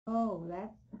Oh,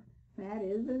 that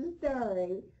is the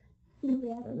story. Do we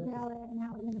have to tell that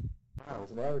now? Wow,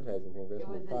 it's an advertising thing for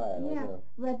Christmas pie. Yeah,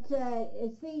 but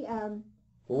see, well,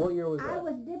 what year was that? I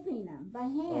was dipping them by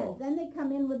hand. Then they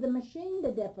come in with the machine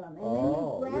to dip them, and then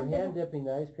you grab you're hand dipping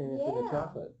the ice cream into the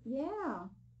chocolate. Yeah.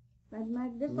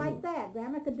 Just like that.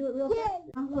 Grandma could do it real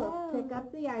fast. Pick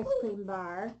up the ice cream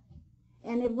bar,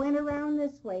 and it went around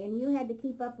this way, and you had to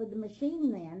keep up with the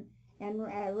machine then and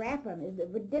wrap them. It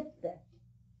would dip the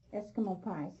Eskimo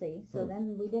pie, see? So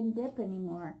then we didn't dip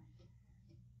anymore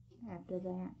after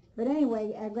that. But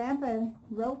anyway, Grandpa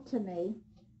wrote to me.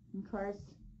 Of course,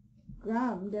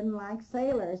 Grum didn't like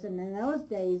sailors, and in those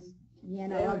days, you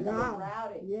know,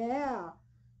 rowdy. Yeah.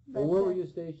 Well, where were you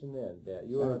stationed then, Dad?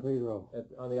 You were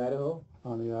on the Idaho?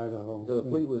 On the Idaho. So the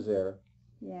fleet was there?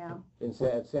 Yeah. At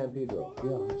San Pedro?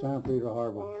 Yeah, San Pedro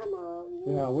Harbor.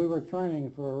 Yeah, we were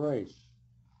training for a race.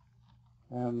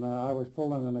 And I was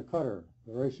pulling in a cutter,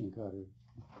 the racing cutter.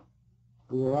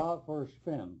 We were out for a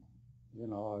spin, you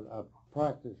know, a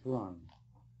practice run,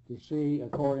 to see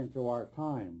according to our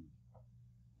time.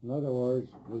 In other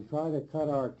words, we try to cut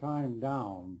our time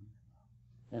down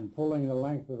in pulling the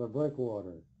length of the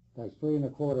breakwater. That's 3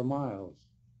 1/4 miles,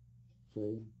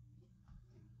 see?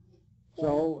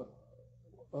 So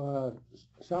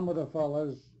some of the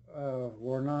fellas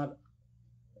were not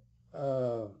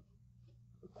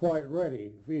quite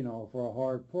ready, you know, for a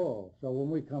hard pull. So when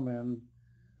we come in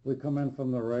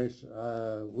from the race,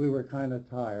 we were kind of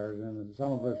tired, and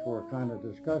some of us were kind of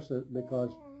disgusted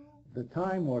because the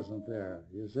time wasn't there.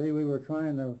 You see, we were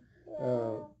trying to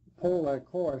pull that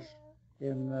course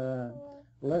in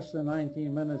less than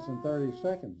 19 minutes and 30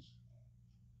 seconds.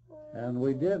 And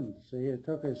we didn't. See, it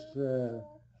took us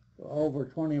over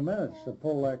 20 minutes to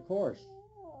pull that course.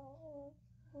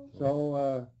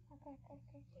 So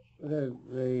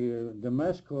the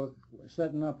mess cook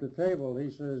setting up the table,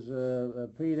 he says,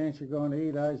 Pete, ain't you going to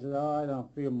eat? I said, oh, I don't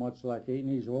feel much like eating.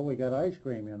 He said, well, we got ice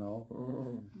cream, you know.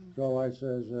 So I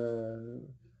says,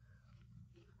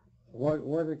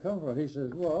 where'd it come from? He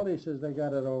says, well, he says, they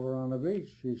got it over on the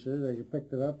beach. He says, they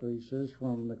picked it up, he says,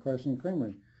 from the Crescent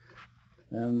Creamery.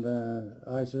 And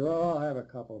I said, well, I'll have a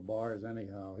couple of bars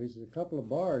anyhow. He said, a couple of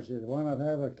bars? He said, why not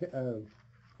have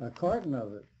a carton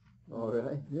of it? Oh,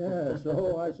 really? Yeah,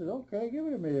 so I said, okay, give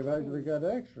it to me. If we got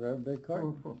extra, a big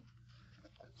carton.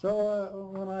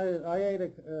 So when I ate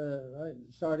I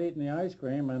started eating the ice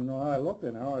cream, and when I looked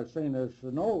in there, I seen this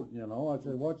note, you know. I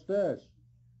said, what's this?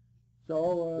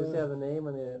 So does it have the name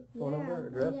and the phone number,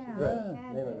 address? Yeah.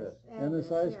 Name and address. In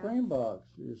this ice cream box,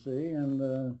 you see, and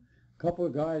a couple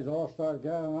of guys all started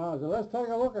gathering around. I said, let's take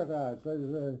a look at that.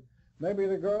 Says, maybe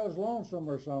the girl's lonesome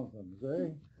or something,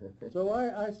 see? So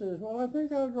I says, well, I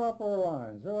think I'll drop her a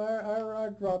line. So I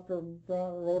dropped her,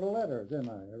 wrote a letter, didn't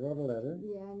I? I wrote a letter.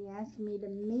 Yeah, and he asked me to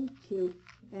meet you,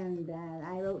 and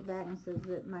I wrote back and says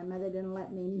that my mother didn't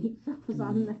let me meet fellows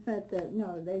on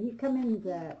he come in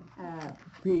the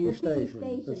PE station.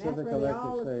 station. That's Pacific where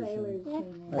all the Electric sailors Station.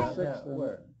 came in. At 6th and,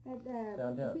 where? At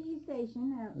Downtown. PE station.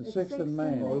 At 6th and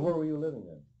Main. Oh, where were you living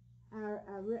then?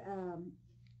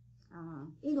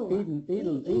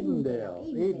 Edendale.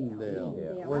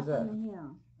 Where's that? Up on the hill.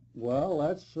 Well,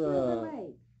 that's Silver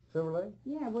Lake. Silver Lake?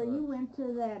 Yeah, where you went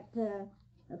to that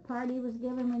a party was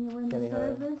given when you were in the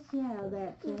service. Yeah,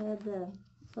 that had the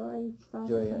soy sauce.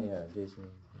 Jason.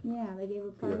 Yeah, they gave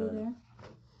a party Peter. there.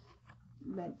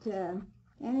 But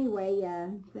anyway,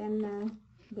 then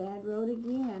Dad wrote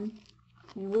again.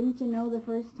 And wouldn't you know, the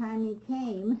first time he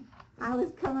came, I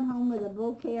was coming home with a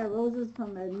bouquet of roses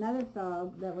from another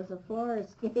fellow that was a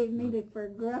florist gave me for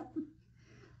grub.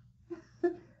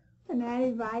 And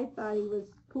Addie Vi thought he was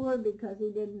poor because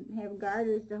he didn't have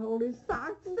garters to hold his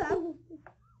socks up.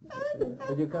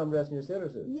 Did you come dressed in your sailor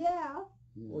suit? Yeah.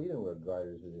 Well, you didn't wear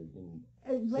garters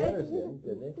sailors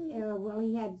did they? Well,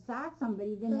 he had socks on, but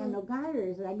he didn't have no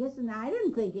garters. I guess, and I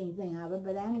didn't think anything of it,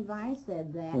 but Annie Vi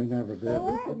said that. We never did.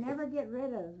 Never get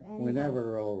rid of any. We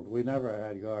never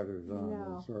had garters on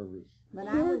in service. But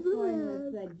I was going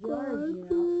with George, you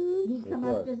know. He come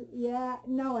up to,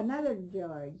 another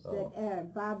George,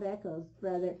 that Bob Echo's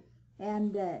brother,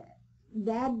 and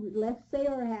Dad left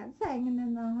sailor hats hanging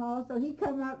in the hall, so he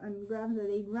come up and Grum said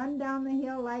he'd run down the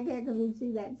hill like that because he'd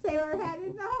see that sailor hat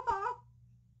in the hall.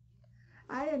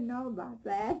 I didn't know about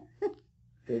that.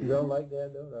 Did Grum like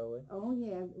Dad though, that way? Oh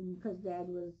yeah, because Dad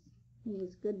was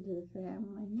good to the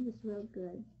family. He was real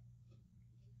good.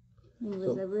 He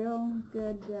was a real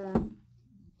good.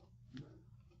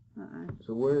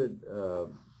 So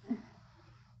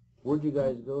where'd you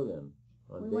guys go then?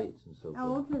 On dates and so forth.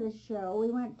 Oh, for the show. We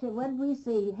went to, what did we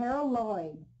see? Harold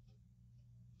Lloyd.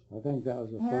 I think that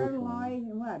was the first Harold one. Lloyd,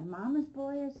 what, Mama's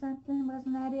Boy or something?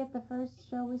 Wasn't that it, the first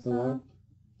show we The saw? what?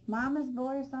 Mama's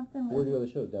Boy or something? Where did you go to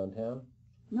the show? Downtown?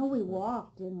 No, we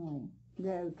walked, didn't we?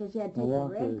 Because you had to We take a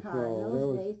walked to red the car show. in There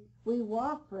those was- days. We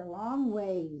walked for a long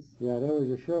ways. Yeah, there was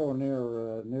a show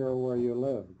near where you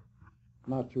lived,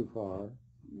 not too far.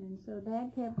 And so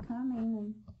Dad kept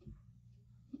coming,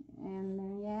 and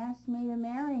he asked me to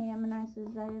marry him, and I says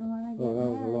I didn't want to get Well,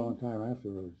 that was married. a long time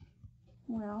afterwards.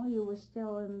 Well, you were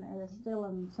still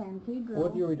in San Pedro.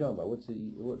 What year are we talking about?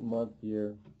 What month,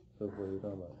 year, so forth are we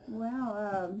talking about?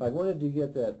 Well, Like, when did you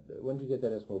get that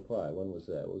Eskimo pie? When was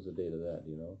that? What was the date of that,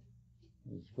 do you know?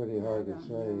 It's pretty hard to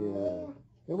say.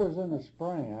 It was in the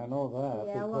spring, I know that.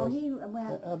 yeah, well, because he went.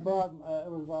 it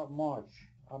was about March.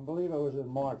 I believe it was in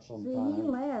March See, he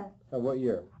sometime. left. What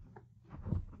year?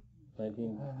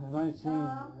 19?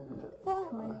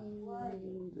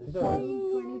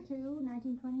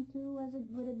 1922,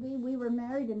 would it be? We were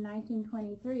married in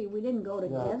 1923. We didn't go Yeah,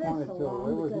 together 22. so long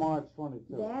It was because March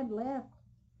 22. Dad left.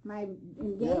 My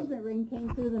engagement ring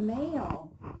came through the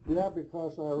mail. Yeah,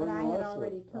 because I But I had re-enlisted.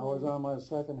 already I told was you. on my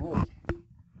second hitch.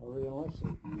 I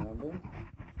re-enlisted, remember?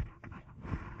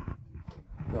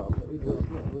 No,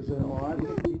 It was in March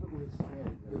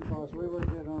because we were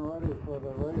getting ready for the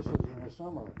races in the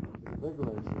summer, the big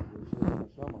races we see in the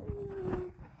summer.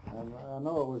 And I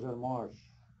know it was in March.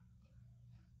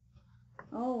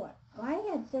 Oh, I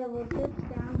had several trips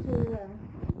down to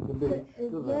The beach.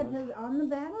 to Venice. on the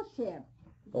battleship.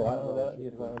 Oh, I don't know that. You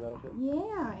had to go on that ship?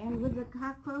 Yeah, and with the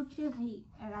cockroaches,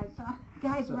 and I saw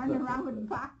guys running around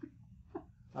with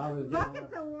I was getting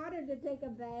buckets of water to take a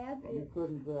bath. You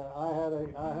couldn't.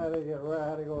 I had to get ready. I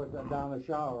had to go down the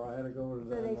shower. I had to go to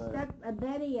So they the. stuck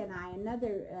Betty and I,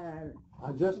 another.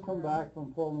 I just come back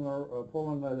from pulling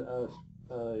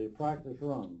a practice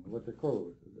run with the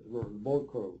crew, the boat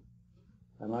crew,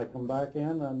 and I come back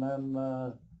in, and then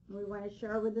We went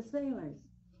ashore with the sailors.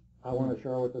 I went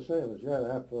ashore with the sailors. Yeah,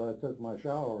 after I took my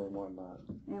shower and whatnot.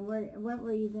 And what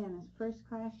were you then? As first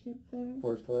class ship fitter?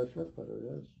 First class shipfitter,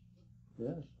 yes.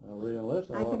 Yes, I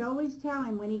re-enlisted. I could always tell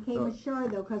him when he came Oh. ashore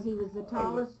though, because he was the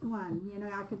tallest one. You know,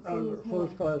 I could I see was his a head.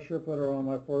 first class shipfitter on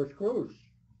my first cruise.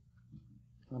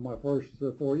 On my first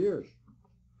 4 years.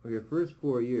 For your first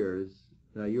 4 years,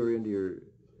 now you were in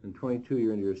 22,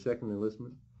 you're into your second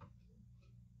enlistment?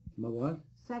 My what?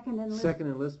 Second enlistment. Second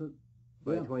enlistment?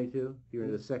 By Yeah. 22? You're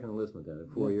into the second enlistment then,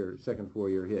 second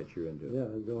 4-year hitch you're into. Yeah,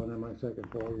 I was going in my second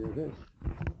 4-year hitch.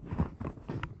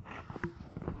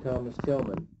 Thomas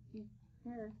Tillman,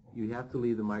 Here. you have to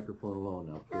leave the microphone alone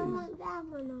now, I please. want that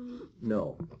one on.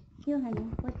 No. Here, honey.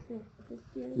 What's this? This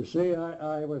You yours? see,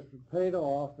 I was paid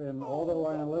off, and although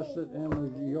I enlisted in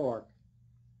New York,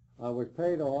 I was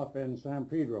paid off in San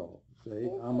Pedro, see,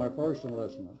 on my first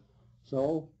enlistment.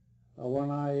 So,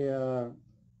 when I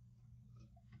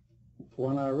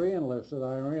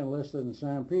re-enlisted in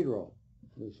San Pedro,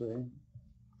 you see.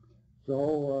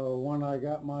 So, when I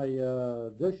got my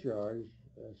discharge,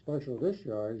 special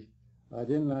discharge, I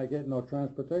didn't get no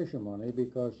transportation money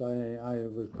because I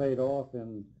was paid off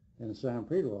in San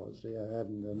Pedro. See, I had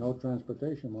no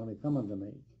transportation money coming to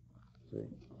me. See,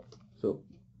 So,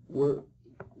 where'd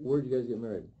you guys get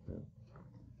married?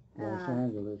 Los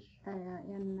Angeles.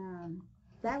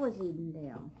 That was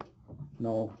Edendale.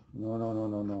 No.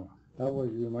 That was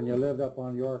when you lived up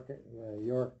on York.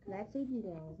 That's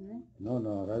Edendale, isn't it?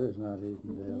 No, that is not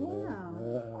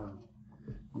Edendale. Yeah.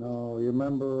 No, you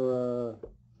remember?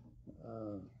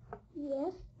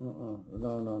 Yes. No.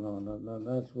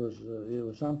 That was it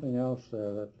was something else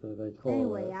there that they called.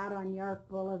 Anyway, out on York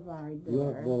Boulevard there.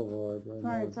 York Boulevard.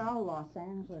 Well, it's all Los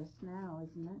Angeles now,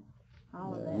 isn't it?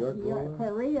 All of Yeah, that. York Boulevard?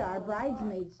 Korea, our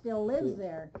bridesmaid, still lives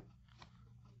there.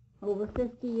 Over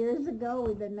 50 years ago.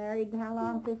 We've been married how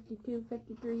long? 52,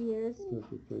 53 years?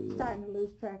 53 years. Starting to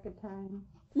lose track of time.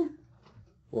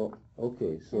 Well,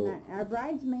 okay, so And our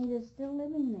bridesmaid is still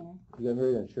living there. you got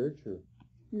married in church or?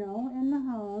 No, in the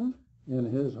home. In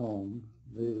his home,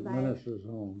 the Like- minister's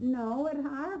home. No, at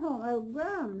our home,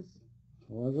 Grum's.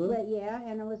 Was it? But yeah,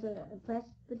 and it was a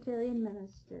Presbyterian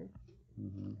minister.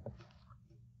 Mm-hmm.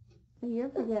 So you're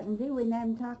forgetting, too. We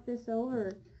haven't talked this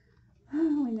over.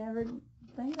 We never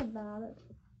think about it.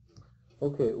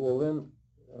 Okay, well then,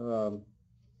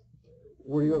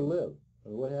 where do you go to live? I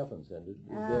mean, what happens then?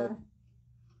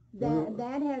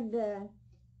 That had,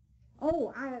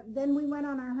 then we went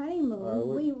on our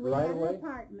honeymoon. We right had away? an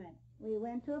apartment. We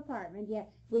went to apartment, yeah.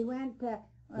 We went,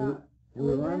 We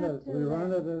went up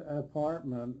rented to an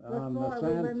apartment on the before we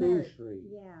were Santee married. Street.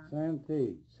 Yeah.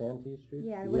 Santee. Santee Street?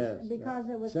 Yeah, Yes. because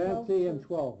it was Santee close and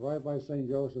 12th, right by St.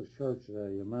 Joseph's Church there,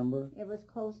 you remember? it was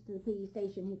close to the PE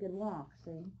station. He could walk,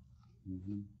 see.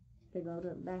 Mm-hmm. to go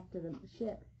back to the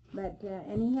ship. But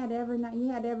and you had every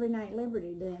night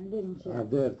liberty then, didn't you? I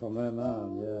did from then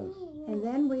on, yes. And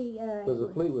then we. So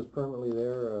the fleet was permanently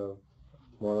there,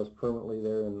 more or less permanently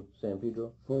there in San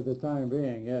Pedro? For the time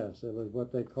being, yes. It was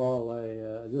what they call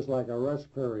just like a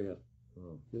rest period.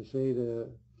 Oh. You see,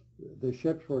 the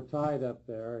ships were tied up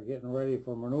there, getting ready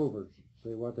for maneuvers.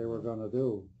 See what they were going to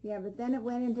do. Yeah, but then it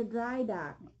went into dry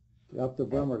dock. Up to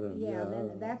Bremerton. Yeah,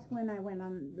 then that's when I went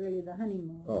on really the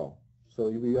honeymoon. Oh, so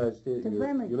you guys stayed, you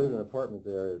Bremerton. lived in an apartment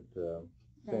there at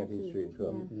Santee Street in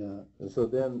Tubman. Yeah. And so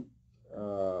then,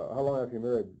 how long after you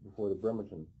married before the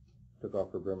Bremerton took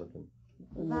off for Bremerton?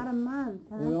 About a month,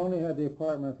 huh? We only had the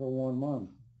apartment for 1 month.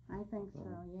 I think so,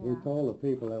 yeah. We told the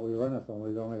people that we rented from we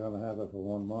was only going to have it for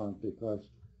 1 month because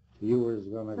you was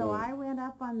going to So go. I went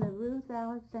up on the Ruth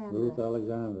Alexander. Ruth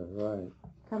Alexander, right.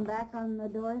 Come back on the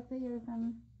Dorothy or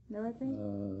something? Dorothy?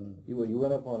 You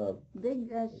went up on a Big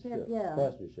ship, yeah.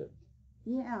 passenger ship.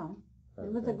 Yeah.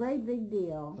 It was a great big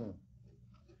deal.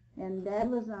 And Dad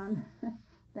was on,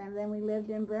 then we lived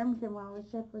in Bremerton while the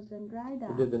ship was in dry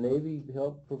dock. Did the Navy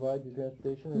help provide your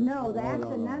transportation? Or? No, that's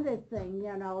another thing,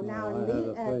 you know. No, Now, I had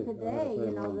to pay- today, I had to pay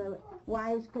you know, one. the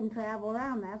wives can travel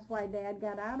around. That's why Dad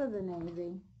got out of the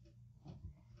Navy.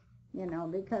 You know,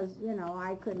 because, you know,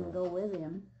 I couldn't go with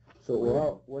him. So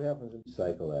what happens if you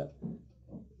cycle that?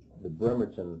 The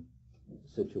Bremerton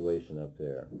situation up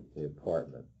there, the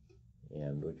apartment,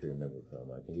 and what you remember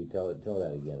from it. Can you tell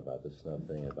that again about the snuff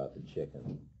thing, about the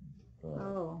chicken?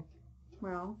 Oh,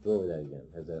 well. Go over that again,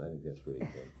 'cause I think that's really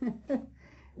good.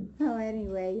 So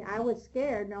anyway, I was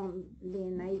scared on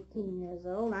being 18 years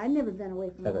old. I'd never been away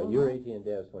from I thought home. you were 18 and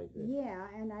Dad was 23. Yeah,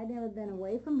 and I'd never been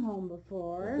away from home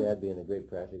before. And Dad being a great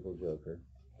practical joker.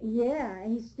 Yeah,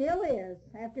 he still is.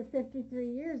 After 53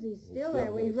 years, he's still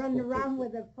that way. He's running around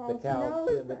with a false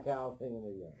nose. The cow thing and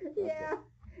the Yeah,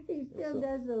 he still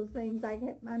does those things like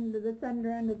under the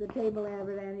thunder under the table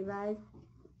advertising.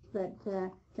 But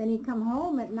then he come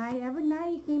home at night. Every night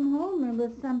he came home and it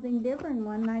was something different.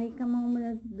 One night he come home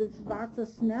with this box of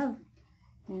snuff,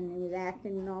 and he was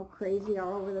acting all crazy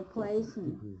all over the place.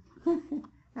 And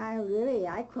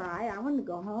I cry. I wanted to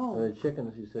go home. The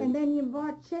chickens, you said. And then you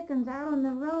bought chickens out on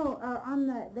the road,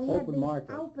 they had Open these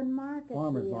market. open market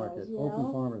Farmers deals, market, you open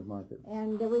know? farmers market.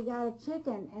 And we got a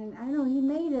chicken, and I know he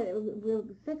made it. We were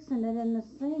fixing it in the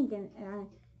sink,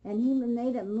 and he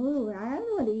made it move. And I don't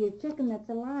know whether your chicken that's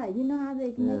alive. You know how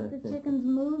they make the chickens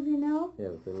move, you know? Yeah,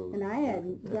 with the little. And I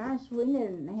had, gosh, we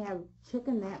didn't have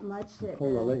chicken that much. That,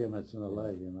 Pull the ligaments in the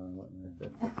leg, you know.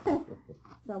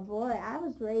 so boy, I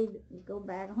was ready to go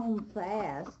back home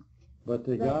fast. But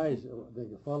the guys,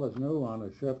 the fellas knew on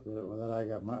the ship that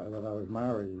I was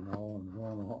married, you know, and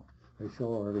going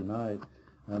ashore every night.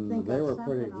 And they were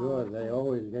pretty good. They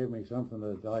always gave me something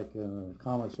that, like in the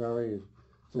commissary,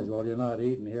 says, well, you're not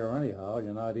eating here anyhow.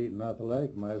 You're not eating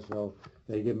athletic mess. So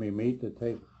they give me meat to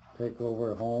take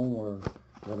over home or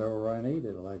whatever I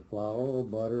needed, like flour or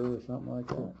butter or something like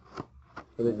that.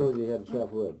 So they told you you had to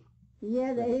chop wood.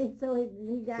 Yeah,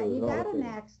 you got an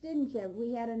axe, didn't you?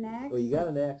 We had an axe. Oh, you got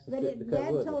an axe to But cut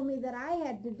Dad wood. told me that I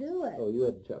had to do it. Oh, you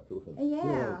had to chop the wood.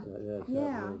 Yeah.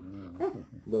 Yeah.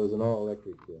 There was an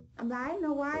all-electric. But I don't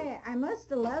know why. I must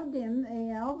have loved him,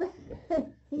 you know.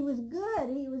 He was good.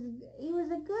 He was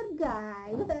a good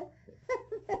guy.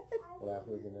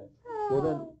 Well,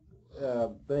 then,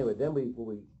 but anyway, then what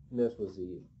we missed was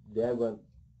Dad went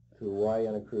to Hawaii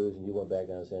on a cruise, and you went back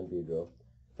down to San Pedro.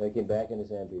 Then he came back into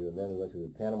San Pedro, and then we went to the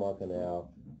Panama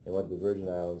Canal and went to the Virgin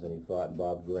Islands, and he fought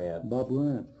Bob Grant. Bob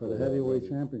Grant for the heavyweight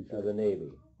championship. Of the Navy.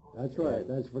 That's right.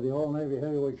 That's for the All Navy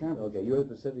heavyweight championship. Okay, you were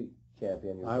the Pacific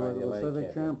champion. I was the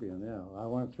Pacific champion. Yeah, I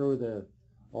went through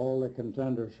all the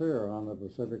contenders here on the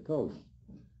Pacific coast.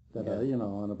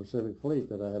 On the Pacific Fleet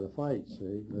that I had to fight.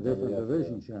 See, the different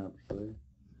division champs. See,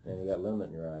 and you got limit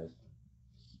in your eyes.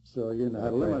 So you had to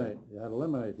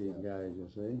eliminate these guys. You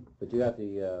see. But you got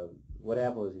what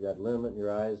happened was you got limit in your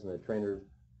eyes, and the trainer.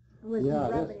 Was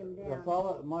rubbing him down. The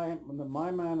fellow, my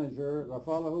manager, the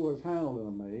fellow who was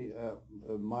handling me,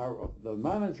 the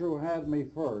manager who had me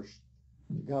first,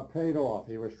 got paid off.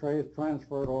 He was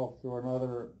transferred off to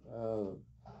another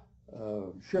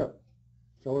ship.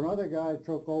 So another guy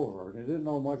took over, and he didn't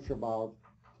know much about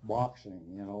boxing,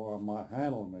 or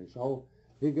handling me. So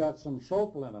he got some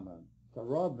soap liniment to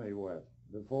rub me with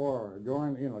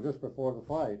just before the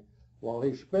fight. Well,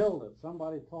 he spilled it.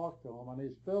 Somebody talked to him, and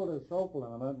he spilled his soap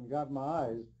liniment and got my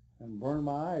eyes and burned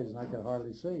my eyes, and I could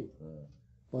hardly see.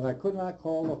 But I could not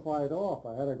call the fight off.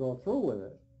 I had to go through with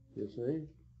it, you see.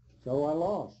 So I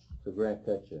lost. So Grant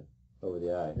cut you. over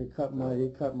the eye. He cut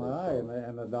my eye,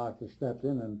 and the doctor stepped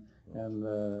in and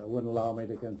wouldn't allow me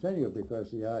to continue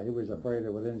because he was afraid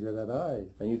it would injure that eye.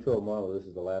 And you told Mama this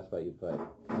is the last fight you fight.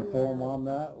 I told Mom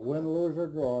that, win, lose, or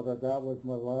draw, that was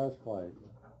my last fight.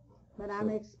 But I'm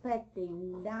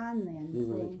expecting Don then, He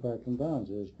was see? expecting Don,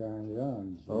 so he's carrying it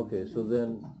on. So. Okay, so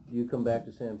then you come back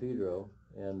to San Pedro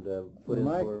and put in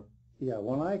for... Yeah,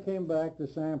 when I came back to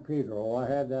San Pedro, I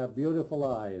had that beautiful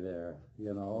eye there,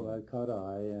 you know, that cut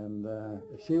eye, and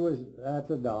she was at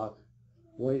the dock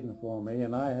waiting for me,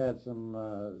 and I had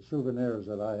some souvenirs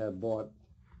that I had bought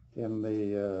in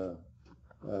the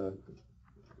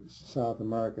South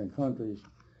American countries,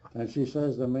 and she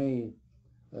says to me,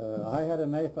 I had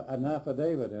an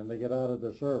affidavit in to get out of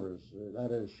the service.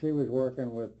 That is, she was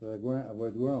working with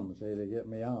Grimm, say, to get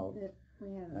me out,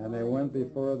 and they went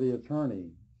before the attorney.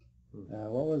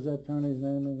 What was that attorney's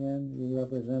name again? You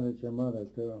represented your mother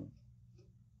too.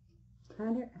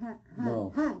 Hunt.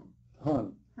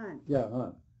 Hunt. Yeah,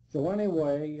 Hunt. So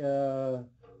anyway,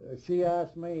 she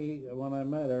asked me when I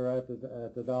met her at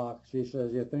the dock. She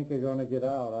says, "You think you're going to get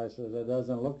out?" I said, "It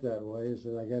doesn't look that way." She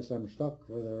said, "I guess I'm stuck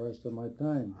for the rest of my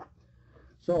time."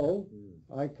 So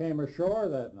I came ashore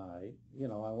that night. You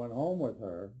know, I went home with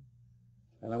her,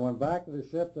 and I went back to the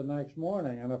ship the next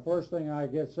morning. And the first thing I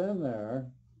gets in there.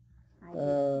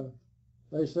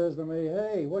 They says to me,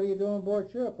 "Hey, what are you doing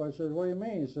aboard ship?" I says, "What do you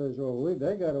mean?" He says, "Well,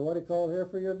 they got a what do you call here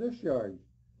for your discharge."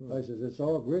 I says, "It's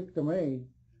all Greek to me,"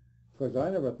 because I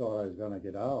never thought I was going to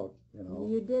get out, you know.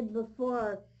 You did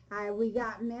before we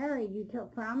got married. You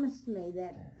promised me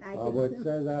that I could.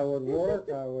 Says I would work.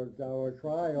 I would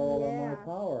try all of my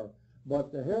power.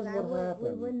 But here's what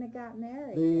happened. We wouldn't have got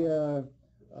married.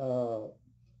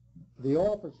 The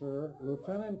officer,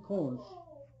 Lieutenant Kuntz,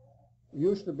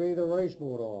 used to be the race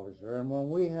boat officer, and when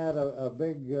we had a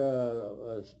big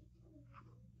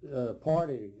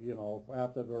party, you know,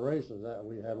 after the races that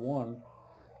we had won,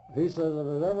 he says, "If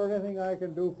there's ever anything I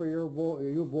can do for you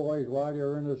boys while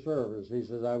you're in the service," he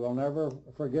says, "I will never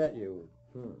forget you."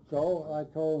 So I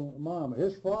told Mom,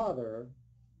 his father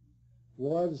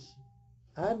was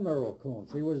Admiral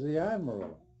Kuntz. He was the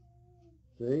admiral,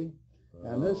 see?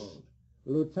 And this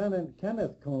Lieutenant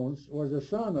Kenneth Kuntz was the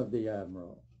son of the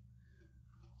admiral.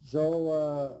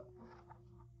 So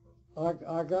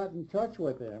I got in touch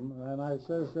with him, and I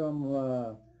says to him,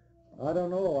 "I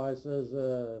don't know." I says,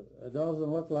 "It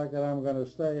doesn't look like that I'm going to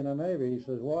stay in the Navy." He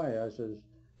says, "Why?"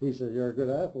 He says, "You're a good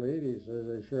athlete." He says,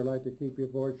 "They sure like to keep you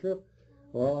aboard ship."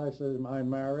 Well, I says, "I'm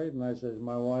married," and I says,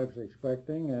 "My wife's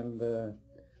expecting," and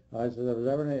I said, "If there's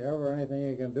ever anything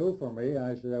you can do for me,"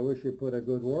 I said, "I wish you put a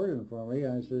good word in for me."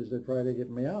 I says, "To try to get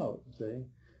me out." See?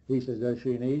 He says, "Does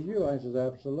she need you?" I says,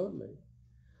 "Absolutely."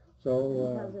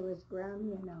 So because it was Grimm,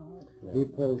 you know. he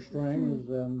pulled strings,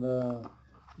 and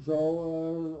so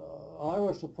I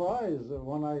was surprised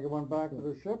when I went back to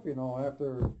the ship, you know,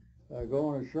 after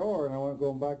going ashore, and I went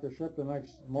going back to the ship the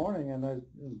next morning, and they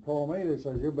told me, they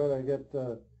says, "You better get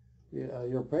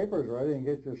your papers ready and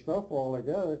get your stuff all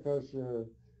together, because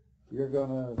you're going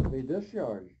to be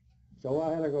discharged." So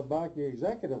I had to go back to the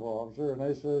executive officer, and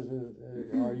they says, do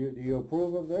you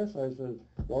approve of this?" I said,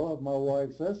 "Well, if my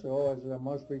wife says so," I said, "it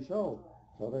must be so."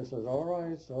 So they says, "All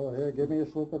right, so here, give me a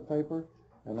slip of paper."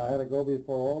 And I had to go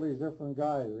before all these different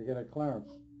guys to get a clearance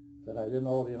that I didn't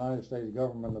owe the United States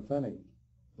government a penny.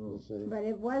 But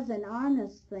it was an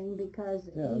honest thing, because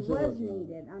he was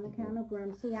needed on account of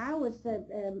Grimm. See, I was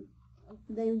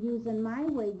they were using my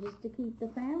wages to keep the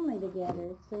family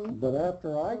together, see? But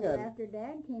after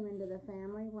Dad came into the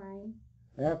family, why?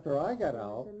 After I got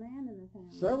out, there was a man in the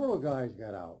family. several guys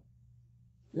got out,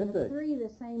 didn't they? 3 the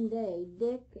same day.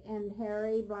 Dick and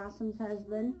Harry, Blossom's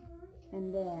husband,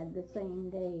 and Dad, the same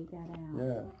day got out.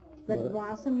 Yeah. But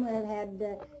Blossom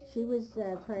she was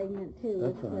pregnant too.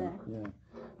 That's right, yeah.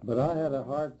 But I had a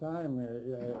hard time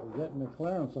getting the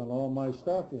clearance on all my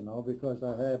stuff, you know, because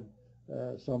I had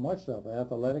so much stuff,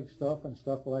 athletic stuff and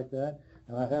stuff like that.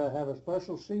 And I had to have a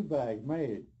special sea bag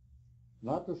made.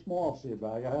 Not the small sea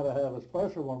bag. I had to have a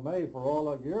special one made for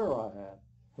all the gear I had.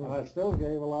 And I still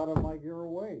gave a lot of my gear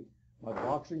away. My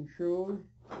boxing shoes,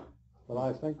 but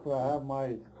I think I have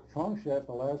my trunks yet,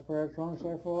 the last pair of trunks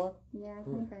I fought. Yeah, I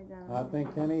think I got I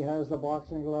think Kenny has the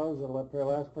boxing gloves, the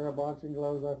last pair of boxing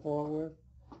gloves I fought with.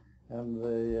 And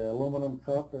the aluminum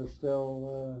cup is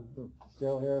still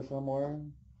here somewhere.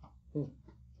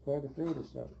 Quite a few of the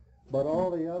stuff. But all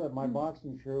the other, my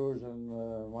boxing shoes and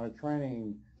my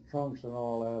training trunks and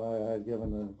all that, I had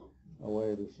given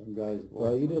away to some guys.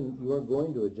 Well, you weren't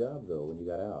going to a job though when you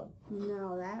got out.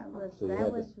 No, that was So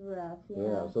rough.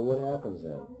 Yeah. So what happens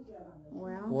then?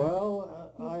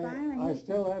 Well, I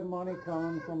still had money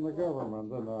coming from the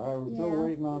government, and I was still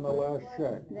waiting on the last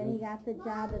check. Then he got the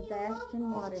job at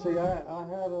Bastion Water. See, I had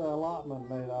an allotment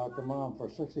made out to Mom for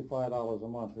 $65 a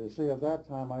month. You see, at that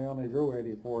time, I only drew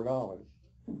 $84,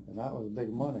 and that was big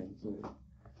money, see.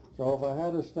 So if I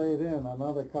had stayed in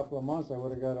another couple of months, I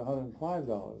would have got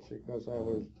 $105 because I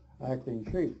was acting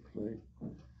cheap, see.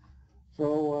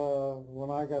 So when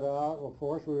I got out, of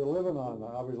course, we were living on that.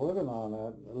 I was living on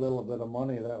that little bit of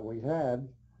money that we had,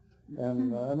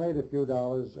 and I made a few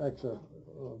dollars extra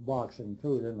boxing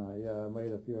too, didn't I? Yeah, I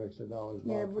made a few extra dollars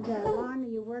boxing. Yeah, but the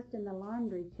laundry, you worked in the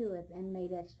laundry too and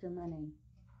made extra money.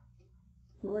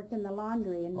 You worked in the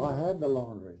laundry and I had the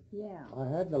laundry. Yeah. I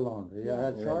had the laundry. I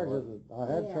had charge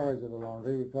of the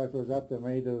laundry because it was up to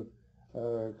me to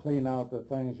clean out the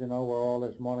things, you know, where all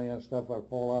this money and stuff I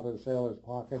pull out of the sailors'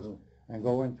 pockets and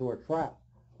go into a trap.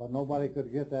 But nobody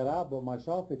could get that out but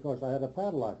myself because I had a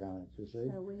padlock on it, you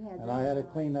see. So we had and I had to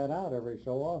clean that out every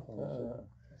so often.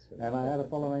 And I had a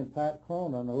fellow named Pat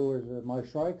Cronin who was my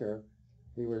striker.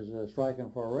 He was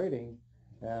striking for a rating.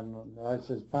 And I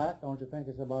says, Pat, don't you think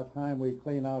it's about time we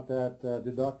clean out that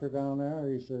deductor down there?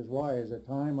 He says, why? Is it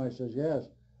time? I says, yes.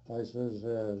 I says,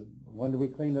 when did we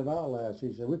clean it out last?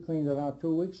 He said, we cleaned it out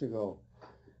 2 weeks ago.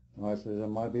 And I says, it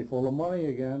might be full of money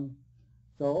again.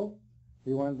 So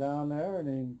he went down there and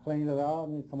he cleaned it out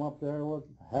and he come up there with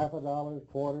 $50,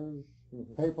 quarters,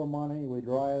 paper money. We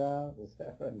dry it out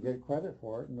and get credit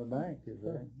for it in the bank, you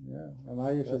see. Yeah. And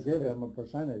I used to give him a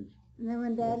percentage. And then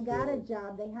when Dad got a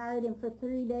job, they hired him for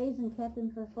 3 days and kept him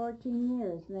for 14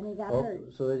 years. And then he got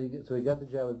hurt. So he got the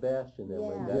job at Bastion then.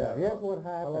 Yeah. Here's what happened.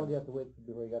 How long do you have to wait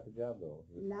before he got the job though?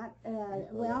 Not,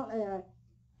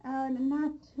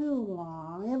 not too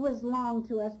long. It was long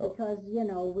to us because, you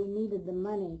know, we needed the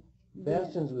money.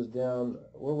 Bastion's was down,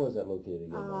 where was that located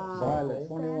again? Violet,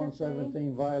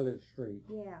 2117 Violet Street.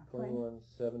 Yeah.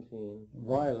 2117.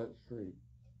 Violet Street.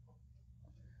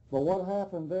 But what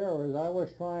happened there is I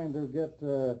was trying to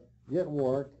get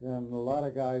work, and a lot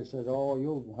of guys said, oh,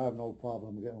 you'll have no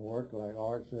problem getting work, like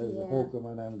Art says, Holcomb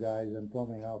and them guys in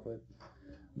plumbing outfit.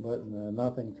 But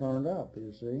nothing turned up,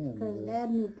 you see. Because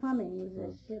Dad knew plumbing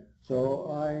was a shit.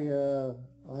 So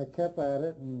I kept at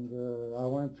it, and I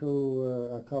went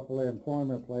to a couple of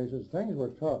employment places. Things were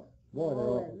tough. Boy, they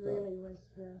were tough. Really was.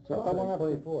 So I went up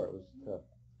 24, it was tough.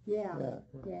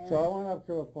 Yeah. So I went up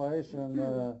to a place, and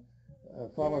a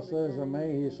fellow says to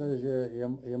me, he says,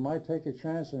 you might take a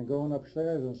chance in going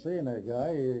upstairs and seeing that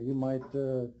guy. He might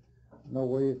know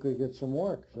where you could get some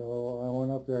work. So I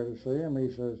went up there to see him. He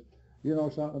says, you know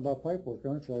something about pipework,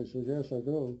 don't you? I said, yes, I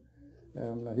do.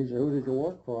 And he said, who did you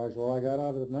work for? I said, well, I got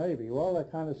out of the Navy. Well, they're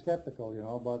kind of skeptical, you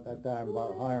know, about that time,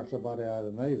 about hiring somebody out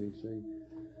of the Navy, see.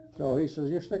 So he says,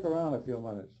 you stick around a few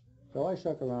minutes. So I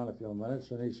stuck around a few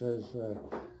minutes, and he says,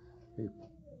 he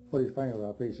put his finger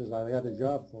up. He says, I got a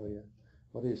job for you.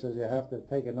 But he says, you have to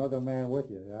take another man with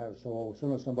you. So as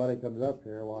soon as somebody comes up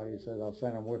here, well, he says, I'll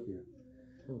send him with you.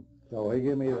 So he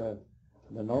gave me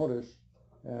the notice,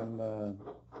 and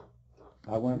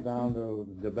I went down to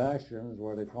the Bastions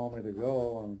where they told me to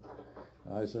go,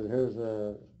 and I said, here's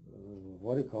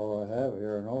what do you call it? I have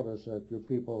here a notice that you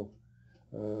people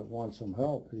want some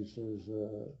help. He says,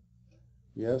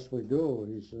 yes, we do.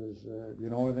 He says, do you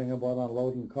know anything about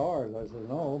unloading cars? I said,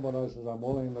 no, but I said, I'm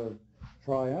willing to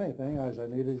try anything. I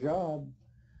said, I need a job.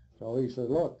 So he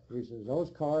said, look, he says, those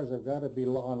cars have got to be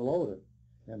unloaded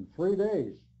in 3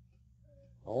 days.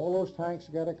 All those tanks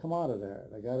got to come out of there.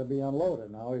 They got to be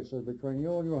unloaded. Now, he says, between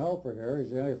you and your helper here, he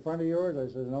said, any friend of yours?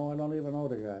 I said, no, I don't even know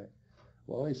the guy.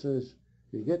 Well, he says,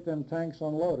 you get them tanks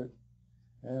unloaded,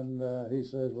 and he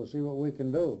says, we'll see what we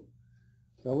can do.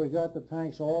 So we got the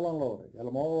tanks all unloaded, got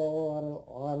them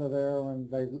all out of there, and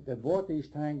they bought these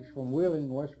tanks from Wheeling,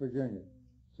 West Virginia.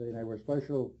 See, they were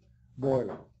special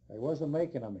boilers. They wasn't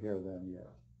making them here then yet.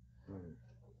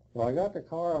 So I got the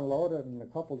car unloaded in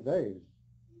a couple of days.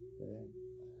 Okay.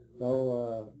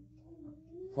 So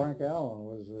Frank Allen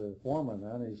was the foreman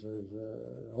then. He says,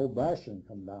 whole Bastion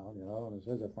come down, you know, and he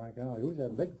says to Frank Allen, who's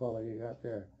that big fella you got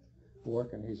there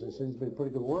working? He says, seems to be a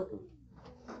pretty good worker.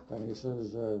 And he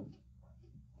says, I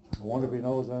wonder if he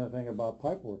knows anything about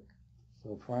pipe work.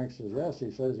 So Frank says, yes,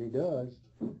 he says he does.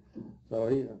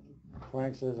 So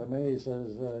Frank says to me, he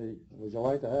says, would you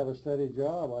like to have a steady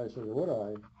job? I said, would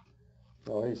I?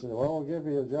 So he said, well, we'll give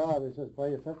you a job. He says,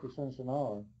 pay you 50 cents an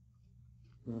hour.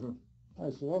 I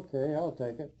said, okay, I'll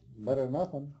take it. Better than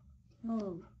nothing.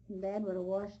 Oh, Dad would have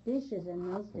washed dishes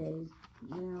in those days.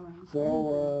 You know.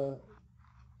 So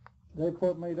they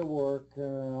put me to work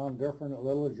on different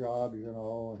little jobs, you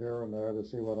know, here and there to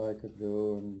see what I could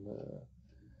do.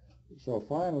 And so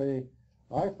finally,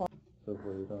 so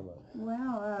forth you're talking about?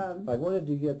 Well, Like, when did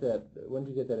you get that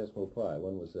Eskimo pie?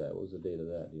 When was that? What was the date of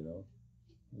that, do you know?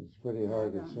 It's pretty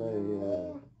hard to say.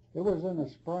 It was in the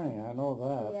spring, I know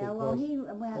that. yeah, well, because he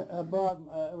went,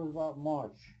 it was about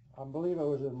March. I believe it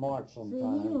was in March see,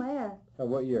 sometime. he left.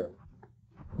 What year?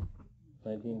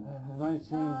 19...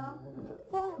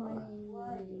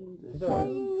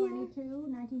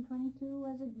 1922,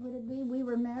 would it be? We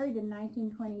were married in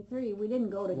 1923. We didn't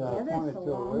go Yeah, together 22. so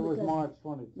long It was because March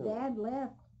 22. Dad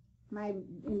left. My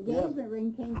engagement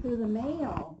ring came through the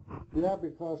mail. Yeah,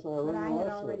 because I But I had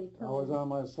re-enlisted. already I was told. on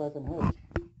my second hitch.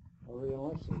 I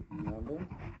re-enlisted, remember?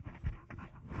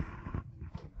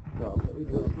 No,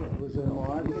 It was in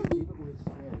March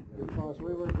because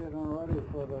we were getting ready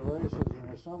for the races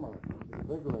in the summer, the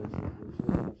big races we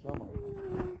see in the summer.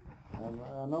 And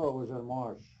I know it was in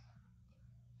March.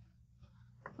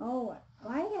 Oh,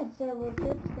 I had several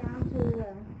trips down to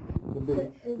The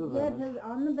beach, the village.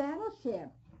 on the battleship.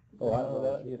 Oh, I don't know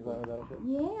that. You know that?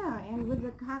 Yeah, and with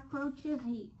the cockroaches,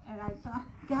 and I saw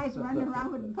guys running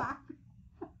around with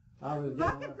I was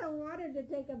getting, buckets of water to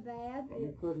take a bath.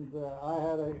 you couldn't, I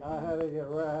had to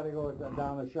go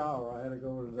down the shower. I had to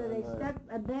go to So they stuck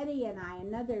Betty and I,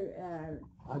 another,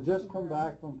 I just come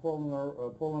back from pulling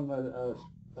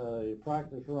a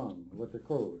practice run with the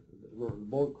crew, the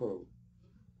boat crew.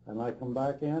 And I come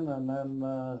back in and then,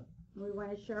 we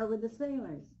went ashore with the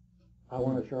sailors. I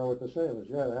went ashore with the sailors,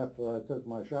 yeah, after I took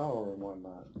my shower and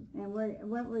whatnot. And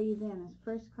what were you then, as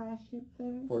first class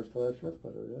shipfitter? First class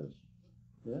shipfitter, yes.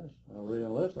 Yes, I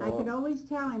re-enlisted. I could always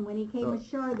tell him when he came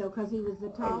ashore though, because he was the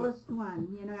tallest one,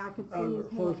 you know, I could I see was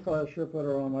his first head. class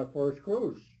shipfitter on my first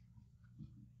cruise.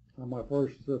 On my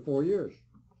first 4 years.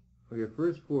 For your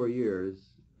first 4 years,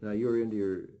 now you were in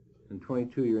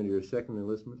 22, you're into your second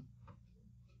enlistment?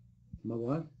 My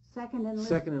what? Second enlistment.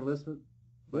 Second enlistment?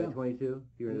 By Yeah. 22?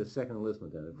 You're into the second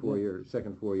enlistment then, a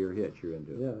second 4-year hitch you're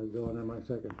into. Yeah, I was going on my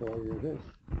second 4-year hitch.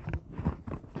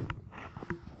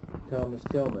 Tell Miss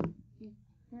Tillman,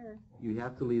 Here, you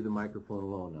have to leave the microphone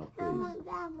alone now, I please. want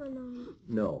that one on.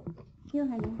 No. here,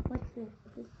 honey, what's this?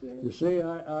 This here? You see,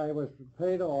 I was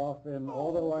paid off, and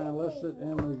although I enlisted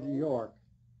in New York,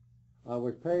 I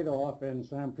was paid off in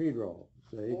San Pedro,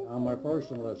 see, on my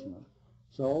first enlistment.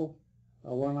 So,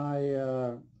 when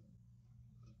I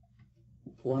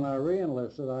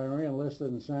re-enlisted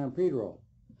in San Pedro,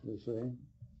 you see.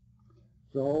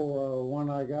 So, when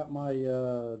I got my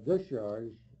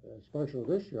discharge, special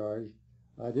discharge,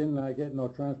 I didn't get no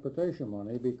transportation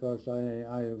money because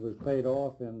I was paid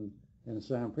off in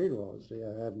San Pedro. See,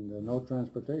 I had no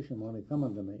transportation money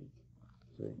coming to me.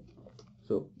 See,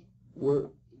 So, where'd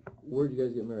you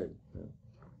guys get married?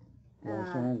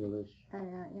 Los Angeles.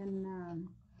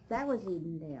 That was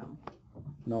Edendale.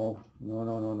 No.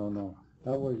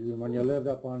 That was when you lived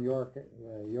up on York.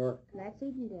 That's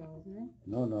Edendale, isn't it?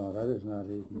 No, that is not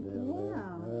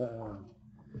Edendale. Yeah.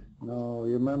 No,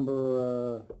 you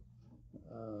remember?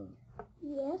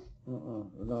 Yes. No.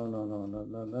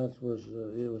 That was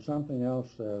it was something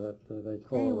else there that they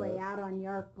called. Anyway, out on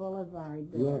York Boulevard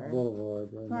there. York Boulevard.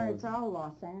 Well, it's all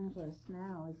Los Angeles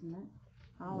now, isn't it?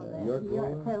 All of Yeah. that. York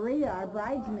Boulevard? Korea, our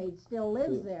bridesmaid, still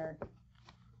lives there.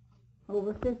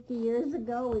 Over 50 years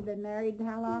ago, we've been married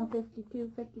how long? 52,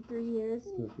 53 years?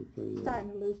 53 years.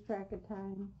 Starting to lose track of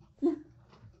time.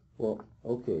 Well,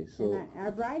 okay, so And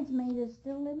our bridesmaid is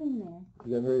still living there.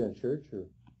 you got married in church or?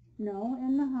 No,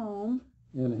 in the home.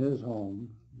 In his home,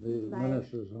 the Right.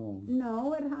 minister's home.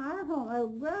 No, at our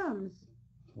home, Grum's.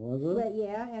 Was it? But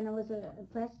yeah, and it was a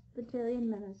Presbyterian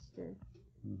minister.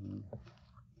 Mm-hmm.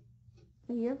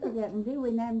 So you're forgetting, too.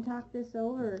 We haven't talked this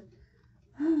over.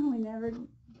 We never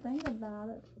think about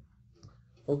it.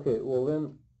 Okay, well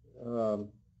then,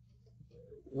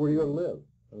 where do you go to live?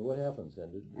 I mean, what happens then?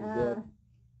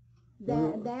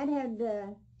 Dad had,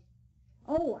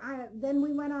 then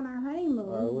we went on our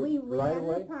honeymoon. We right had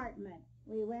away? an apartment.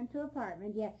 We went to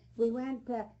apartment, yeah. We went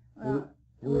to,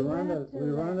 We went up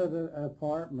rented an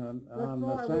apartment on the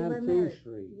before we were Santee married.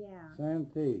 Street. Yeah.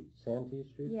 Santee. Santee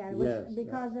Street? Yeah, it was, Yes.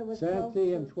 because it was Santee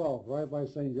close and to, 12th, right by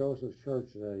St. Joseph's Church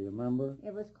there, you remember?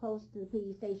 it was close to the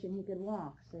PE station. He could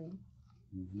walk, see,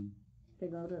 Mm-hmm. to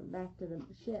go back to the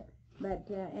ship. But,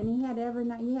 and you had every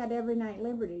night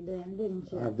liberty then,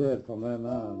 didn't you? I did from then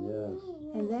on, yes.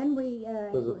 And then we,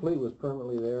 So the fleet was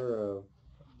permanently there,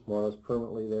 more or less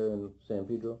permanently there in San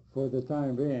Pedro? For the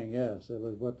time being, yes. It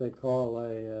was what they call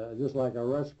just like a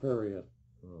rest period.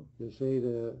 Oh. You see,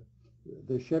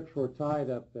 the ships were tied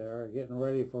up there, getting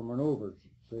ready for maneuvers,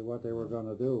 see what they were going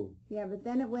to do. yeah, but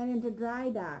then it went into dry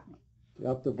dock.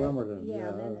 Up to Bremerton.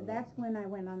 Yeah, then that's when I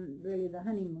went on really the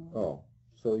honeymoon. Oh,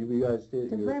 so you guys stayed,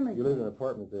 To you Bremerton. lived in an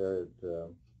apartment there at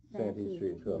Santee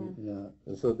Street in Philly. Yeah.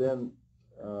 And so then,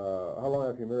 how long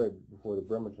after you married before the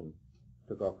Bremerton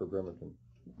took off for Bremerton?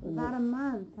 About a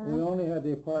month, We huh? only had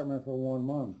the apartment for 1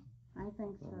 month. I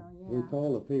think so, We yeah.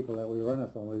 told the people that we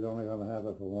rented from we was only going to have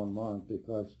it for 1 month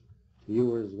because you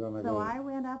was going to So go. I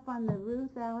went up on the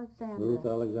Ruth Alexander. Ruth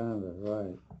Alexander,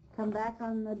 right. Come back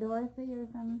on the Dorothy or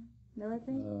something?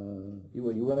 Dorothy?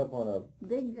 You went up on a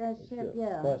Big ship,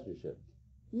 yeah. passenger ship.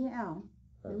 Yeah.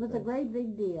 It was a great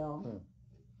big deal.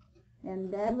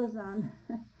 And Dad was on,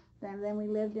 and then we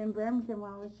lived in Bremerton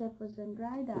while the ship was in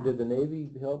dry dock. Did the Navy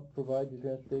help provide you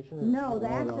transportation? Or? No,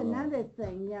 that's no. another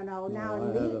thing, you know. Now, I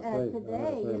had to pay- I had to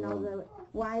today, pay you know, money. the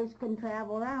wives can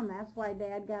travel around. That's why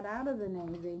Dad got out of the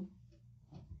Navy.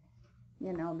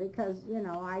 You know, because, you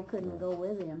know, I couldn't go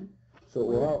with him. So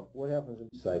well, what happens if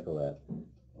you cycle that?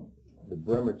 The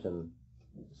Bremerton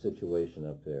situation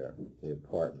up there, the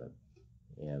apartment,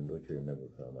 and what you remember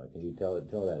from it. Can you tell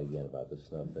that again about the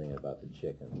snuff thing and about the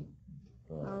chicken?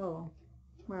 Oh,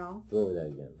 well. Go over that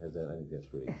again, because I think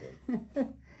that's really good.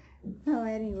 So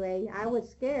anyway, I was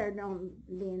scared on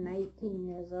being 18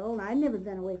 years old. I'd never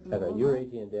been away from home. You were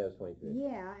 18 and Dad was 23.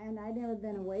 Yeah, and I'd never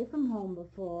been away from home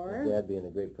before. And Dad being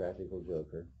a great practical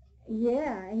joker.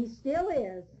 Yeah, he still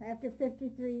is. After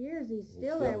 53 years, he's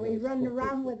still there. He's running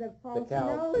around with a false The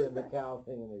nose. cow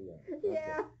thing in there.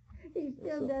 Yeah, he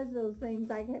still does those things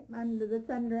like under the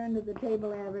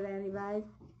table every advice.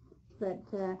 But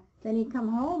then he come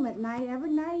home at night.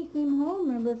 Every night he came home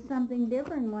and it was something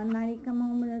different. One night he come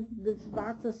home with this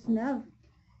box of snuff,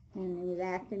 and he was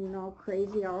acting all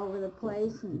crazy all over the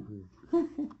place. And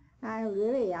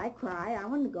I cry. I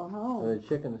wanted to go home. And the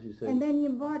chickens, you said. And then you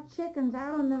bought chickens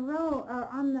out on the road, or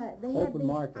they had Open these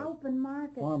market. open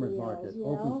market Farmers deals, market, you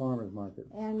open know? farmers market.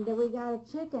 And we got a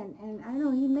chicken, and I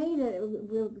know he made it.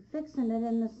 We were fixing it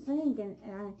in the sink,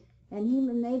 and he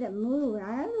made it move. And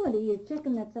I don't want to eat a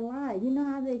chicken that's alive. You know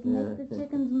how they make the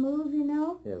chickens move, you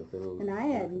know? Yeah, with the little, And I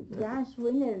had, gosh,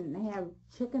 we didn't have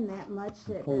chicken that much.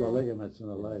 Pull the ligaments in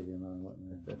the leg, you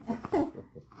know.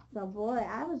 So boy,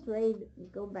 I was ready to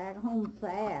go back home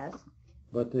fast.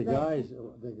 But the guys,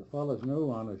 the fellas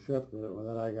knew on the ship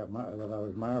that I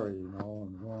was married, you know,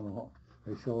 and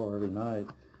going ashore every night,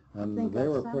 and Think they of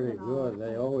were pretty something all good. the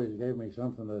They time. always gave me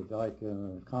something that, like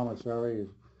in the commissary,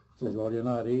 says, well, you're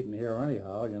not eating here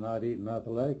anyhow. You're not eating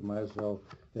athletic mess, so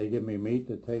they give me meat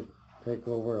to take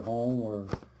over home or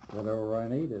whatever I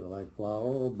needed, like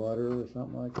flour or butter or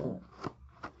something like that.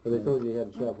 but they told you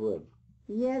had to chop wood.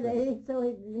 Yeah, he got So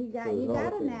it was all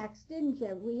an okay. axe, didn't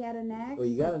you? We had an axe. Well,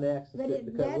 you got an axe to But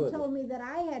cut Dad wood. told me that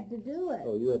I had to do it.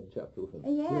 Oh, you had to chop the wood.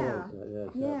 Yeah.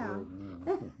 Yeah.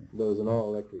 There was an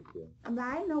all-electric deal. But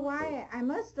I don't know why. I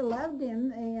must have loved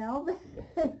him, you know.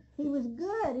 But he was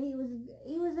good.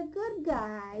 He was a good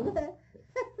guy. Well,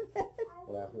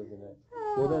 after the next.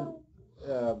 Well,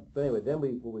 then, but anyway, then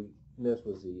what we missed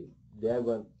was Dad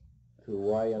went to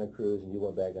Hawaii on a cruise, and you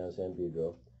went back on San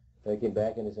Pedro. Then he came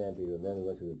back into San Pedro, and then he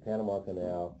went to the Panama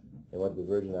Canal and went to the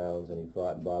Virgin Islands, and he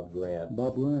fought Bob Grant.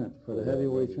 Bob Grant for the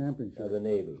heavyweight Navy, championship. the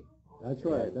Navy. That's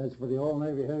right. That's for the All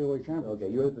Navy heavyweight championship. Okay,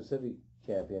 you were the Pacific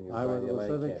champion. You I was the the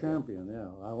Atlantic Pacific champion.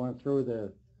 Yeah, I went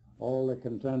through all the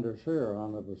contenders here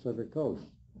on the Pacific coast.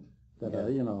 That I,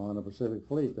 on the Pacific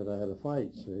Fleet that I had to fight.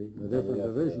 See, the different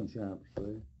division champs.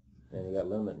 See, and you got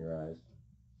limit in your eyes.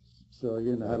 so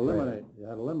you had to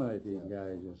eliminate these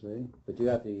guys. You see. But you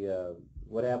got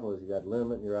what happened was you got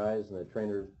limit in your eyes, and the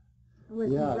trainer. Was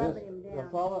rubbing him down. the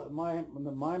fellow,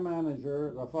 my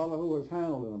manager, the fellow who was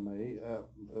handling me,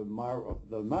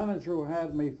 the manager who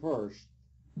had me first,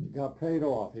 got paid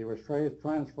off. He was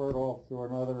transferred off to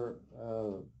another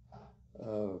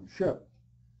ship.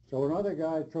 So another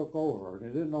guy took over, and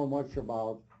he didn't know much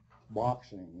about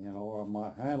boxing,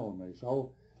 or handling me.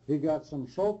 So he got some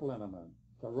soap liniment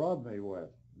to rub me with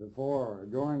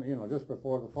just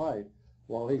before the fight.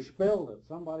 Well, he spilled it.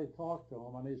 Somebody talked to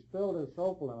him, and he spilled his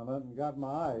soap liniment and got my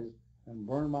eyes and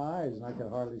burned my eyes, and I could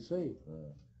hardly see.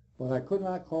 But I could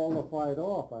not call the fight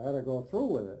off. I had to go through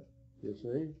with it, you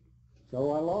see.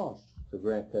 So I lost. So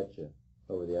Grant cut you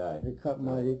over the eye. He cut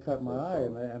my eye,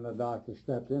 and the doctor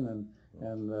stepped in and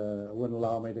wouldn't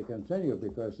allow me to continue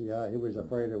because he was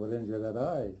afraid it would injure that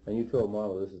eye. And you told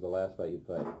Mama this is the last fight you'd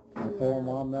fight. I told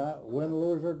Mom that, win,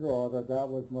 lose, or draw, that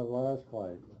was my last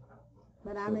fight.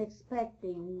 But I'm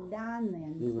expecting Don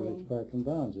then. He was expecting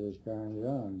Don, so he was carrying the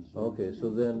on. So. Okay,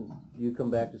 so then you come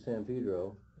back to San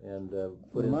Pedro and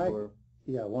put in for...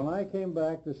 Yeah, when I came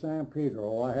back to San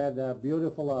Pedro, I had that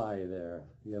beautiful eye there,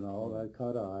 that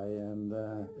cut eye, and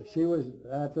she was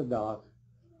at the dock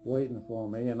waiting for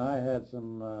me, and I had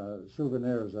some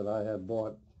souvenirs that I had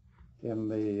bought in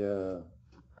the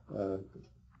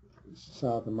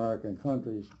South American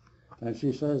countries. And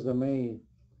she says to me,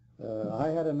 I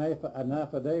had an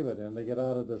affidavit in to get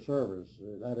out of the service.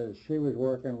 That is, she was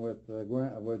working with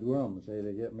Grimm, say,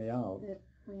 to get me out.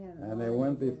 And they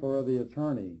went before the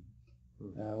attorney.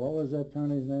 What was that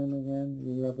attorney's name again?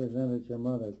 You represented your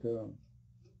mother, too.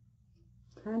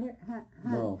 Hunt.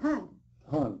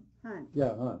 Hunt.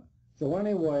 Yeah, Hunt. So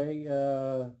anyway,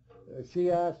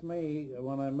 she asked me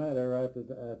when I met her at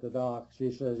the dock, she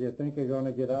says, you think you're going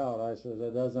to get out? I said,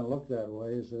 it doesn't look that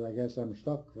way. She said, I guess I'm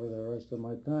stuck for the rest of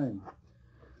my time.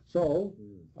 So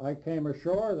I came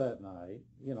ashore that night.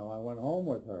 You know, I went home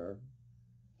with her.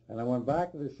 And I went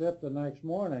back to the ship the next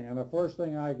morning. And the first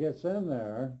thing I gets in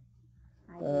there,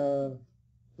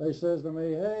 they says to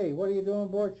me, hey, what are you doing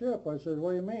aboard ship? I said,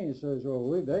 what do you mean? He says, well,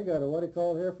 they got a what do you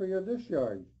call here for your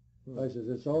discharge. I says,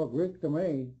 it's all Greek to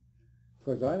me.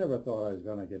 Because I never thought I was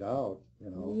going to get out, you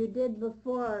know. You did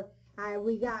before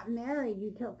we got married.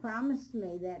 You promised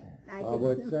me that I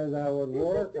could. Says I would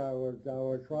work. I would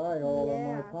try all of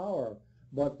my power.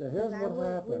 But here's what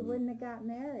happened. We wouldn't have got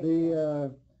married.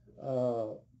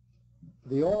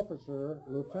 The officer,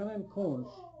 Lieutenant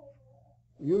Kuntz,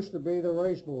 used to be the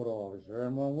race boat officer,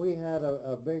 and when we had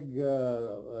a big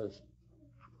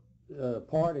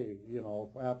party, you know,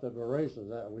 after the races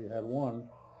that we had won.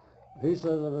 He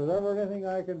says, if there's ever anything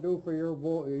I can do for you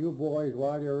boys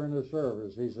while you're in the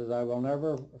service, he says, I will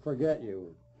never forget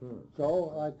you.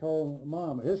 So I told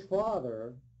Mom, his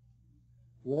father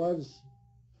was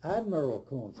Admiral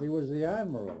Kuntz. He was the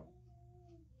Admiral,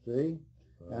 see?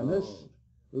 And this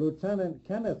Lieutenant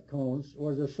Kenneth Kuntz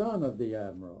was the son of the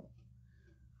Admiral.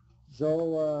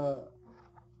 So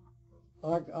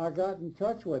I got in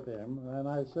touch with him, and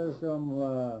I says to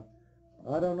him,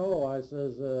 I don't know. I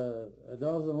says, it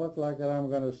doesn't look like that I'm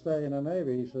going to stay in the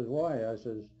Navy. He says, why?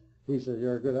 He says,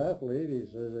 you're a good athlete. He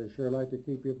says, they sure like to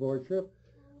keep you aboard ship.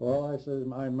 Well, I says,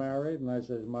 I'm married, and I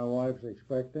says, my wife's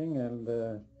expecting, and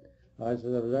I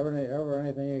said, if there's ever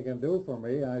anything you can do for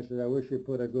me, I said, I wish you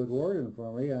put a good word in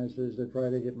for me. I says, to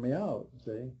try to get me out,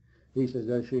 see? He says,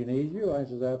 does she need you? I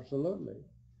says, absolutely.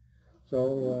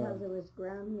 So because it was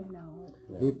Grimm, you know.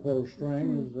 He pulled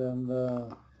strings, and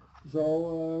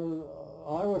so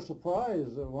I was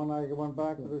surprised when I went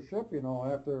back to the ship, you know,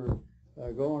 after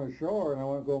going ashore, and I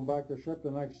went going back to the ship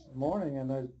the next morning, and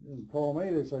they told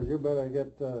me, they said, you better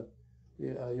get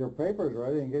your papers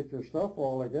ready and get your stuff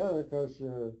all together, because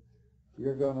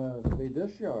you're going to be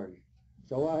discharged.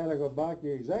 So I had to go back to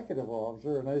the executive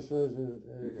officer, and they says,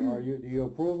 do you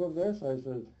approve of this? I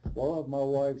said, well, if my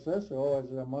wife says so, I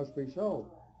said, it must be so.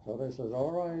 So they says,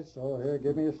 all right, so here,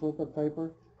 give me a slip of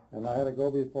paper. And I had to go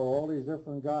before all these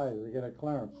different guys to get a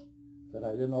clearance that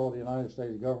I didn't owe the United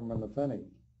States government a penny.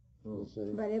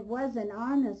 But it was an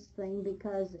honest thing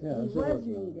because he was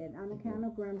needed on account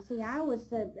of Grimm. See, I was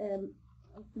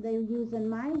they were using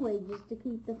my wages to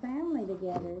keep the family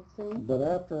together, see? But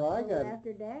after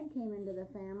Dad came into the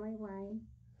family, why?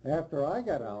 After I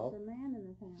got out, a man in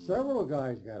the family. Several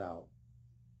guys got out.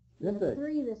 Didn't they?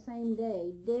 3 the same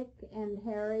day. Dick and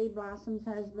Harry, Blossom's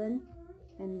husband,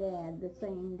 and Dad the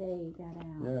same day got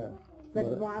out. Yeah.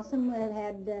 But Blossom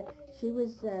she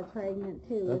was pregnant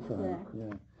too. That's right,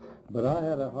 yeah. But I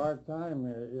had a hard time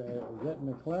getting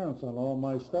the clearance on all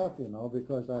my stuff, you know,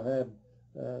 because I had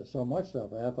so much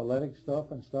stuff, athletic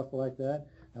stuff and stuff like that.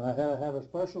 And I had to have a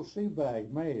special sea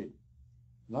bag made.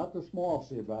 Not the small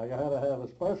sea bag. I had to have a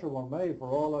special one made for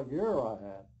all the gear I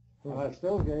had. And I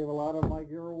still gave a lot of my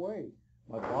gear away.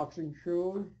 My boxing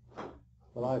shoes.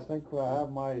 But I think I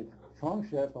have my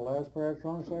trunks yet, the last pair of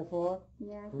trunks I fought.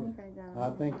 Yeah, I think I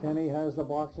got I think Kenny has the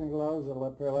boxing gloves, the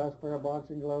last pair of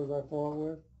boxing gloves I fought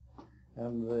with.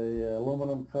 And the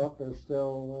aluminum cup is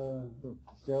still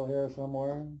here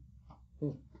somewhere.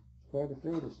 Quite a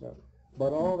few of the stuff.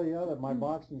 But all the other, my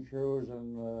boxing shoes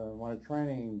and my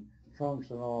training trunks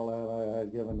and all that, I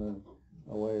had given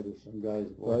away to some guys.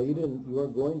 Well, you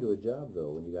weren't going to a job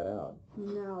though when you got out.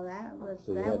 No, that was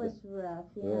rough.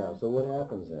 Yeah. So what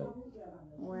happens then?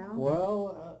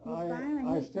 Well,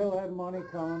 I still had money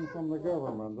coming from the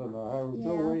government, and I was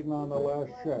still waiting on the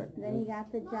last check. Then he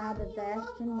got the job at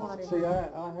Bastion Water. See,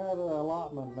 I had an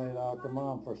allotment made out to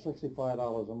Mom for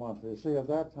 $65 a month. You see, at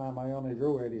that time I only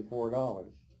drew $84,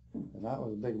 and that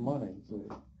was big money. See.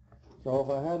 So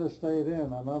if I had stayed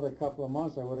in another couple of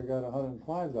months, I would have got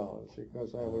 $105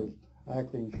 because I was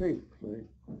acting cheap. See.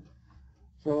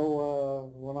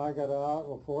 So when I got out,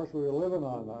 of course, I was living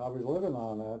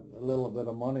on that little bit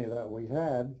of money that we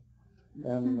had,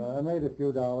 and I made a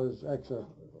few dollars extra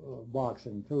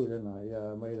boxing too, didn't I?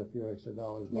 Yeah, I made a few extra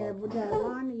dollars boxing. Yeah, but the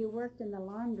laundry, you worked in the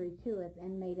laundry too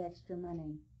and made extra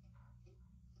money.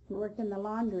 You worked in the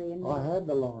laundry and I had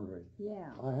the laundry.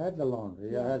 yeah. I had the laundry.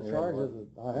 I Yeah. had charge of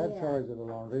Yeah. charge of the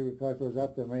laundry because it was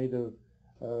up to me to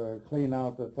clean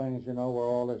out the things, you know, where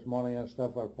all this money and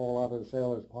stuff I pull out of the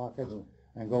sailors' pockets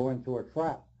and go into a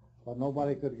trap. But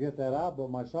nobody could get that out but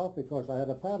myself because I had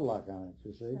a padlock on it,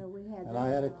 you see. So we had And that I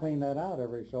had to on. clean that out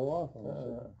every so often. you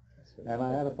see. That's And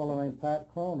I had a fellow named Pat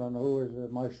Cronin who was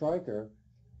my striker.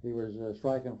 He was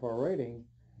striking for a rating.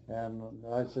 And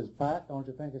I says, Pat, don't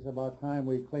you think it's about time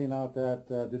we clean out that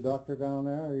deductor down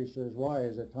there? He says, why?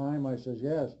 Is it time? I says,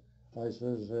 yes. I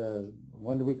says,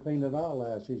 when did we clean it out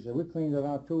last? He said, we cleaned it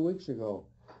out 2 weeks ago.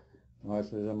 And I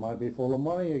says, it might be full of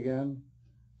money again.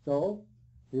 So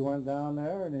he went down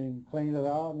there and he cleaned it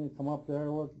out and he come up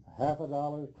there with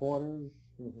 $50, quarters,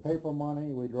 paper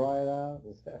money. We dry it out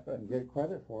and get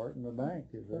credit for it in the bank,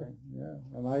 you see. Yeah.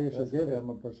 And I used to give him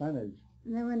a percentage.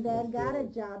 And then when Dad got a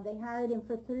job, they hired him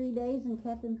for 3 days and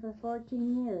kept him for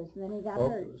 14 years. And then he got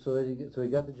hurt. So he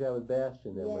got the job with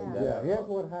Bastion then. When he got Yeah, out. here's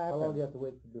what How long happened. did you have to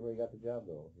wait before he got the job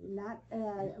though? Not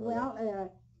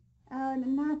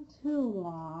not too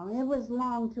long. It was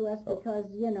long to us because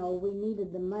you know we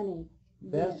needed the money.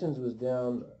 Bastion's was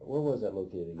down. Where was that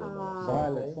located again?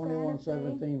 Violet,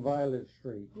 2117 Violet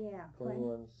Street. Yeah.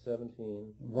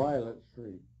 2117. Violet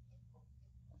Street.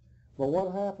 But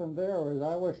what happened there is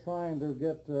I was trying to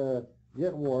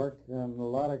get work, and a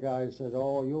lot of guys said,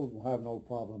 "Oh, you'll have no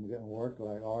problem getting work,"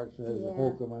 like Art says, Yeah.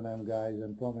 Holcomb and them guys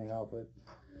in plumbing outfit.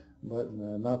 But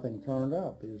nothing turned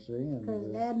up, you see. And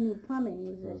Because Dad knew plumbing.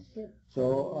 He was a shit.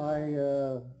 so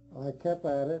I kept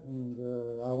at it,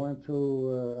 and I went to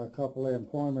a couple of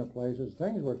employment places.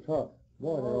 Things were tough.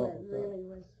 Boy, they were Oh, awful it tough. really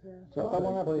was. So I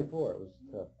went up. 24. It was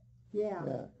tough. Yeah.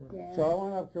 Yeah. Yeah. So I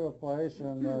went up to a place,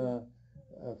 and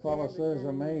a fellow says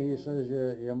to me, he says,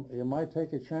 you might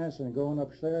take a chance in going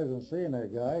upstairs and seeing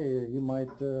that guy. You might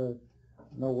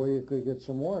know where you could get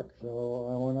some work. So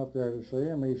I went up there to see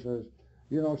him. He says,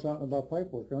 you know something about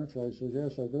pipework, don't you? I says,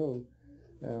 yes, I do.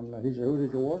 And he said, who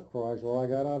did you work for? I said, well, I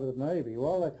got out of the Navy.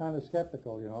 Well, they're kind of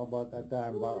skeptical, you know, about that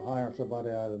time about hiring somebody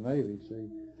out of the Navy, see.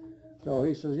 So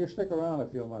he says, you stick around a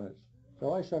few minutes.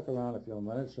 So I stuck around a few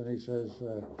minutes, and he says,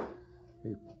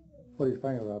 he put his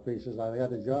finger up. He says, I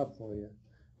got a job for you.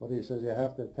 But he says, you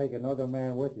have to take another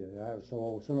man with you.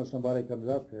 So as soon as somebody comes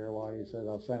up here, well, he says,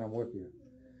 I'll send him with you.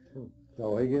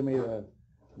 So he gave me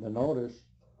the notice,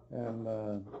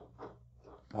 and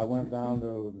I went down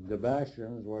to the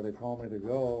Bastions where they told me to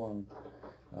go, and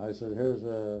I said, here's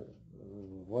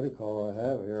what do you call it? I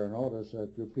have here a notice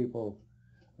that you people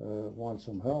want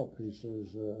some help. He says,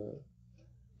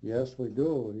 yes, we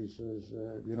do. He says,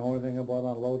 do you know anything about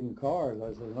unloading cars?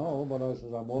 I said, no, but I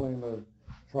said, I'm willing to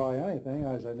try anything.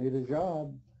 I said, I need a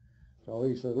job. So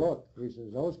he said, look, he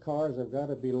says, those cars have got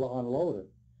to be unloaded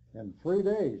in 3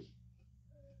 days.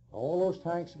 All those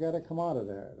tanks got to come out of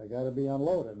there. They got to be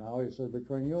unloaded. Now, he says,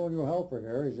 between you and your helper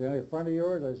here, he said, any friend of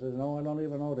yours? I said, no, I don't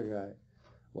even know the guy.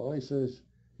 Well, he says,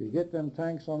 you get them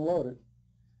tanks unloaded,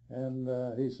 and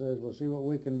he says, we'll see what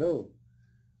we can do.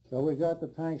 So we got the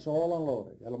tanks all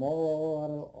unloaded, got them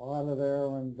all out of there,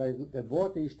 and they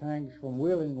bought these tanks from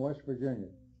Wheeling, West Virginia.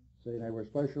 See, they were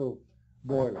special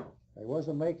boilers. They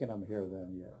wasn't making them here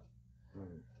then yet.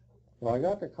 So I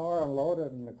got the car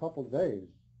unloaded in a couple of days.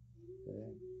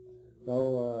 Okay.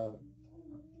 So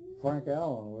Frank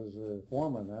Allen was the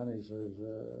foreman then. He says,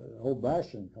 old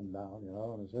Bastion come down, you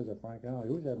know, and he says to Frank Allen,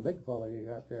 who's that big fella you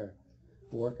got there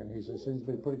working? He says, seems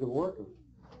to be a pretty good worker.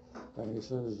 And he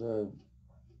says,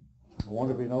 I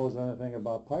wonder if he knows anything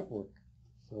about pipe work.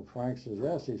 So Frank says,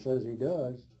 yes, he says he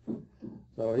does.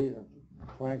 So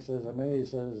Frank says to me, he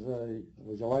says,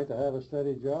 would you like to have a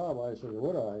steady job? I said,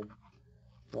 would I?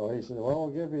 So he said, well, we'll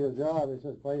give you a job. He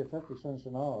says, pay you 50 cents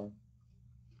an hour.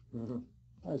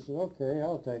 I said, okay,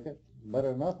 I'll take it.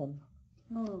 Better than nothing.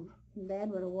 Oh, Dad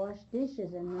would have washed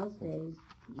dishes in those days.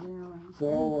 Now,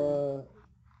 So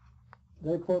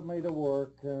they put me to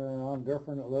work on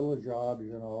different little jobs,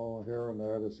 you know, here and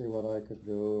there to see what I could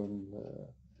do.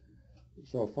 And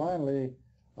so finally,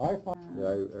 I found... Yeah,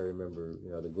 I remember,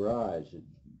 you know, the garage.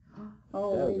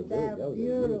 oh, That was is a big- that that was a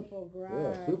beautiful Yeah,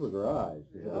 garage. super garage.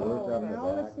 You had the Oh, workshop in and the I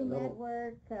always back. seen No, that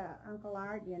work, Uncle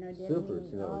Art, you know, didn't super. he?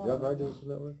 You know, Oh, Jeff Hart did some of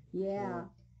that work. yeah.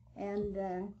 And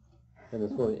And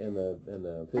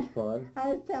the fish pond.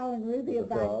 I was telling Ruthie The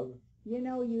about, frog. you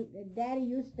know, Daddy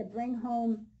used to bring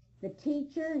home the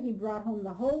teacher. He brought home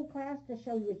the whole class to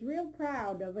show he was real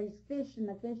proud of his fish in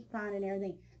the fish pond and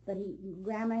everything. But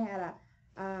Grandma had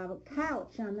a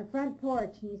couch on the front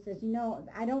porch, and he says, you know,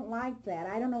 I don't like that.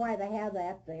 I don't know why they have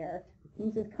that there. He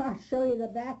says, "I'll show you the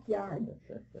backyard."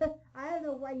 I don't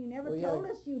know why you never Well, told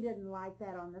us you didn't like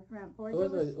that on the front porch. It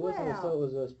was a swell.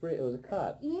 it was a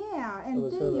cot. Yeah, It and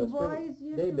was didn't sort of you a spring- boys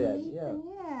used day to bed, meet yeah. them?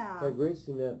 Had a great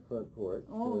cement front porch.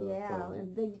 Oh, yeah, finally.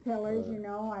 and big pillars, Uh, you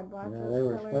know. I bought Yeah, those they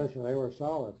were pillars. special. They were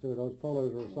solid too. Those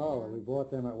pillars were solid. We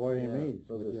bought them at William Yeah, East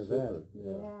those with are your super. dad.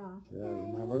 Yeah. Yeah,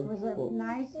 It remember? was a Well,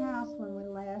 nice house when we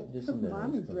left. Just a minute,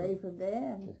 Mommy's it's coming ready up. for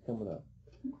bed. It's coming up.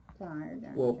 Tired,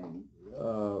 aren't Well,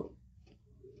 you?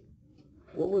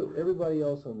 What was everybody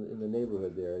else in the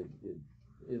neighborhood there?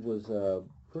 It was a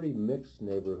pretty mixed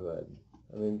neighborhood.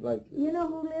 I mean, like You know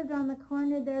who lived on the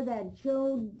corner there? That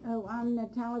Joe on the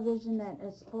television, that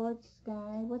sports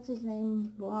guy. What's his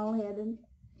name? Bald-headed.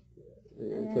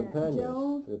 Companions.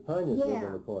 Joe? The Companions lived Yeah.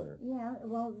 in the corner. Yeah,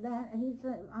 well, he's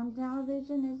on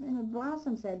television. And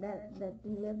Blossom said that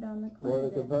he lived on the corner. One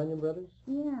of the there. Companion brothers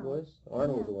Yeah. was?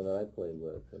 Arnold was Yeah. the one that I played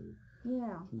with. And,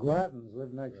 Yeah. Grattans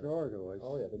lived next door to us.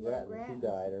 oh yeah, the Yeah, Grattan. She Grattans.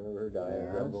 died. I remember her dying. Yeah.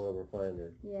 I remember going over to find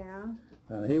her. Yeah.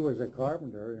 And he was a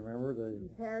carpenter, you remember?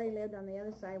 And Perry lived on the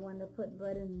other side, wanted to put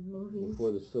Bud in movies.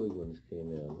 Before the silly ones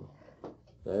came in.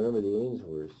 I remember the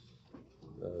Ainsworths.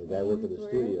 The guy worked at the Ainsworth,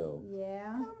 studio.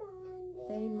 Yeah.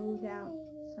 They moved out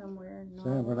somewhere.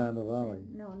 San Fernando Valley.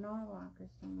 No, Norwalk or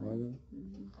somewhere. Was it?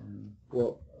 Mm-hmm.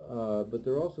 Well, but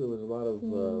there also was a lot of.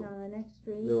 King on the next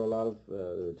street. There were a lot of there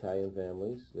were Italian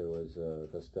families. There was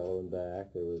Costello in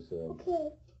back. There was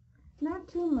Not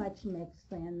too much mixed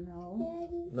then,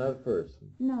 though. not at first.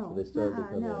 No. They started to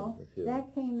come no. in. A few.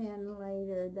 That came in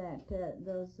later.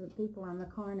 Those people on the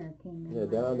corner came in. Yeah,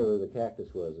 later. down there the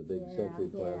Cactus was a big Yeah, century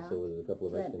plant. yeah. So there was a couple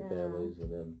of But, Mexican families,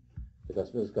 and then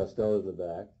Mrs. Costello in the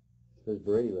back. Mrs.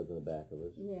 Brady lived in the back of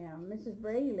us. Yeah, Mrs.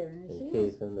 Brady lived in it. And She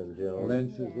was, Cathan and Joan.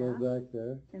 Lynch's Yeah. lived back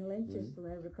there. and Lynch just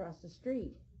lived across the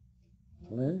street.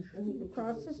 Lynch?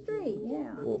 Across the street,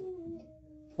 yeah. Well,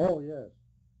 Oh, yes.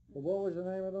 Well, what was the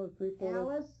name of those people?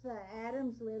 Alice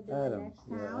Adams lived in Adams, the next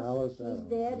yeah, house. Alice She's Adams.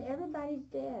 dead. Everybody's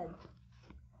dead.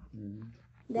 Mhm.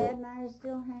 Dad and I are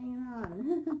still hanging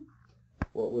on.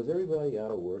 well, was everybody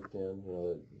out of work then? You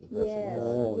know, the depression Yes, hit?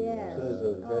 Oh, yes. As soon as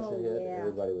the depression Oh, hit, yeah.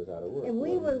 everybody was out of work. And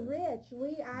we were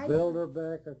rich. I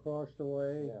Bilderbeck across the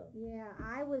way. Yeah.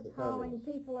 I was The hauling communists.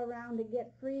 people around to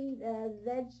get free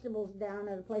vegetables down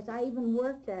at a place. I even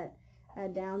worked at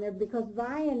down there because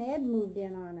Vi and Ed moved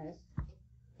in on us.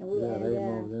 And we Yeah, had, they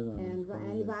moved in on and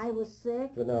us. Vi was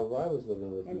sick, But now I was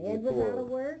living with and you Ed was out of before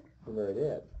work. you married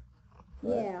Ed.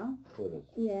 Right? Yeah. With us.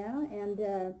 Yeah, and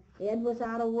Ed was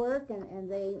out of work, and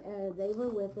they were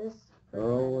with us.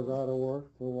 Earl was out of work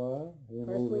for a while. He Of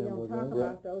course, moved we in don't with talk them.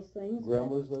 about those things. Grum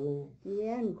was living.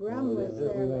 Yeah, and Grum Oh, was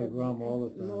yeah, we had Grum all the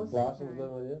time. most of the Blossom time.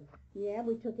 was living with you. Yeah,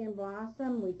 we took in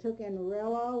Blossom. We took in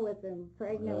Rillo with the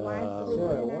pregnant Yeah. wife. So sleeping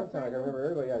at in one our time, I pregnant- remember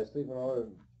everybody had to sleep in all their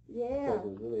Yeah, places. It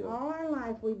was really all our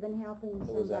life we've been helping it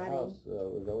was a somebody. house. It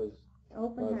was always a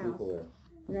Open lot of house. people there.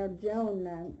 You know,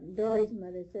 Joan, Dory's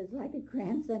mother says, like a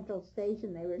Grand Central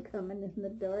Station, they were coming in the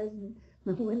doors and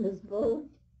the windows both.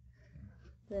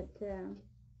 But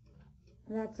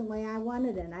that's the way I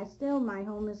wanted it. My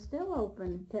home is still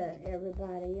open to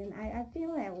everybody, and I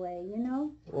feel that way, you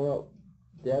know. Well,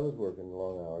 Dad was working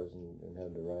long hours and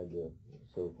had to ride the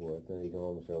so forth. Then he'd come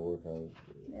home and start working on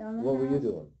it. On the What were you house.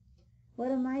 doing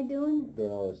What am I doing?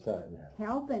 during all this time?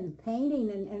 Helping, painting,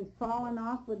 and falling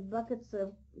off with buckets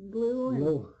of glue, and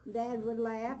No, Dad would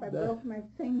laugh. I That- broke my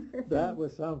finger. that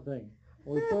was something.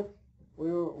 We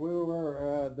were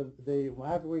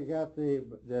after we got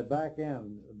the back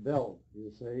end built,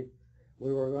 you see,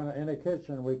 we were gonna, in the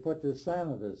kitchen, we put this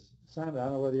Sanitas. I don't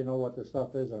know whether you know what the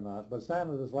stuff is or not, but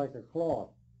Sanitas is like a cloth.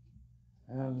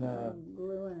 And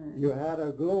glue in it. you had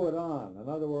to glue it on. In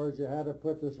other words, you had to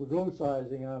put this glue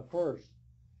sizing on first,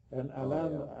 and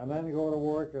then go to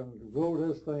work and glue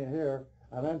this thing here,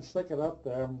 and then stick it up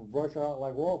there and brush out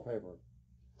like wallpaper.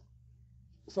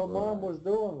 So Mom Right. was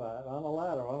doing that on a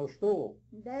ladder, on a stool.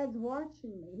 Dad's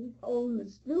watching me. He's holding the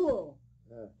stool.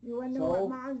 Yeah. You want to know So- what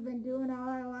Mom's been doing all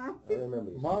our life? I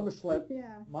remember you. Mom slept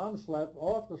Yeah.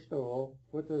 off the stool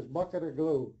with this bucket of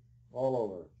glue all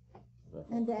over.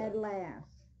 And Dad laughs.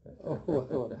 Oh,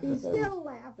 well, He's still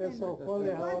laughing. It's so funny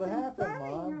It how it wasn't happened,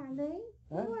 funny, Mom. honey.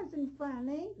 Huh? It wasn't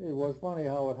funny. It was funny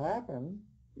how it happened.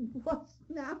 It was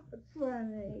not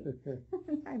funny.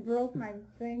 I broke my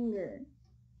finger.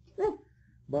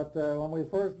 But when we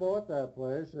first bought that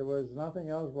place, there was nothing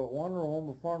else but one room,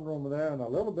 a front room there, and a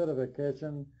little bit of a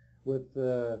kitchen with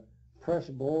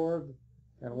pressed board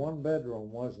and one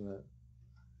bedroom, wasn't it?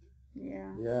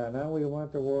 Yeah. Yeah, and then we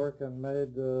went to work and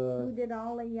made Who did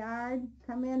all the yard?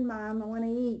 Come in, Mom. I want to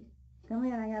eat. Come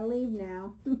in. I got to leave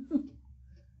now.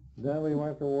 Then we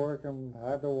went to work and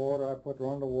had the water. I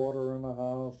run the water in the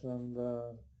house, and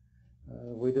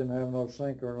we didn't have no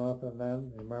sink or nothing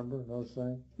then. Remember, no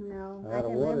sink. No, I I had a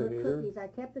can water remember heater. cookies. I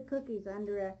kept the cookies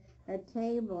under a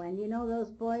table, and you know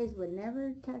those boys would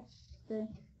never touch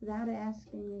without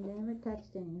asking. They never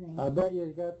touched anything. I bet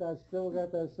you still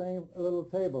got that same little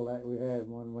table that we had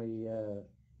when we.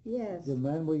 Yes. And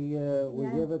then we Yeah.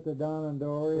 give it to Don and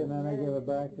Dory, and then they give it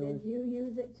back to Did us you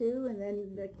use it too? And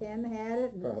then the Ken had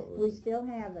it, and Probably. we still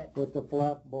have it. with the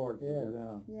flat board. Yeah.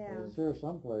 Down. Yeah. It's here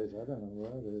someplace. I don't know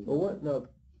where it is. Well, what? No,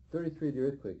 33, the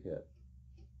earthquake hit.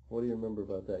 What do you remember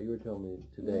about that? You were telling me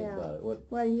today Yeah. about it. What?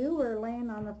 Well, you were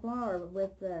laying on the floor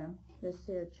with this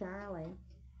here Charlie,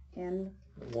 and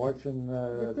Watching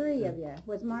the three of you.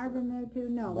 Was Marvin there too?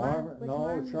 No. Marvin, was no,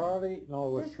 Marvin? Charlie, no,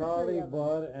 it was Just the Charlie, three of them.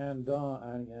 Bud, and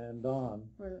Don,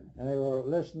 Were- and they were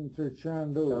listening to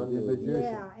Chandu, the Chandu. magician.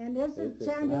 Yeah, and this is It's-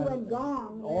 Chandu and and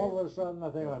Gong. All of a sudden,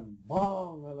 the thing went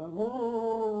bong, and then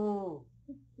whoa!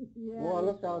 Yeah. Well, I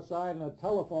looked outside, and the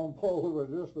telephone pole was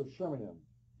just a shimmying.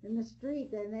 In the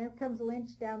street, and there comes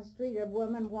Lynch down the street, a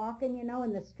woman walking, you know,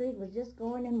 and the street was just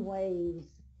going in waves.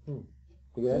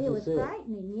 You See, had it to was see it.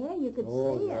 frightening. Yeah, you could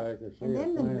Oh, see yeah, it. I could see And it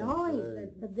then the plain as noise, day.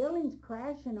 the buildings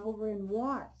crashing over in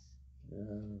Watts. Yeah.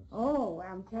 Oh,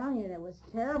 I'm telling you, it was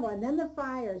terrible. And then the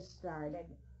fires started.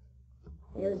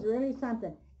 It was really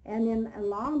something. And then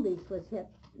Long Beach was hit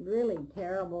really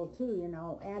terrible too, you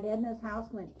know. Aunt Edna's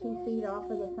house went 2 feet off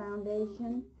of the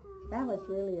foundation. That was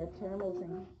really a terrible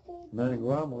thing. And then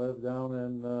Grum lived down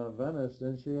in Venice,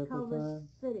 didn't she, at the Culver time?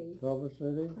 City. Culver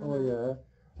City? Oh, Uh-huh. yeah.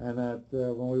 And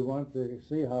when we went to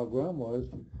see how Grum was,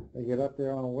 they get up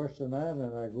there on Western Avenue,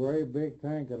 and a great big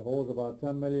tank that holds about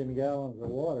 10 million gallons of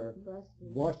water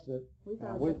Busted. busted, We thought,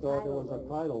 and it we was a thought there tidal was a wave.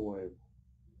 tidal wave.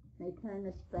 They turned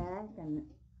us back, and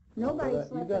nobody Well,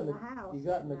 slept in the house You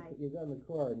got in that the night. you got in the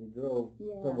car and you drove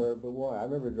Yeah. somewhere, but why? I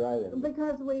remember driving.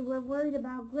 Because we were worried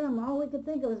about Grum. All we could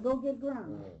think of was go get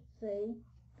Grum. Right. See?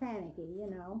 Panicky, you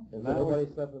know. And That so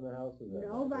nobody slept in the house.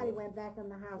 Nobody went back in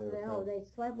the house. They were No,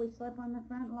 we slept on the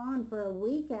front lawn for a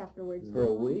week afterwards. For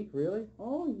a week, really?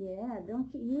 Oh yeah, don't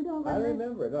you don't I remember?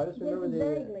 remember it. No, I just remember Just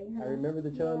the. vaguely, huh? I remember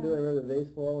the Chandu. Yeah. I remember the vase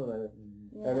fall, and I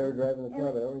Yeah. remember driving the car.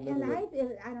 But I don't And remember.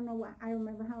 I don't know what, I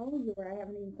remember how old you were. I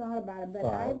haven't even thought about it, but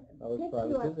Five. I was picked five.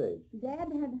 you I was up. his age. Dad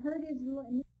had hurt his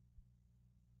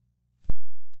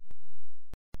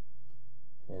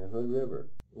And Hood River.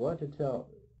 Why don't you tell?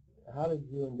 How did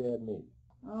you and Dad meet?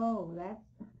 Oh,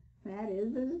 that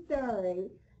is the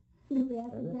story. Do we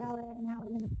have to Is it? tell that now?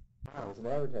 It was an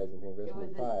advertising thing, Christmas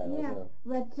was a- pie. Yeah, Well,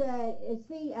 but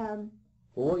see,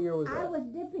 what year was I that? was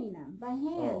dipping them by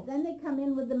hand. Oh. Then they come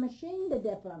in with the machine to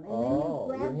dip them, and Oh,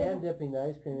 then you you're grab hand the dipping the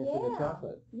ice cream into the Yeah.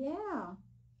 chocolate. yeah.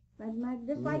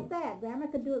 Just Mm. like that. Grandma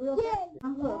could do it real fast. A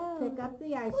hook, pick up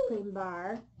the ice cream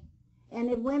bar, and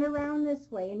it went around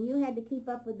this way, and you had to keep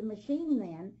up with the machine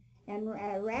then and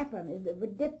wrap them. It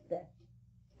would dip the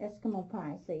Eskimo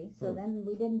pie, see? So Hmm. then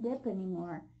we didn't dip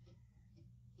anymore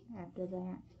after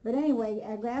that. But anyway,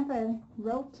 Grandpa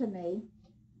wrote to me.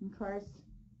 Of course,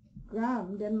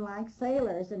 Grum didn't like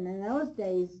sailors, and in those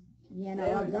days, you know,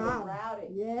 Sailors were God, rowdy.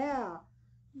 yeah.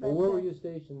 Well, But, where were you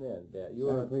stationed then, Dad? You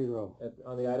were San Pedro,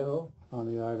 on the Idaho? on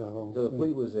the Idaho. So the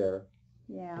fleet was there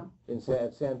Yeah.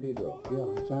 at San Pedro.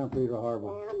 Yeah, San Pedro Harbor.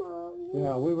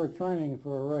 Yeah, we were training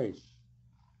for a race,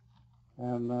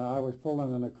 and I was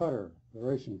pulling in a cutter, the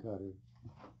racing cutter.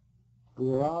 We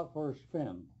were out for a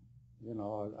spin, you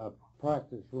know, a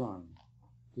practice run,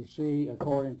 to see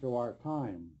according to our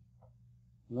time.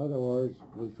 In other words,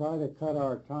 we try to cut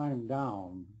our time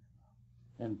down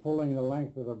in pulling the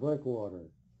length of the breakwater.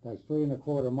 That's 3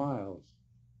 1/4 miles,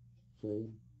 see?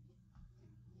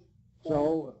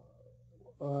 So,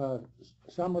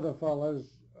 some of the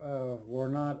fellas were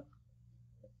not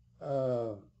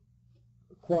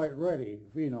quite ready,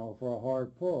 you know, for a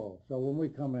hard pull. So when we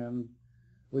come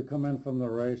in from the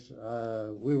race,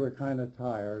 we were kind of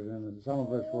tired, and some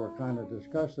of us were kind of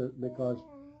disgusted because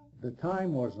the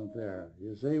time wasn't there.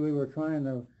 You see, we were trying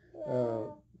to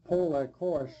pull that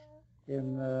course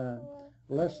in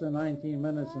less than 19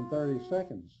 minutes and 30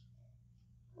 seconds.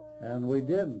 And we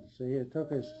didn't. See, it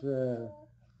took us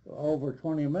over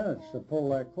 20 minutes to pull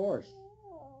that course.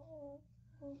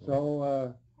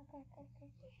 So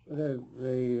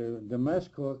the mess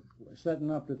cook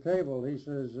setting up the table, he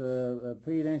says,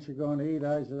 Pete, ain't you going to eat?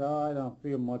 I said, oh, I don't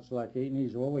feel much like eating. He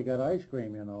said, well, we got ice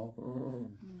cream, you know.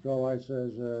 So I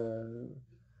says,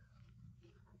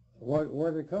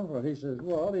 where'd it come from? He says,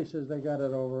 well, he says, they got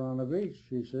it over on the beach.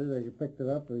 He says, they picked it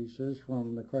up, he says,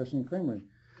 from the Crescent Creamery.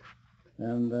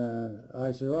 And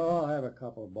I said, well, I'll have a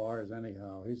couple of bars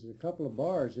anyhow. He said, a couple of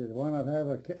bars? He said, why not have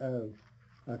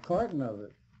a carton of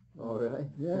it. Oh, really?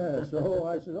 Yeah, so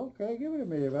I said, okay, give it to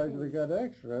me. If I we got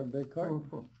extra, a big carton.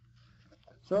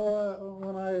 So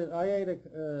when I ate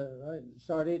I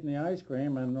started eating the ice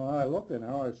cream, and when I looked in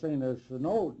there, I seen this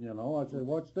note, you know. I said,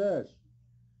 what's this?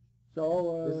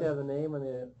 So Does it have the name and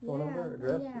the phone number,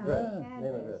 address? Yeah, Address, address, name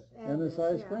and address. in this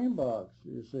ice yeah. cream box,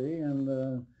 you see, and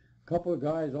a couple of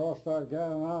guys all started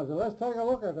gathering around. I said, let's take a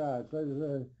look at that.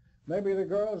 Says, maybe the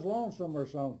girl's lonesome or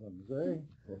something, see?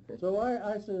 So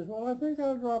I says, well, I think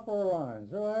I'll drop her a line.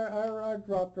 So I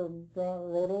dropped her,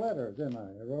 wrote a letter, didn't I?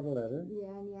 I wrote a letter. Yeah,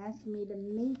 and he asked me to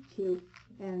meet you,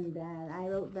 and I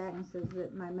wrote back and says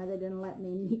that my mother didn't let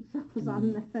me meet fellows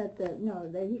on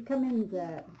he come in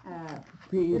the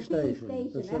PE the station, PE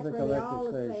station. Pacific That's where all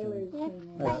the Electric sailors Station. came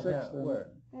in. That's Downtown, Sixth and- where?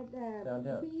 At the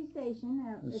Downtown. PE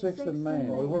station. The it's Sixth and Main.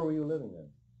 Oh, where were you living then?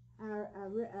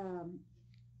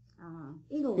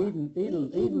 Eagle.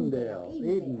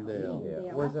 Edendale.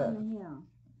 Yeah. Where's up that? on the hill.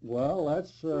 Well,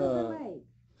 that's, Silver Lake.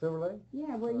 Silver Lake?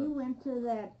 Yeah, where you went to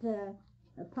that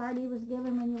a party was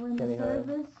given when you were in Kenny the Hine?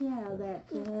 service. Yeah, that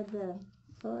had the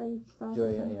soy sauce.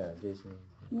 Joy, yeah, Jason.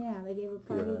 Yeah, they gave a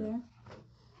party Hine.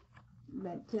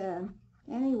 there. But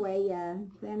anyway,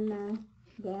 then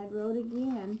Dad wrote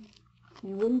again,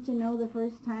 and wouldn't you know, the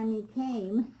first time he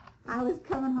came, I was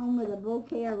coming home with a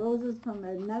bouquet of roses from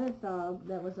another fellow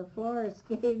that was a florist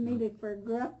gave me for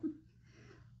grub.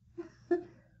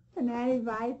 And Addie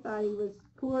Vi thought he was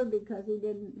poor because he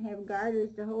didn't have garters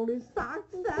to hold his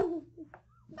socks up.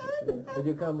 Did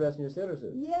you come dressed in your sailor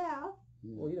suit? Yeah.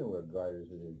 Well, you didn't wear garters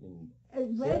in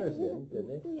But- sailors did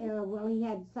they? well, he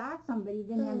had socks on, but he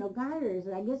didn't have no garters.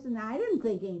 I guess, and I didn't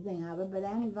think anything of it, but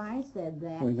Annie Vi said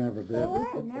that. we never did. We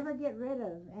could never get rid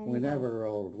of Annie We Vi. never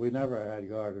rolled. We never had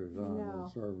garters on No. in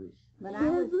service. But I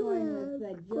was going with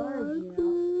George, you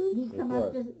know. He come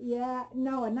up George?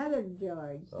 to, another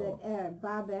George, Oh. that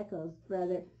Bob Echo's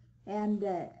brother. And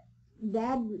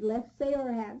Dad left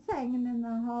sailor hats hanging in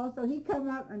the hall, so he'd come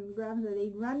up and grab it.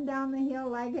 He'd run down the hill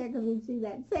like that because he'd see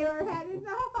that sailor hat in the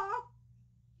hall.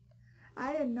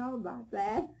 I didn't know about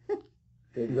that.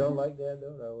 Did you all like Dad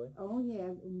though, that way? Oh yeah,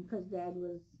 because Dad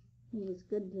was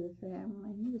good to the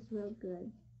family. He was real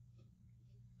good.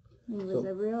 He was So-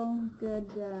 a real good.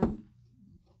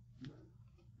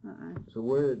 So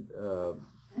where'd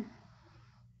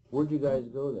you guys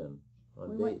go then? On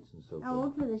We went- dates and so Oh,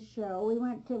 forth? to the show. We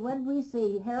went to, what did we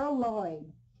see? Harold Lloyd.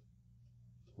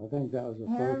 I think that was the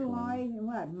Harold first one. Lloyd and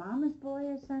what? Mama's Boy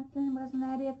or something? Wasn't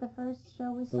that it? The first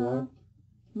show we The saw? what?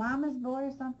 Mama's Boy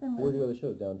or something? Where'd you go to the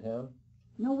show? Downtown?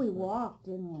 No, we walked,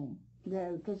 didn't we?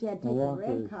 Because you had to We take a walked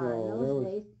to red the car in show. those There was-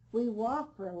 days. We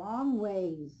walked for a long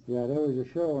ways. Yeah, there was a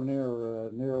show near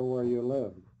where you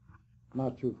lived,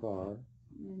 not too far.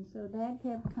 And so Dad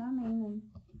kept coming,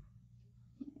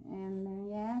 and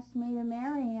he asked me to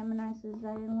marry him, and I says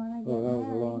I didn't want to get Well, that was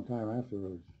married. a long time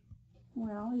afterwards.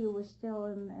 Well, you were still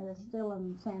in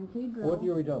San Pedro. What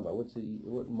year are we talking about?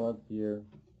 What month, year,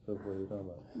 so forth are we talking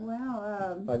about?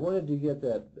 Well, Like, when did you get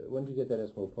that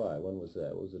Eskimo pie? When was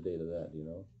that? What was the date of that, do you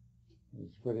know?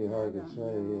 It's pretty hard to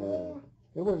say.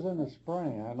 It was in the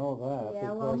spring, I know that.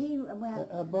 yeah. Well, because he went.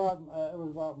 it was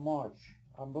about March.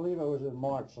 I believe it was in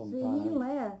March See, he sometime.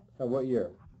 left. What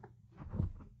year?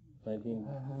 19?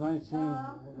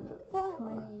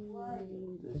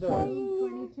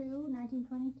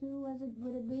 1922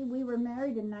 would it be? We were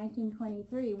married in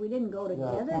 1923. We didn't go Yeah,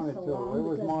 together 22. so long It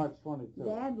was because March 22.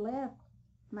 Dad left.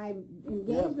 My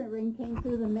engagement ring came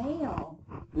through the mail.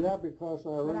 Yeah, because I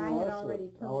But I had re-enlisted.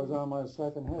 already I told was him. on my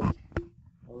second hitch.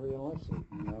 I re-enlisted,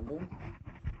 remember?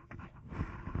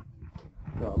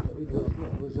 No,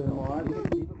 It was in March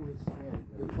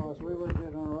because we were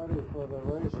getting ready for the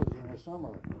races in the summer,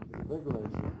 the big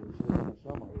races we see in the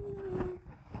summer.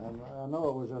 And I know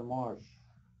it was in March.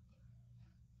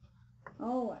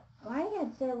 Oh, I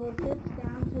had several trips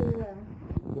down to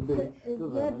The beach, the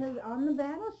Venice. on the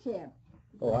battleship.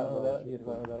 Oh, I don't know that. You had to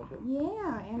go on that ship?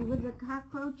 Yeah, and with the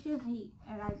cockroaches,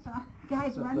 and I saw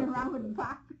guys running around with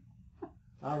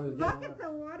I was getting, buckets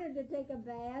of water to take a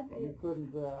bath. you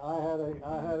couldn't,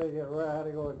 I had to get ready, I had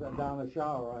to go down the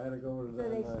shower, I had to go to So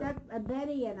they the, stuck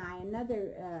Betty and I,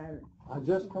 another, I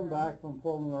just come back from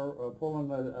pulling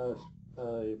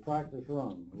a practice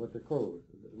run with the crew,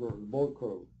 the boat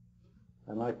crew.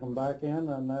 And I come back in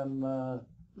and then,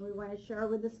 we went ashore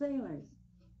with the sailors.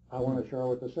 I went ashore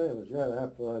with the sailors, yeah,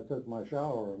 after I took my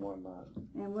shower and whatnot.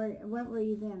 And what were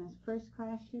you then, a first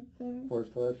class ship fitter?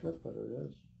 First class shipfitter, yes.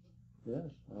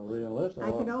 Yes, I re-enlisted. I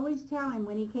could always tell him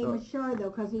when he came Oh. ashore though,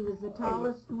 because he was the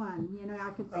tallest one. You know, I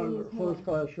could I see was his a first head.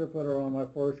 class shipfitter on my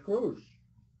first cruise.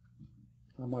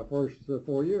 On my first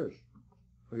 4 years.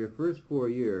 For your first 4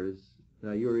 years,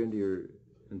 now you were into your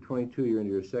In 22, you're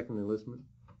into your second enlistment?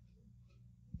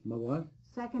 My what?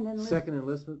 Second enlistment. Second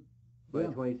enlistment? By Yeah.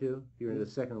 22? You're into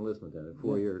the second enlistment then,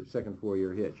 a second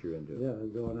 4-year hitch you're into. Yeah,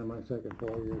 going in my second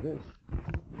 4-year hitch.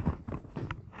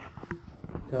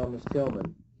 Miss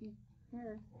Tillman,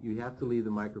 Here. you have to leave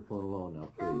the microphone alone now,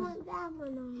 I please. want that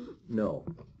one on. No.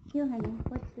 Here, honey.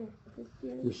 What's this? This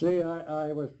here? You see,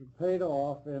 I was paid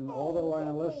off, and although I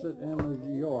enlisted in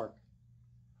New York,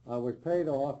 I was paid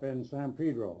off in San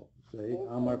Pedro, see,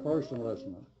 on my first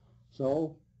enlistment.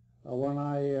 So, when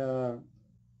I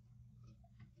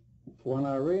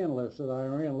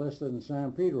re-enlisted in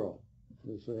San Pedro,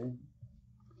 you see.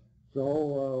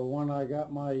 So, when I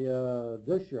got my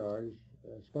discharge,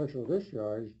 special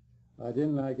discharge, I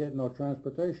didn't get no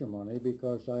transportation money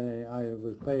because I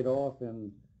was paid off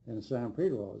in San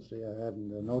Pedro. See, I had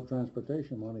no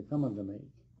transportation money coming to me.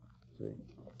 See,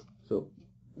 So,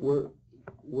 where'd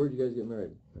you guys get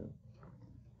married?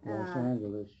 Los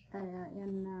Angeles.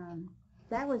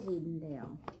 That was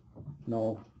Edendale.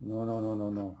 No.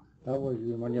 That was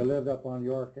when you lived up on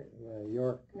York.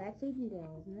 That's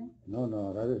Edendale, isn't it?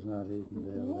 No, that is not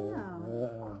Edendale.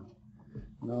 Yeah.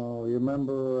 No, you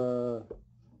remember?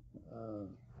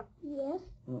 Yes.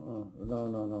 No.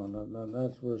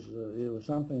 That was it was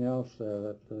something else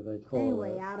there that they called.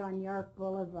 Anyway, out on York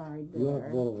Boulevard there.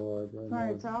 York Boulevard.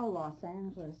 Well, it's all Los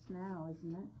Angeles now,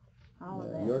 isn't it? All of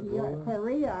Yeah. that. York Boulevard?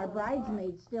 Perea, our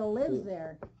bridesmaid, still lives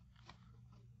there.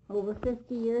 Over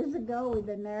 50 years ago. We've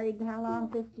been married how long?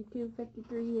 52,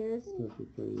 53 years?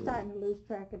 53 years. Starting to lose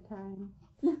track of time.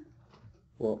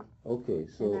 Well, okay,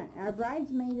 so And our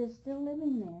bridesmaid is still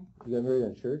living there. you got married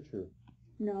in church or?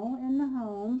 No, in the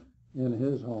home. In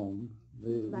his home,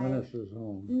 the Right. minister's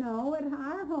home. No, at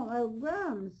our home,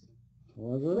 Grum's.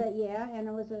 Was it? But yeah, and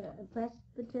it was a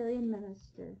Presbyterian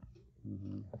minister.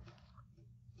 Mm-hmm.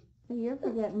 So you're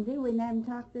forgetting, too. We haven't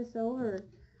talked this over.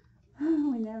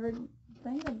 We never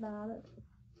think about it.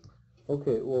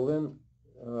 Okay, well then,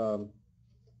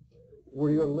 where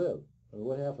are you going to live? I mean,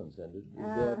 what happens then?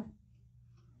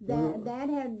 Dad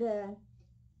had,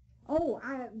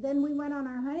 then we went on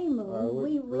our honeymoon.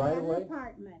 We right had away? an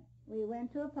apartment. We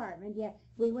went to apartment, yeah.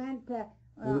 We went to,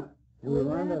 We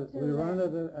went up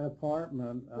rented an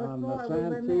apartment on before we the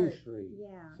were Santee married. Street.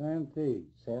 Yeah. Santee.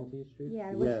 Santee Street?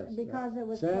 Yeah, it was, Yes. because it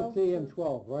was close Santee to, and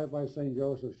 12th, right by St.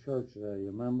 Joseph's Church there, you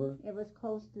remember? it was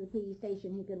close to the PE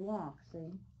station. He could walk,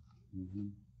 see, Mm-hmm.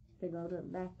 to go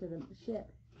back to the ship.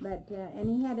 But,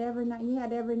 and you had every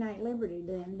night liberty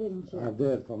then, didn't you? I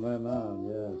did from then on,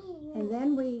 yes. And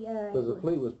then we, Because the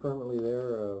fleet was permanently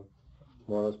there,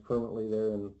 more or less permanently there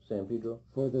in San Pedro?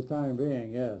 For the time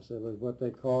being, yes. It was what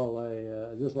they call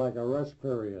just like a rest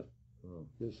period. Oh.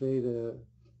 You see,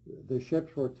 the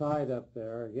ships were tied up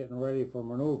there getting ready for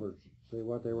maneuvers, see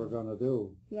what they were going to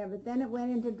do. yeah, but then it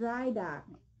went into dry dock.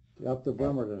 Up to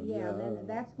Bremerton. Yeah, then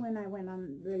that's when I went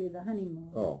on really the honeymoon.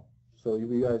 Oh, so you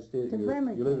guys stayed, To you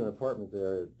Bremerton. lived in an apartment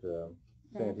there at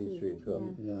Santee Santee, Street and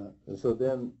 12th. Yeah. And so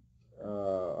then,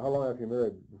 how long after you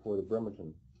married before the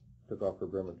Bremerton took off for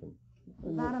Bremerton?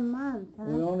 About a month,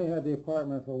 We huh? only had the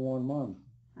apartment for 1 month.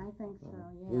 I think so,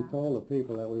 We yeah. told the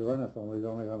people that we rented from we was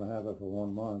only going to have it for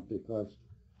 1 month because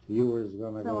you was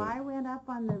going to So go. I went up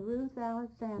on the Ruth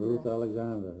Alexander. Ruth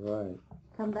Alexander, right.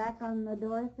 Come back on the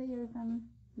Dorothy or something?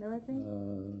 Dorothy?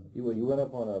 You went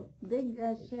up on a Big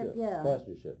ship, yeah.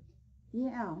 passenger ship.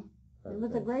 Yeah. It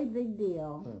was a great big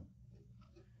deal.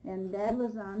 And Dad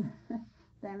was on,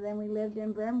 then we lived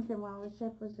in Bremerton while the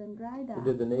ship was in dry dock.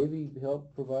 Did the Navy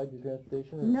help provide you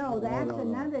transportation? Or? No, that's no.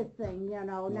 another thing, you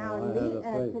know. Now, I had to pay- today,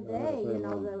 I had to pay you know,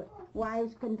 money. the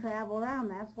wives can travel around.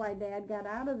 That's why Dad got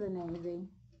out of the Navy.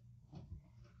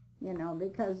 You know,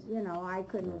 because, you know, I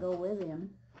couldn't go with him.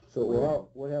 So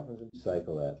what happens if you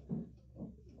cycle that?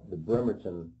 The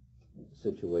Bremerton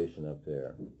situation up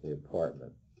there, the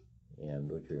apartment, and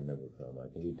what you remember from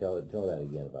it. Can you tell that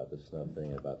again about the snuff thing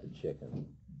and about the chicken?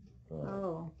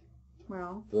 Oh,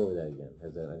 well. Go over that again,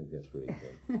 'cause I think that's really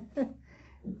good.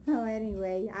 So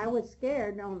anyway, I was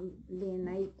scared on being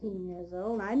 18 years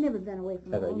old. I'd never been away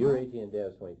from home. You're 18 and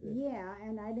Dad's 23. Yeah,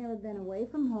 and I'd never been away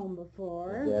from home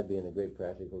before. And Dad being a great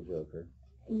practical joker.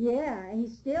 Yeah, he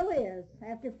still is.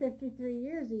 After 53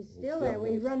 years, he's still there.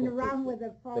 He's running around with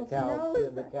a false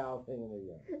nose. The cow thing and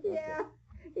the Yeah,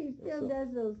 he still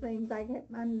does those things like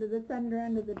under the thunder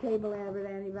under the table and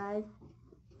everything.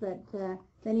 But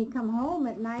then he come home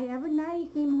at night. Every night he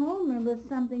came home and it was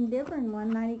something different.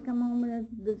 One night he come home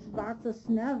with this box of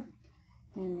snuff,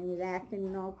 and he was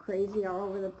acting all crazy all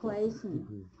over the place.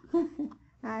 And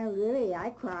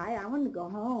I cried. I wanted to go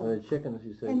home. The chickens,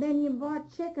 you said. And then you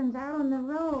bought chickens out on the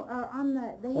road,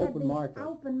 they had Open these market.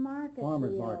 open market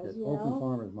Farmers deals, market, you open know.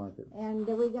 farmers market. And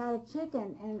we got a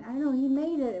chicken, and I know he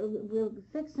made it. We were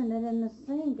fixing it in the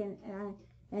sink,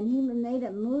 and he made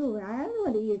it move. And I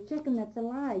don't know your chicken that's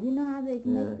alive. You know how they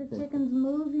make the chickens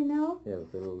move, you know? Yeah,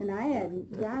 with the little, And I had,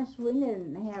 gosh, we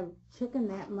didn't have chicken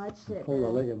that much. That, Pull the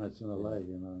ligaments in the leg,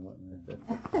 you know.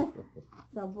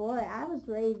 so boy, I was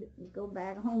ready to go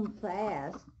back home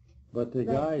fast. But the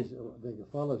guys, the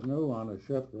fellas knew on the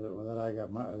ship that I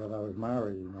was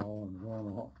married, you know, and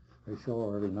going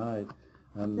ashore every night,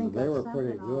 and they were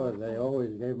pretty good. They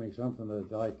always gave me something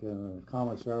that, like in the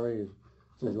commissary,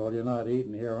 says, well, you're not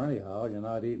eating here anyhow. You're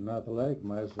not eating athletic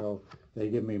mess, so they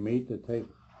give me meat to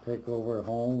take over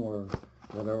home or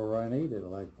whatever I needed,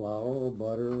 like flour or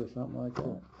butter or something like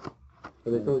that.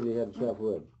 But they told you had to chop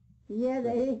wood. Yeah,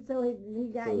 you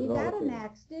got an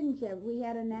axe, didn't you? We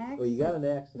had an axe. Oh, you got an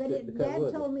axe But to cut Dad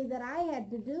wood. told me that I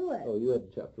had to do it. Oh, you had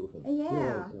to chop the wood.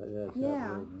 Yeah.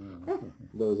 Yeah.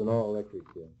 There was an all-electric,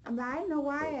 yeah. But I don't know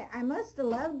why. I must have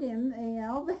loved him, you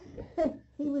know. But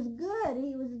he was good.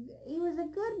 He was a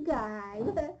good guy.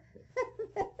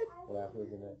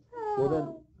 Well,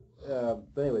 then,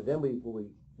 but anyway, then what we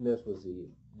missed was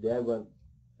Dad went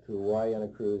to Hawaii on a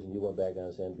cruise, and you went back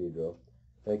on San Pedro.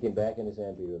 Then he came back into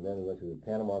San Pedro, and then he went to the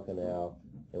Panama Canal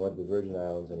and went to the Virgin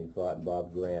Islands, and he fought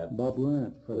Bob Grant. Bob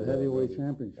Grant for the heavyweight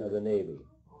championship. The Navy.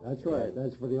 That's right.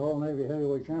 That's for the All-Navy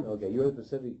heavyweight championship. Okay, you were the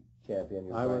Pacific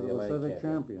champion. I was the Pacific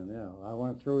champion, yeah. I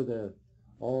went through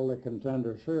all the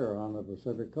contenders here on the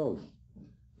Pacific coast.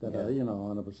 That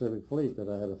on the Pacific Fleet that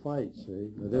I had to fight, see?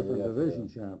 The different division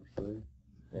champs, see?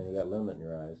 And you got limit in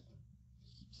your eyes.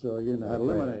 So you had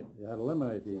to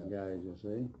eliminate these guys, you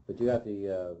see. But you got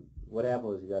what happened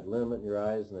was you got limit in your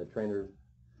eyes, and the trainer.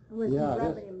 Was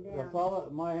rubbing him down. The fellow,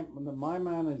 my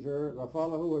manager, the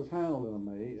fellow who was handling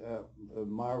me,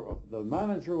 the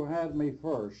manager who had me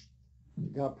first,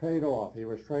 got paid off. He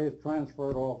was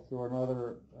transferred off to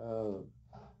another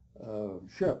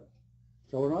ship.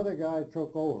 So another guy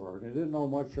took over, and he didn't know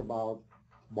much about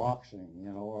boxing,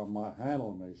 or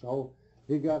handling me. So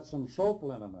he got some soap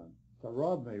liniment to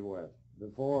rub me with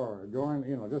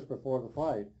just before the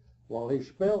fight. Well, he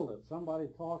spilled it. Somebody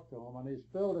talked to him, and he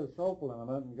spilled his soap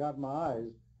liniment and got my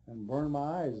eyes and burned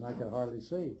my eyes, and I could hardly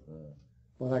see.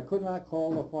 But I could not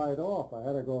call the fight off. I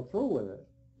had to go through with it,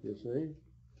 you see.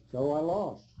 So I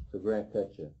lost. So Grant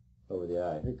cut you over the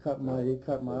eye. He cut my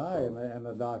eye, and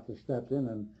the doctor stepped in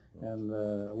and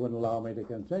wouldn't allow me to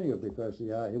continue because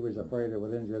he was afraid it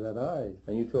would injure that eye.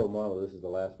 And you told Mama this is the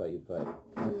last fight you fight.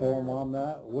 I told Mom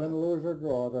that, win, lose, or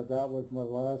draw, that was my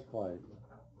last fight.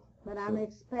 But I'm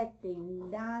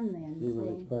expecting Don then. He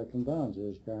was expecting Don, so he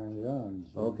was carrying Don.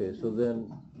 So. Okay, so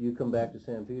then you come back to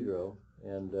San Pedro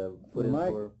and put in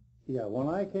for... Yeah, when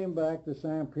I came back to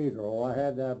San Pedro, I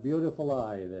had that beautiful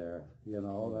eye there,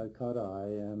 that cut eye,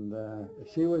 and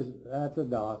she was at the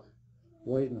dock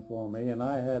waiting for me, and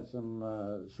I had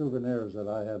some souvenirs that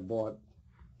I had bought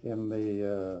in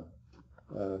the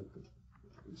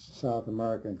South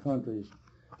American countries,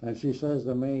 and she says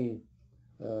to me,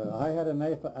 I had an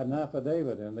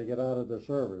affidavit in to get out of the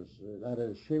service. That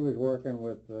is, she was working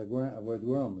with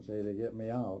Grimm, say, to get me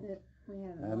out,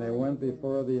 and they went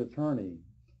before the attorney.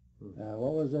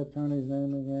 What was that attorney's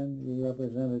name again? You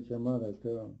represented your mother,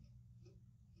 too.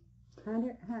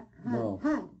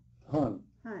 Hunt.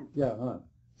 Yeah, Hunt.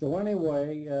 So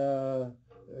anyway,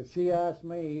 she asked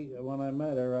me when I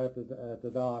met her at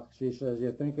the dock, she says,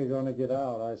 you think you're going to get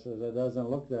out? I said, it doesn't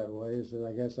look that way. She said,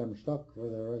 I guess I'm stuck for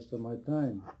the rest of my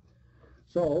time.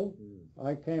 So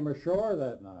I came ashore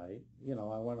that night.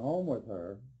 I went home with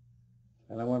her,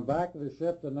 and I went back to the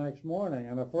ship the next morning,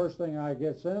 and the first thing I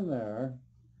gets in there,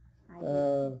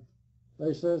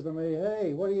 they says to me,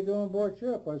 hey, what are you doing aboard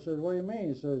ship? I said, what do you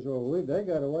mean? He says, well, they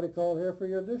got a what do you call here for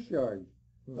your discharge.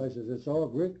 I says, it's all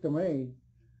Greek to me,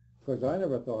 because I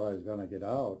never thought I was going to get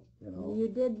out, You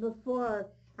did before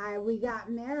we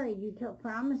got married. You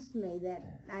promised me that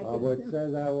I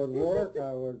says I would work,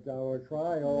 I would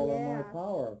try all of my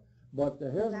power. But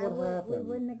here's what happened. We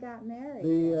wouldn't have got married.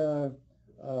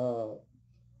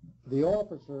 The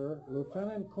officer,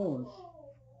 Lieutenant Kuntz,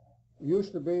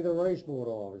 used to be the race boat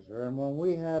officer, and when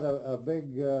we had a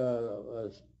big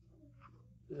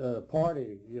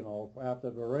party, after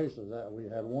the races that we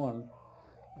had won,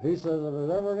 he says, if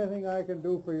there's ever anything I can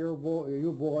do for you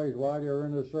boys while you're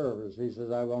in the service, he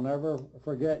says, I will never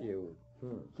forget you.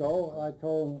 So I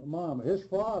told Mom, his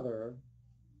father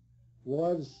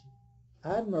was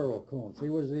Admiral Kuntz. He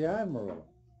was the admiral,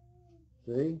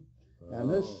 see? And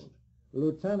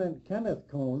Lieutenant Kenneth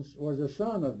Kuntz was a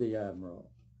son of the admiral.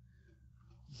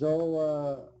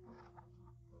 So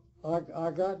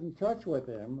I got in touch with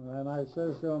him, and I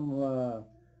says to him,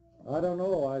 I don't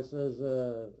know. I says,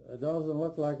 it doesn't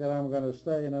look like that I'm going to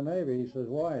stay in the Navy. He says,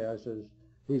 why?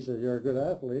 He says, you're a good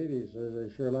athlete. He says, they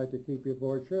sure like to keep you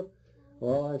aboard ship.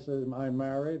 Well, I says, I'm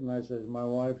married, and I says, my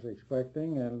wife's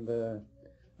expecting, and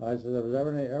I said, if there's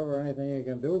ever anything you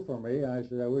can do for me, I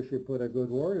said, I wish you put a good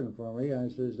word in for me. I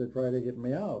says, to try to get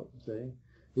me out, see.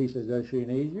 He says, does she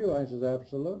need you? I says,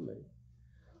 absolutely.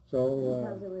 So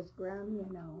because it was grum, you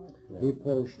know. he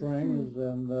pulled strings,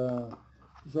 and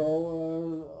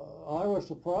so I was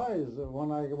surprised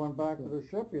when I went back to the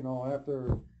ship, you know,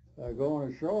 after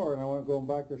going ashore, and I went going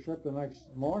back to the ship the next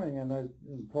morning, and they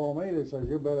told me, they said,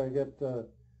 you better get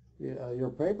your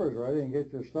papers ready and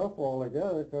get your stuff all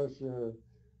together, because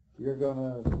you're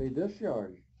going to be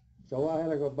discharged. So I had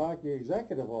to go back to the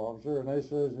executive officer, and they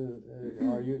says,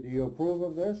 do you approve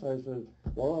of this? I said,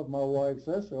 well, if my wife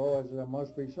says so, I said, it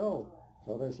must be so.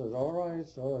 So they says, all right,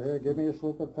 so here, give me a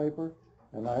slip of paper.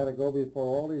 And I had to go before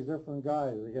all these different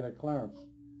guys to get a clearance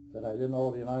that I didn't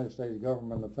owe the United States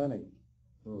government a penny.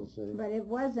 You see. But it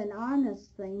was an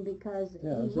honest thing because he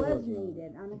was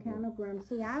needed on account of grum.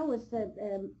 See, I was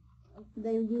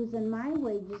they were using my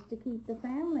wages to keep the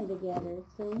family together,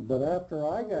 see? But after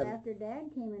after Dad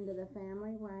came into the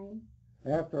family, why?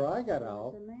 After I got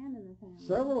out, the man in the family.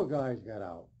 several guys got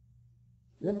out.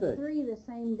 Didn't they? 3 the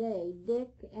same day. Dick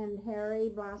and Harry,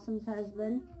 Blossom's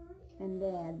husband, and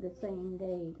Dad the same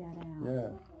day got out. Yeah.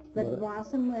 But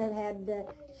Blossom had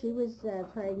she was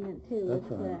pregnant too.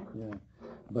 That's right, yeah.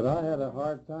 But I had a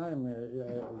hard time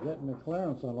getting the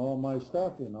clearance on all my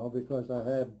stuff, you know, because I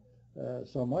had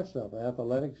so much stuff,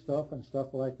 athletic stuff and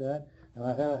stuff like that. And I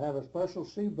had to have a special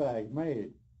sea bag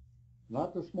made.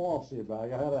 Not the small sea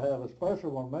bag. I had to have a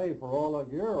special one made for all the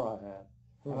gear I had.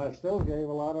 And I still gave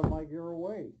a lot of my gear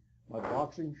away. My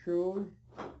boxing shoes.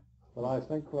 But I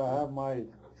think I have my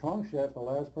trunks yet, the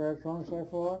last pair of trunks I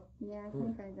fought. Yeah, I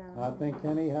think I got I think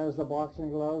Kenny has the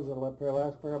boxing gloves, the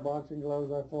last pair of boxing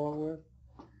gloves I fought with.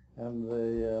 And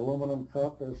the aluminum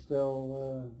cup is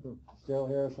still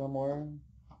here somewhere.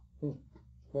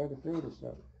 Quite a few of the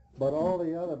stuff. But all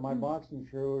the other, my boxing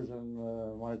shoes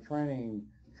and my training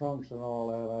trunks and all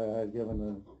that, I had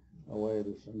given away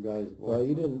to some guys. Well,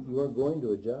 you weren't going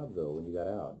to a job though when you got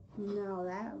out. No,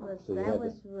 that was So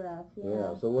rough.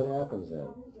 Yeah. So what happens then?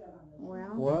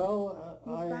 Well,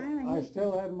 I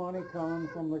still had money coming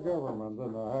from the government,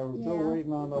 and I was still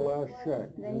waiting on the last check.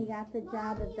 Then he got the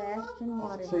job at Bastion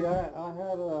Water. See, I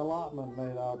had an allotment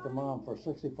made out to Mom for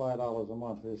 $65 a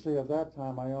month. You see, at that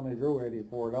time I only drew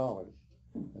 $84,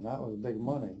 and that was big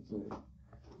money. See.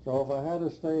 So if I had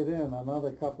stayed in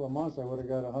another couple of months, I would have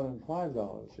got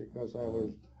 $105 because I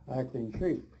was acting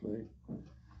cheap. See.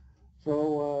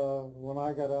 So when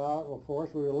I got out, of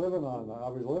course, we were living on that. I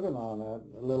was living on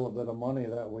that little bit of money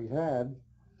that we had,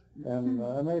 and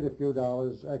I made a few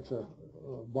dollars extra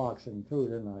boxing too,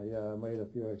 didn't I? Yeah, I made a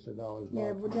few extra dollars.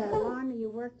 Yeah, the laundry. You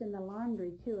worked in the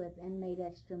laundry too, and made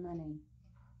extra money.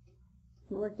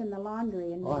 You worked in the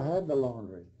laundry, and I had the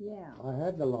laundry. Yeah. I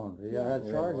had the laundry. I had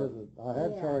charge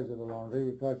of the laundry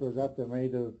because it was up to me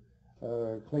to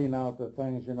clean out the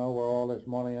things, you know, where all this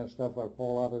money and stuff I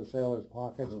pull out of the sailors'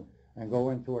 pockets. And go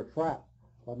into a trap.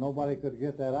 But nobody could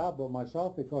get that out but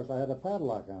myself because I had a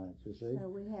padlock on it, you see.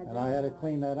 So and I had to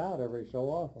clean that out every so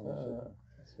often.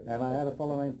 And I had a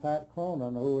fellow named Pat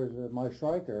Cronin who was my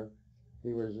striker.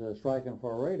 He was striking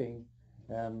for a rating.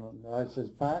 And I says,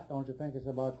 Pat, don't you think it's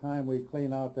about time we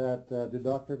clean out that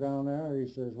deductor down there? He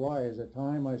says, why? Is it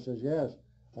time? I says, yes.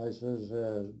 I says,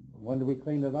 when did we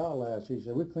clean it out last? He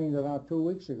said, we cleaned it out 2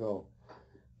 weeks ago.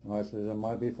 And I says, it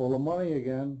might be full of money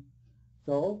again.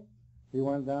 So he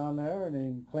went down there and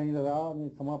he cleaned it out, and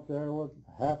he come up there with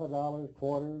 $50,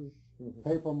 quarters,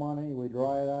 paper money. We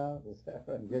dry it out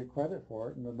and get credit for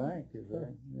it in the bank, you see.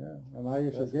 Yeah, and I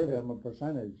used to give him a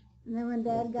percentage. And then when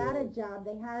Dad got a job,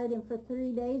 they hired him for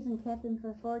 3 days and kept him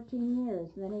for 14 years.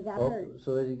 And then he got hurt.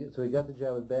 So he got the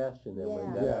job at Bastion then.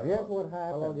 When he got out. Here's what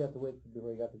happened. How long did you have to wait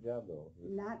before he got the job though?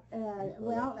 Not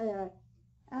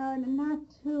not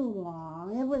too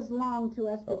long. It was long to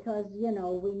us because you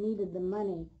know we needed the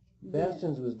money.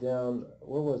 Bastion's was down,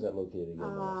 where was that located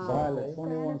again? Violet,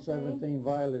 2117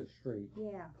 Violet Street.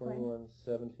 Yeah.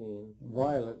 2117.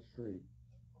 Violet Street.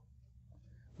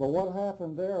 But what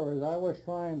happened there is I was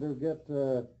trying to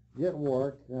get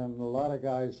work, and a lot of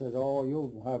guys said, oh,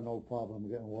 you'll have no problem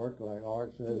getting work, like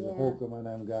Art says, Holcomb and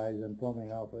them guys in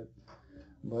plumbing outfit.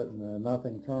 But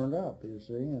nothing turned up, you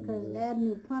see. Because Dad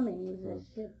knew plumbing was a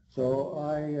shit. So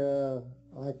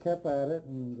I kept at it,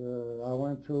 and I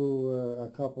went to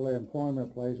couple of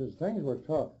employment places. Things were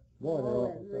tough. Boy, they were Oh,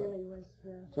 awful it tough. really was.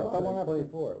 So I went up to,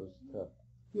 24, it was tough.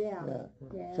 Yeah. yeah.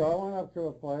 Yeah. So I went up to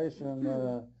a place, and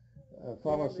a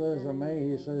fellow says to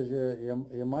me, he says,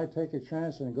 you might take a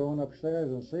chance in going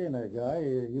upstairs and seeing that guy.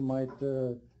 You might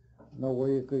know where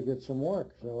you could get some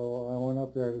work. So I went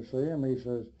up there to see him. He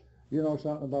says, you know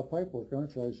something about pipework,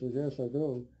 don't you? I says, yes, I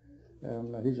do.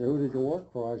 And he said, who did you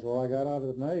work for? I said, well, I got out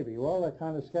of the Navy. Well, they're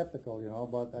kind of skeptical, you know,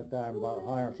 about that time about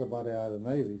hiring somebody out of the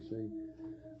Navy, see.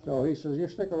 So he says, you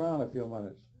stick around a few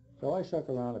minutes. So I stuck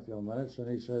around a few minutes, and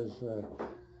he says,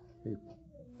 he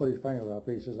put his finger up.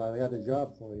 He says, I got a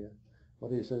job for you.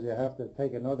 But he says, you have to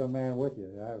take another man with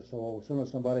you. So as soon as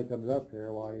somebody comes up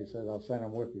here, well, he says, I'll send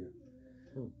him with you.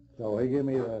 So he gave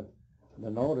me the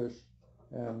notice,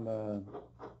 and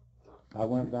I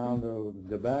went down to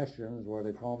the Bastions where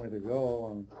they told me to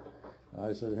go, and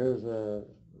I said, here's a,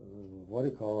 what do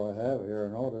you call it, I have here, a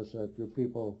notice that you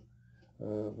people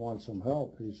want some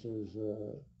help. He says,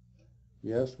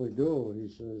 yes, we do. He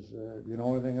says, do you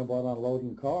know anything about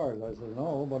unloading cars? I said,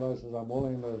 no, but I said, I'm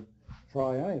willing to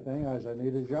try anything. I said, I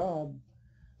need a job.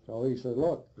 So he said,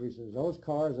 look, he says, those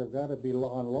cars have got to be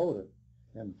unloaded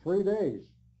in 3 days.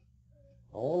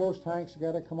 All those tanks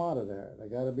got to come out of there. They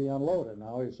got to be unloaded.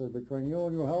 Now, he says, between you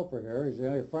and your helper here, he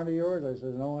said, any friend of yours? I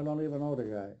said, no, I don't even know the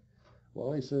guy.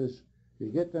 Well, he says, you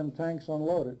get them tanks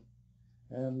unloaded,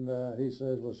 and he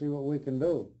says, we'll see what we can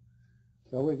do.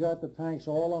 So we got the tanks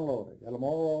all unloaded, got them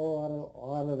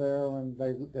all out of there, and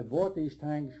they bought these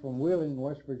tanks from Wheeling,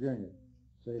 West Virginia.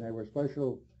 See, they were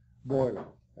special boilers.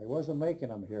 They wasn't making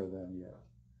them here then yet.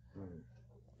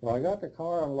 So I got the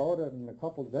car unloaded in a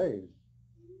couple of days.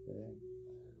 Okay.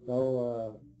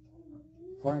 So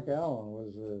Frank Allen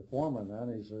was the foreman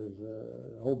then. He says,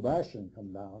 old Bastion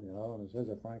come down, you know, and he says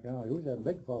to Frank Allen, who's that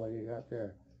big fella you got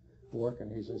there working?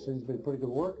 He says, seems to be a pretty good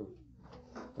worker.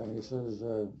 And he says,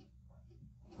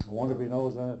 I wonder if he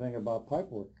knows anything about pipe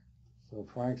work. So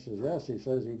Frank says, yes, he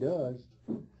says he does.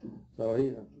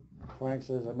 So Frank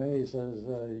says to me, he says,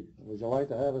 would you like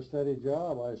to have a steady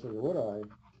job? I said, would I?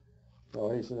 So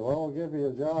he said, well, I'll give you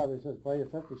a job. He says, pay you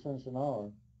 50 cents an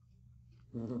hour.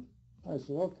 I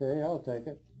said, okay, I'll take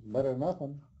it. Better than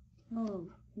nothing. Oh,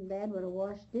 Dad would have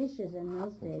washed dishes in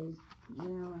those days. You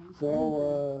know.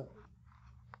 So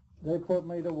they put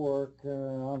me to work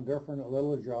on different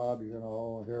little jobs, you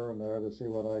know, here and there to see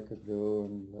what I could do.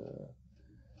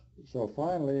 And so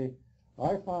finally,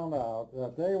 I found out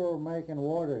that they were making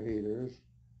water heaters,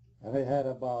 and they had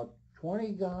about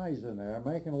 20 guys in there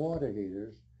making water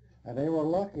heaters, and they were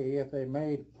lucky if they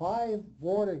made 5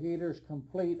 water heaters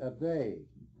complete a day.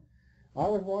 I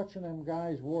was watching them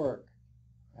guys work,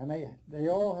 and they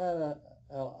all had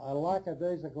a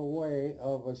lackadaisical way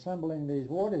of assembling these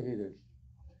water heaters.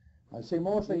 I see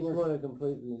mostly Each one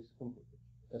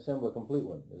assemble a complete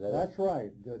one. Is that That's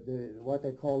right. What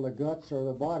they call the guts or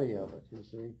the body of it, you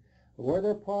see. Where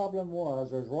their problem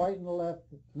was right and left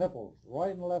nipples,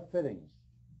 right and left fittings,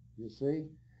 you see.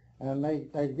 And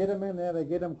they get them in there, they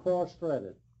get them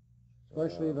cross-threaded,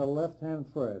 especially the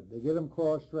left-hand thread. They get them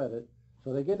cross-threaded,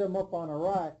 so they get them up on a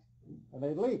rack, and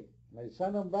they leak. And they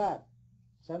send them back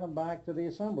to the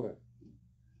assembler.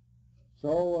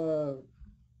 So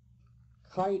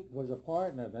Kite was a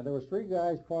partner. Now there was 3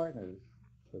 guys partners.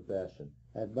 with Bastion?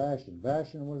 At Bastion.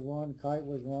 Bastion was one, Kite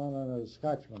was one, and a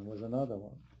Scotchman was another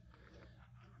one.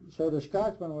 So the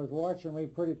Scotchman was watching me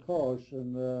pretty close,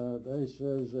 and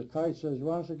Kite says,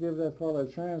 why don't you give that fellow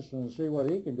a chance and see what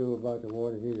he can do about the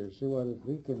water heater, see what if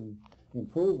he can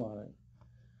improve on it.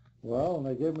 Well, and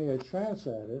they give me a chance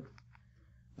at it,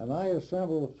 and I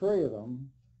assembled 3 of them.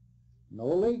 No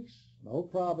leaks, no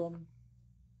problem.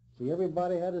 See,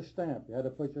 everybody had a stamp. You had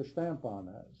to put your stamp on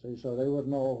that, see, so they would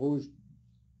know whose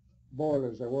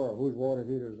boilers they were, whose water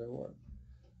heaters they were.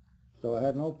 So I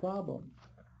had no problem.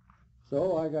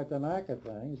 So I got the knack of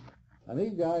things, and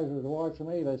these guys was watching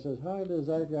me. They says, how does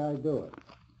that guy do it?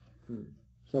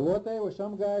 So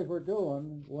some guys were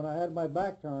doing, when I had my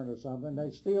back turned or something,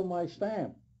 they'd steal my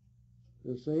stamp,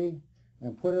 you see,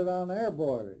 and put it on their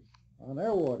boilers, on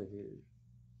their water heaters.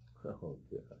 Oh,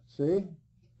 God. See,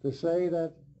 to say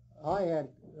that I had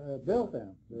built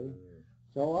them, see.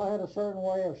 So I had a certain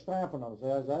way of stamping them.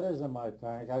 Says, that isn't my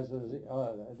tank. I says,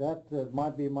 that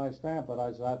might be my stamp, but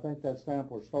I said, I think that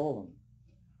stamp was stolen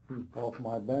off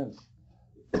my bench.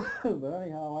 But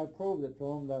anyhow, I proved it to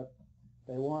them that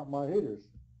they weren't my heaters.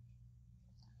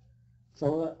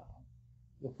 So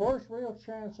the first real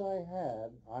chance I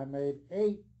had, I made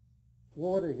 8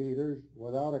 water heaters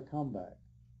without a comeback.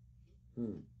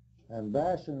 And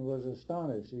Bastion was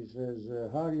astonished. He says,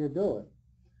 how do you do it?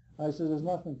 I said, there's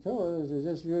nothing to it. It's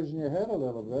just using your head a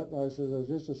little bit. I said, there's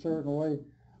just a certain way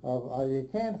of, you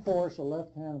can't force a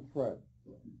left-hand thread.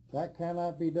 That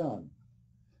cannot be done.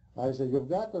 I said, you've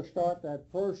got to start that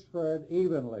first thread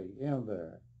evenly in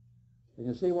there. And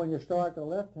you see, when you start the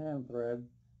left-hand thread,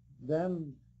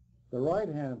 then the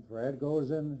right-hand thread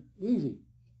goes in easy.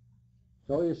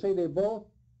 So you see, they both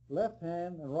left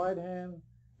hand and right hand,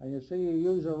 and you see you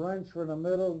use a wrench for the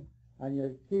middle, and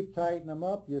you keep tightening them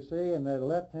up, you see, and the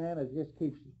left hand, it just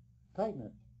keeps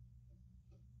tightening.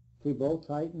 Keep both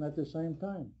tightened at the same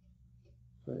time.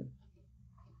 See?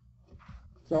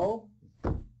 So,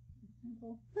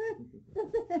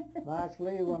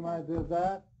 actually, when I did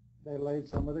that, they laid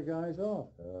some of the guys off.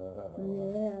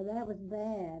 Yeah, that was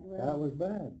bad. Well, That was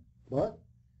bad. But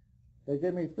they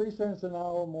gave me 3 cents an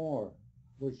hour more,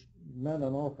 which meant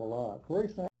an awful lot. 3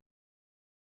 cents.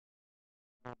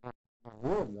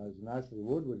 Wood, as naturally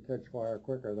wood would catch fire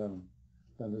quicker than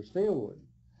the steel would.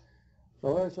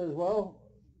 So I says, well,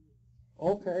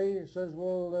 okay. He says,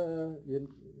 well,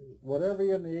 whatever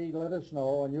you need, let us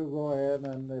know, and you go ahead,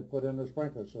 and they put in the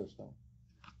sprinkler system.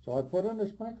 So I put in the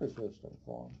sprinkler system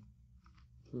for them.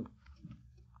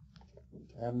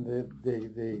 And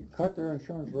they cut their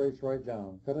insurance rates right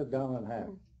down, cut it down in half,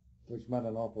 which meant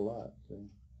an awful lot, see,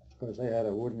 because they had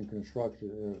a wooden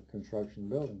construction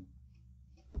building.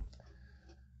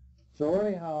 So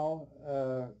anyhow,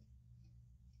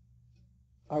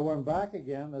 I went back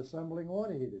again assembling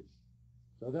water heaters.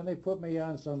 So then they put me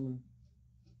on some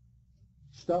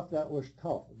stuff that was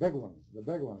tough, the big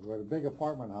ones were the big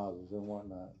apartment houses and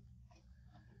whatnot.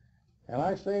 And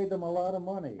I saved them a lot of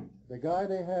money. The guy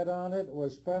they had on it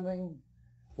was putting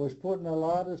a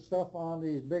lot of stuff on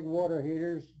these big water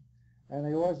heaters, and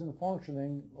they wasn't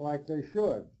functioning like they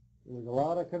should. There was a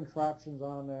lot of contraptions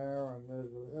on there, and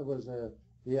it was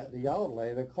the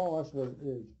outlay, the cost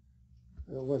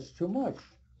was too much,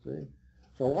 see?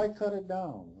 So I cut it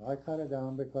down. I cut it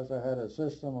down because I had a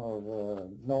system of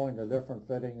knowing the different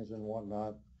fittings and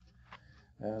whatnot.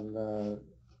 And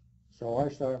so I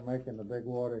started making the big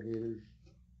water heaters.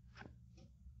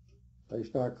 They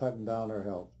start cutting down their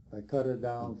help. They cut it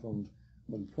down from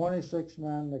 26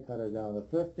 men, they cut it down to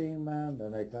 15 men,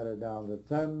 then they cut it down to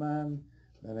 10 men,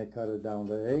 then they cut it down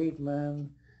to 8 men,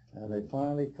 and they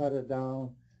finally cut it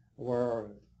down where,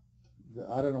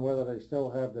 I don't know whether they still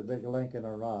have the big Lincoln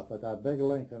or not, but that big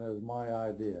Lincoln is my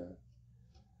idea.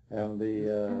 And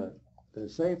the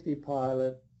safety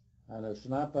pilot and the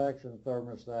snap action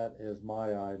thermostat is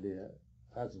my idea.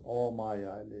 That's all my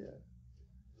idea.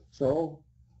 So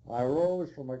I rose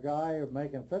from a guy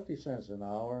making 50 cents an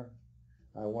hour.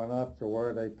 I went up to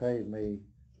where they paid me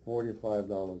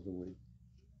 $45 a week.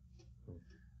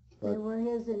 they were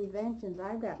his inventions.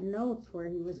 I've got notes where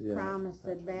he was promised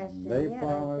that Bastion. They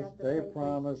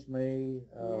promised me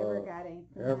never got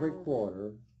anything every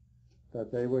quarter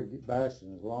that they would,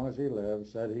 Bastion, as long as he lived,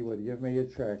 said he would give me a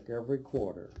check every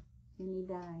quarter. And he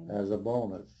died. As a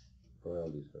bonus.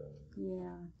 Royalties.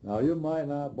 Yeah. Now you might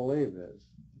not believe this,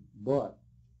 but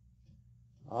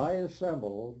I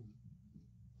assembled,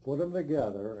 put them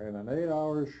together in an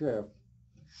 8-hour shift,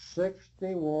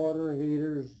 60 water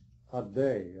heaters a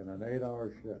day in an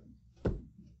 8-hour shift.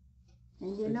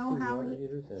 And you know how he...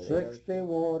 60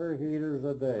 water heaters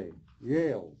a day.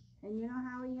 Yale's. And you know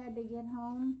how he had to get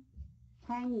home?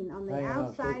 Hanging on the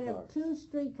outside of 2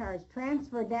 streetcars,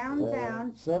 transfer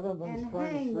downtown, 7th and Spring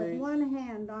hang with Street. one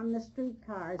hand on the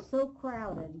streetcar, so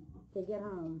crowded to get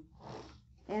home.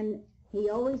 And he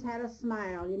always had a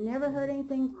smile. You never heard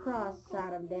anything cross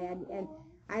out of Dad. And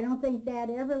I don't think Dad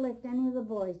ever licked any of the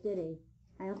boys, did he?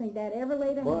 I don't think Dad ever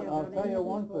laid a hand on any of the boys. But I'll tell you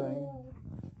one thing.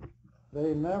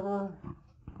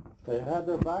 They had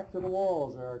their back to the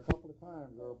walls there a couple of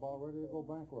times. They were about ready to go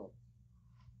bankrupt.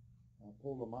 I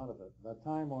pulled them out of it. That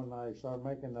time when I started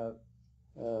making that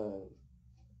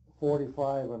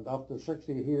 45 and up to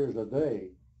 60 heaters a day,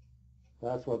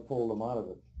 that's what pulled them out of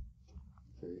it.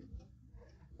 See?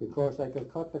 Because they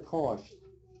could cut the cost.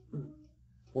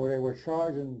 Where they were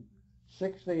charging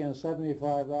 $60 and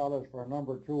 $75 for a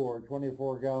number 2 or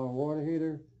 24-gallon water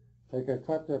heater, they could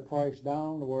cut their price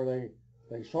down to where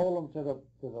they sold them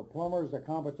to the plumbers. The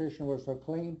competition was so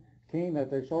keen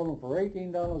that they sold them for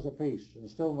 $18 a piece and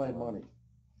still made money.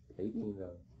 $18.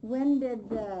 When did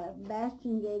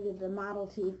Bastion gave you the Model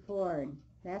T Ford?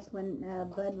 That's when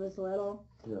Bud was little,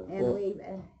 and we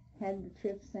had the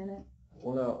trips in it.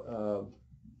 Well, now,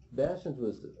 Bastion's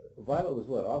Violet was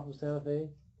what, off of Santa Fe?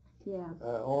 Yeah.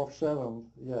 Off 7th,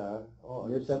 yeah.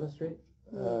 Near 7th Street?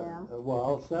 Yeah.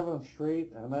 Well, 7th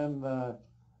Street, and then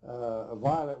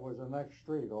Violet was the next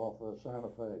street off of Santa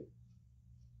Fe.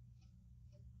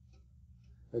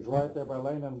 It's right there by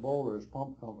Lane and Boulders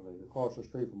Pump Company, across the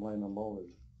street from Lane and Boulders.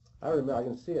 I remember. I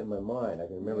can see it in my mind. I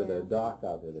can remember Yeah. the dock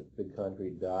out there, the big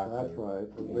concrete dock. That's and, right.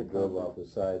 And we drove off the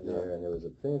side there, and there was a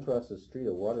thing across the street,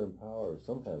 a water and power, or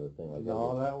some kind of a thing like that.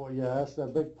 No, that was, yeah, that's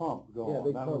that big pump going. Yeah,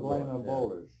 big that pump was Lane going, and yeah.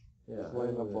 Boulders. Yeah, It's I Lane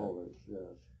remember and that. Boulders, yes.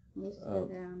 We used to go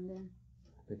down to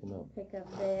Pick 'em up. pick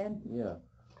up Dad. Yeah.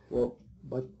 Well,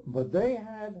 But they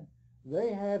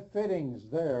had fittings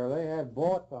there. They had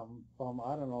bought them from,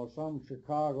 I don't know, some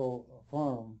Chicago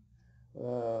firm.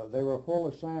 They were full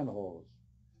of sand holes.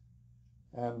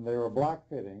 And they were black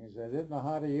fittings. They didn't know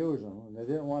how to use them, and they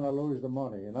didn't want to lose the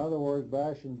money. In other words,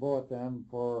 Bastion bought them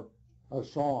for a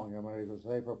song, I mean, you could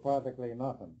say, for practically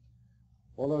nothing.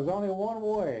 Well, there was only one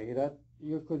way that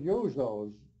you could use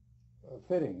those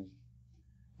fittings,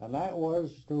 and that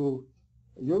was to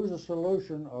use a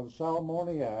solution of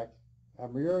salmoniac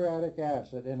and muriatic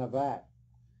acid in a vat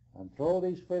and throw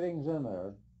these fittings in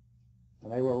there,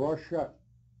 and they were rushed shut.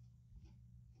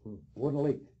 Wouldn't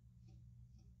leak.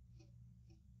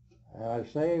 And I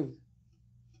saved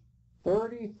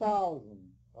 30,000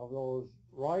 of those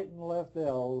right and left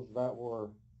L's that were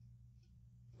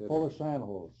full of sand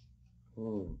holes.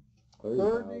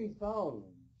 30,000.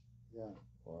 Yeah.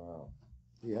 Wow.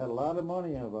 He had a lot of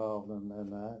money involved in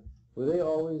that. Were they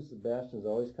always, the Bastions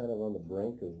always kind of on the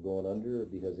brink of going under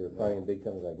because they were fighting big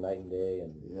companies like Night and Day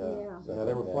and Yeah. stuff Yeah,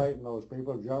 they like were that? fighting those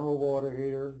people. General Water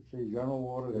Heater. See, General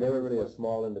Water And Heater. they were really a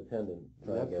small independent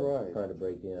That's right. trying to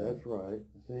break in. That's right.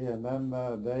 See, and then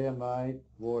Day and Night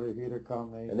Water Heater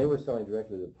Company. And they were selling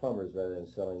directly to the plumbers rather than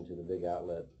selling to the big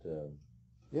outlet.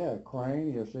 Yeah,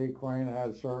 Crane. You see, Crane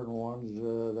had certain ones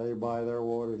they buy their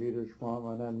water heaters from,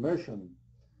 and then Mission.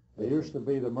 It used to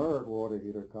be the Merritt Water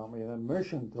Heater Company, and then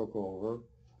Mission took over,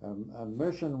 and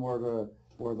Mission were the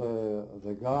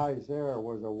guys there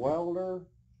was a welder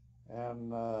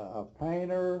and a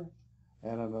painter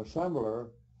and an assembler.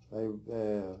 They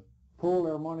pooled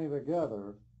their money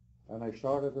together, and they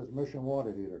started this Mission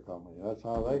Water Heater Company. That's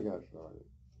how they got started.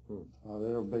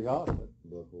 They're a big outfit.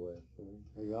 Broke away.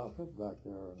 Big outfit back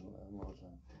there in Los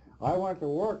Angeles. I went to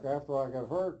work after I got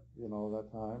hurt,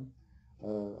 that time.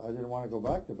 I didn't want to go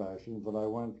back to Bastion, but I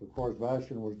went, of course,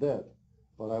 Bastion was dead.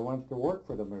 But I went to work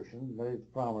for the Mission. They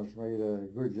promised me a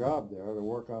good job there to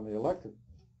work on the electric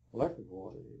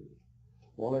water heaters.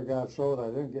 Well, it got so that I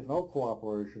didn't get no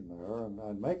cooperation there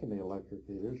and making the electric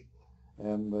heaters.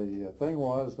 And the thing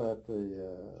was that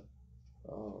the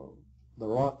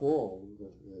rock wool,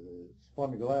 the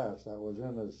spun glass that was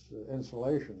in this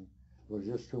insulation was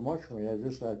just too much for me. I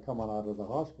just had coming out of the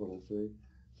hospital, see.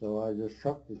 So I just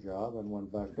chucked the job and went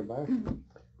back to Bastion.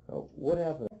 What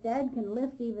happened? Dad can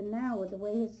lift even now with the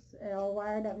way he's all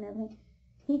wired up and everything.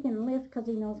 He can lift because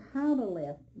he knows how to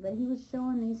lift. But he was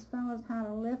showing these fellows how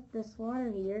to lift this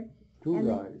water heater. Two and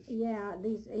guys.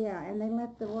 And they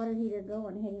let the water heater go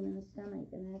and hit him in the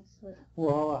stomach, and that's what.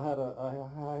 Well, I had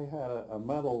a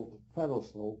metal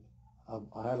pedestal. I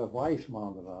had a vise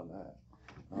mounted on that.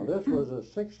 Now this was a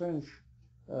 6-inch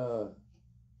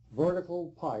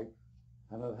vertical pipe,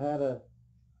 and it had a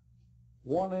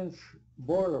 1-inch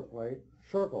boilerplate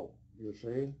circle. You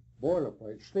see,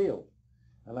 boilerplate steel,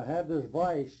 and I had this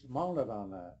vise mounted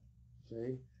on that.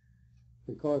 See,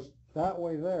 because that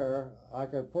way there, I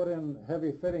could put in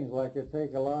heavy fittings like it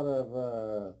take a lot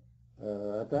of,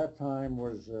 at that time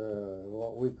was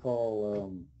what we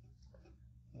call,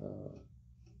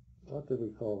 what did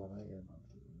we call them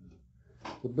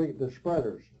again? The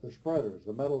spreaders,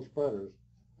 the metal spreaders.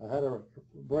 I had to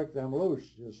break them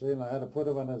loose, you see, and I had to put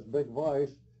them in this big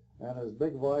vise, and this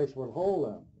big vise would hold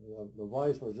them. The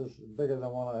vise was just bigger than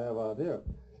one I have out here.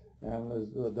 And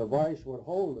the vise would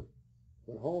hold it.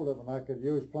 And I could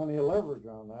use plenty of leverage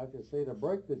on that, you see, to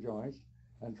break the joints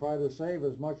and try to save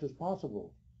as much as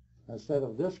possible instead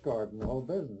of discarding the whole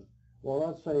business. Well,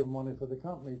 that saved money for the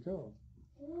company, too.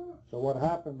 So what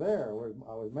happened there was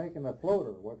I was making a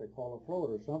floater, what they call a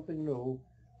floater, something new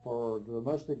for the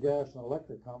domestic gas and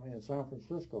electric company in San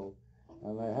Francisco.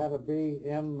 And they had to be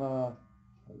in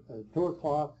at 2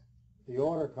 o'clock, the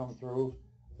order come through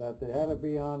that they had to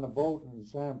be on the boat in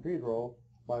San Pedro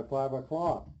by 5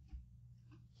 o'clock.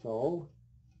 So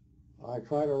I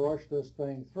tried to rush this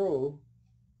thing through,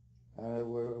 and it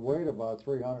would weigh about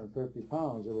 350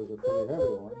 pounds. It was a pretty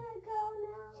heavy one.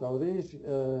 So these,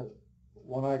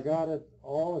 when I got it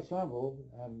all assembled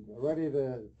and ready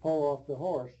to pull off the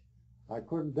horse, I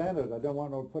couldn't dent it. I didn't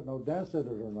want to put no dents in it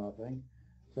or nothing.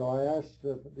 So I asked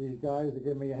these guys to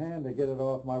give me a hand to get it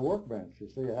off my workbench. You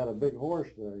see, I had a big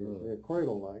horse there, you see, a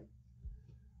cradle-like.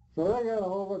 So they got a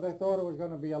hold of it. They thought it was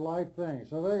going to be a light thing.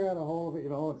 So they got a hold of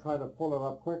it, and tried to pull it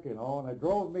up quick, and they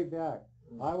drove me back.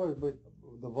 I was with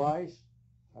the vise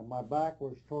and my back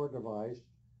was toward the vise,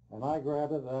 and I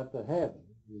grabbed it at the head.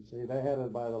 You see, they had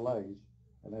it by the legs,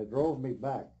 and they drove me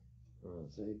back.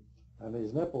 See, and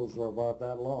these nipples were about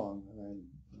that long, and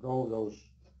drove those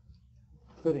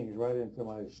fittings right into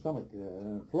my stomach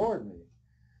and it floored me.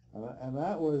 And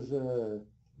that was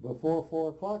before 4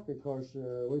 o'clock because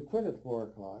we quit at 4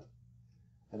 o'clock.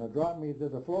 And it dropped me to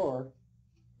the floor.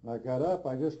 And I got up,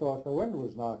 I just thought the wind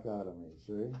was knocked out of me,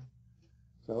 see?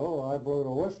 So I blew the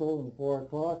whistle, and 4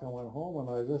 o'clock I went home, and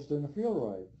I just didn't feel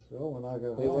right. So when I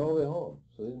got home... You went all the way home,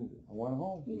 so didn't you? I went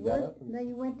home. You got worked, up and- then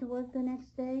you went to work the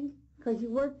next day? Because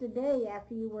you worked the day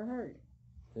after you were hurt.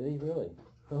 Did he really?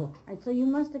 Oh. And so you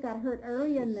must have got hurt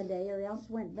earlier in the day or else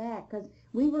went back. Because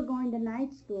we were going to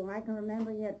night school. I can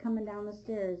remember you coming down the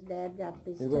stairs. Dad got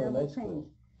these You were going to terrible night school?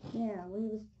 pains. Yeah, we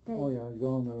was taking... Oh, yeah, I was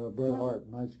going to Bret Harte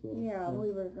Night School. Yeah,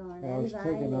 we were going. I was Eddie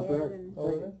taking up Vine air. and- Oh,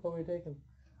 really? What were you taking?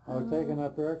 I was taking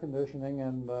up air conditioning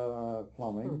and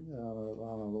plumbing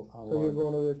on So you were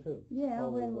going over there too? Yeah, Oh,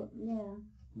 well, yeah,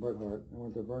 Bret Harte. I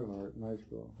went to Bret Harte Night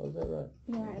School. Oh, is that right?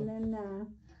 yeah, and then,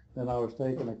 Then I was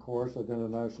taking a course at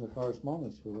International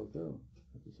Correspondence School too,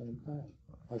 at the same time.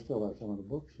 I still have some of the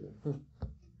books here.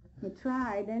 we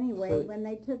tried anyway. So- When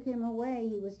they took him away,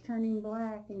 he was turning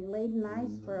black and he laid in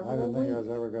ice for a I whole didn't think I week was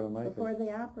ever going to make before it.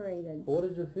 they operated. What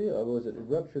did you feel? Was it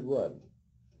ruptured what?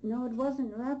 No, it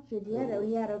wasn't ruptured yet. Oh.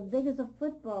 He had a big as a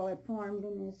football. It formed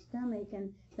in his stomach,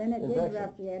 and then it Infection. did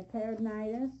rupture. He had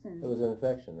peritonitis, and It was an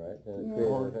infection, right? And it Yeah.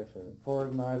 created an infection.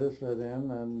 Peritonitis set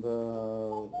in, and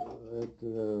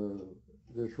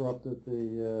it disrupted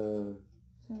the.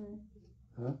 so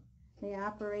Huh? they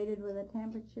operated with a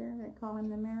temperature. They call him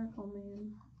the Miracle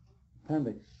Man.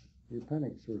 Appendix. The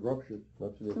appendix was ruptured.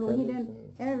 Ruptured the Well, he appendix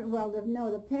didn't.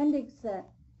 The appendix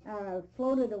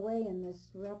floated away in this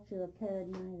rupture of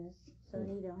peritonitis, so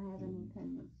he don't have any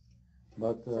appendix.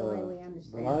 But, So way we but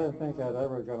understand. I didn't think I'd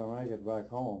ever going to make it back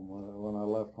home when I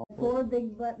left home. 4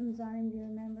 big buttons on him. Do you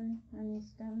remember on his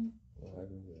stomach? Oh, I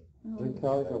remember. Oh, Big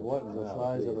calico buttons the Wow,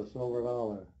 size of big. a silver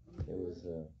dollar. It was,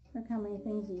 look how many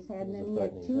things he's had, and It was then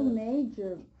a he had frightening 2 time.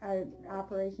 major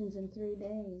operations in 3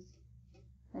 days.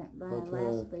 That But,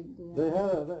 last big deal. They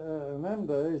had, in them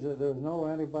days, there was no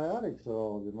antibiotics at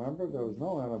all. You remember? There was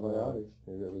no antibiotics.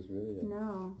 it was really a...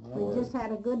 No, No. we just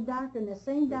had a good doctor, and the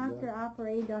same Good doctor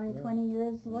operated on him Yeah. 20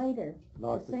 years later.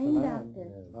 Dr. same Canan. doctor.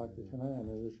 Dr. Canan,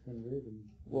 they just couldn't read him.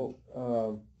 Well,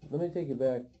 let me take you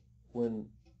back when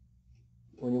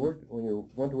you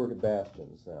went to work at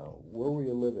Bastions now. Where were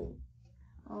you living?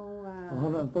 Oh,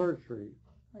 103rd Street.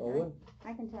 Oh, what?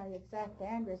 I can tell you exact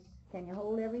address. Can you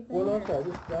hold everything? Well, no, or- I'm sorry.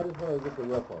 I just want to get the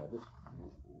rough on it.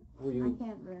 Were I you?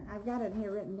 can't. I've got it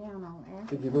here written down. I'll ask.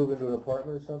 Did you move into an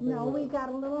apartment or something? No, we got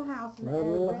a little house, We and had a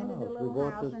little rented house. a We little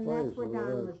bought house, this and place that's where over Don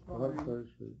there, was born. 103rd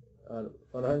Street. On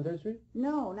 103rd Street?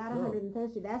 No, not No.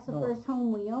 130. That's the No. first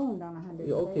home we owned on 130.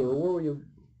 Yeah, okay. Well, where were you?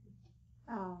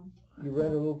 Um, You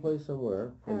rented a little place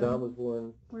somewhere, and Don was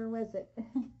born. where was it?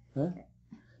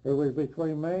 It was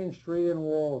between Main Street and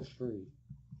Wall Street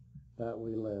that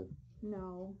we lived.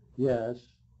 No, Yes,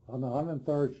 on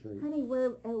 103rd Street. honey,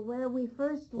 where we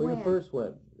first Where went. you first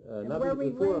went, not where we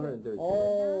before rented. 103rd Street.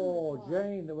 Oh,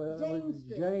 Jane Jane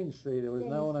Street. Jane Street. It was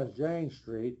Jane known as Jane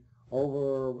Street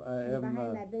over in,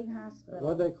 behind that big hospital.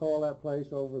 what they call that place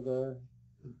over there?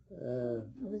 It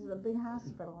was the big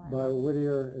hospital. By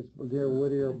Whittier, it's near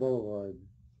Whittier Boulevard.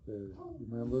 There,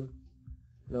 remember?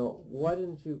 No, why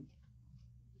didn't you?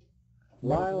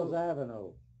 Miles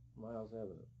Avenue. Miles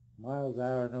Avenue. Miles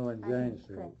Avenue and I can Jane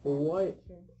Street. correct Well, that. why-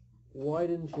 Why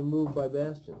didn't you move by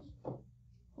Bastions?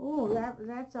 Oh,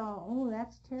 that's all. Oh,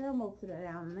 that's terrible to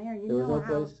down there. You There was know no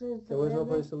place. houses. There was no live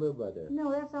in- place to live by there.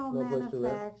 No, that's all No place to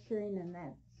rent? manufacturing and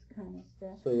that kind of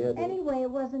stuff. So you had to. Anyway,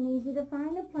 it wasn't easy to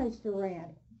find a place to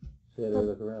rent. So you had to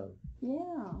look around.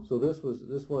 Yeah. So this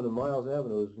one in Miles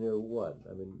Avenue is near what?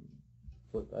 I mean,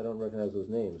 what? I don't recognize those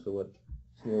names. So what?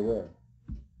 It's near where?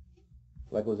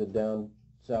 Like, was it down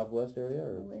southwest area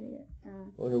or? Whittier.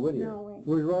 Oh, near Whittier. No, wait.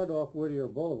 We right off Whittier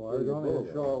Boulevard. Whittier It's only a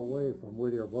Boulevard. short way from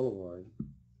Whittier Boulevard.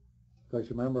 Because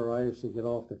you remember, I used to get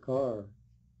off the car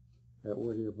at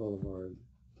Whittier Boulevard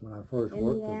when I first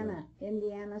worked there.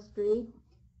 Indiana Street.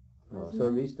 wasn't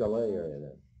Sort of it? East LA area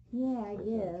then. Yeah, I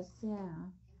guess, yeah.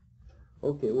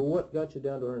 Okay, well, what got you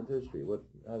down to 103rd Street?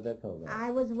 How did that come about?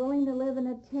 I was willing to live in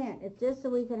a tent. It's just so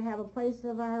we could have a place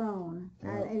of our own.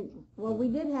 Yeah. Well, we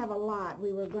did have a lot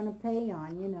we were going to pay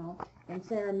on, in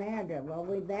Sierra Madre. Well,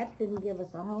 that didn't give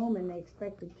us a home, and they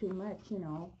expected too much,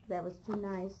 That was too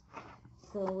nice.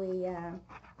 so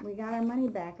we got our money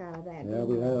back out of that. Yeah, didn't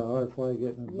we had a hard fight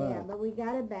getting it Yeah, back. but we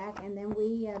got it back, and then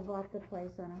we bought the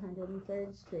place on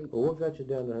 103rd Street. Well, what got you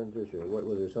down to 100th Street? What,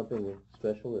 was there something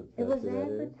special that It was to that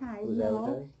area? advertised. It was No,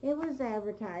 advertised? it was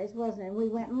advertised, wasn't it? We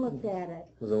went and looked at it.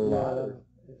 Was it a lot? Yeah, Or?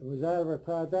 it was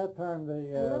advertised, that time A the,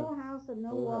 little house with no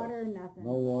little water or nothing.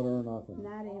 no water or nothing,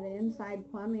 Not even inside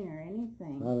plumbing or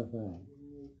anything. not a thing.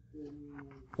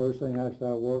 First thing I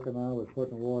started working on was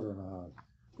putting water in the house.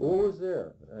 What was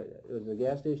there? Was there a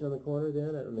gas station on the corner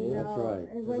then at Main? No, That's right.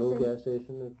 It An was old a, gas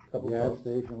station, a couple Gas pumps.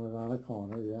 station was on the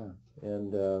corner, yeah.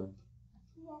 And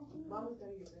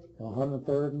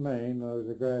 103rd and Main, there was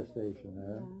a gas station yeah,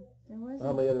 there. there was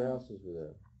how many other houses were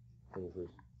there? When you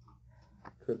first,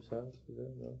 Tripp's house was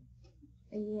there? No?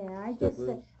 Yeah,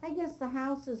 Steppers? I guess the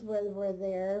houses were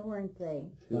there, weren't they?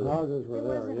 The houses were It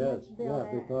there, wasn't yes, much built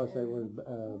yeah, because they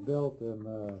was built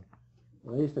in,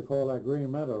 they used to call that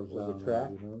Green Meadows Was it down track?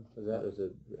 there, you know. Was that, was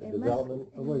it a It development?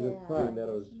 It was a yeah. tract. Green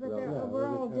Meadows But they're development? Yeah, we're it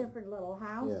was a all tract. different little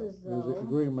houses, It was a though.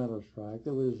 Green Meadows tract.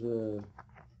 It was,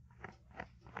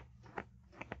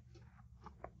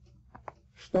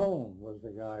 Stone was the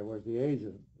guy, was the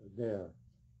agent there.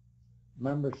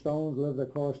 Remember Stones lived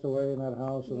across the way in that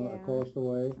house and Yeah. across the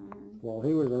way? Mhm. Well,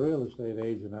 he was a real estate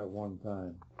agent at one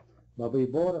time. But we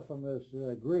bought it from this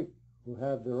Greek who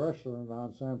had the restaurant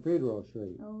on San Pedro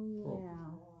Street. Oh,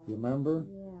 yeah, You remember?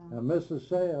 yeah. And Mrs.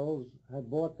 Sales had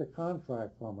bought the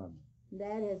contract from him.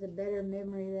 That is a better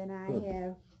memory than I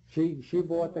have. She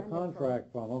bought the Wonderful.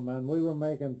 contract from him, and we were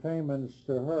making payments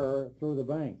to her through the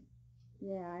bank,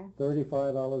 Yeah,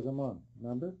 $35 a month.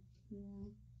 Remember? yeah.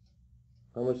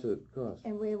 How much did it cost?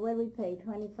 And what did we pay,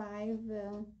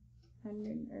 2,500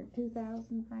 or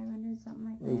 2,500, something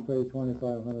like We that? paid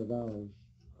 $2,500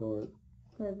 for it.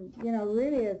 Because, you know,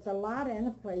 really, it's a lot in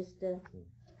a place to,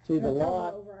 See, the cover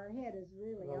lot, over our head is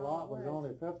really the all lot it was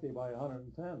only 50 by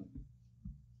 110.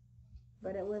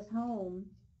 But it was home.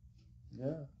 Yeah.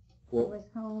 It Well, was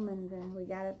home, and we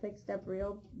got it fixed up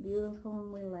real beautiful,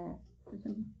 and we left.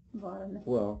 Bought a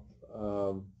well,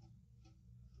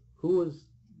 who was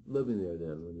living there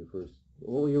then when you first,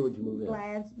 what year would you move in?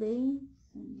 Gladsby.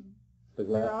 And The they're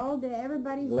Glass, all dead.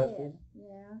 Everybody's Gillespie? dead.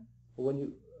 Yeah.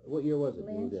 what year was it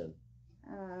you moved Lynch. in?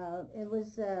 It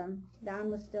was,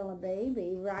 Don was still a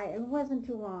baby, right? It wasn't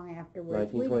too long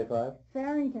afterwards. 1925?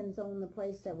 Farrington's owned the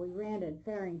place that we rented,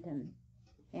 Farrington.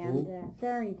 And,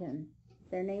 Farrington.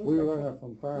 Their names We were were there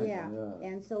from Farrington, yeah.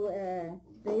 And so,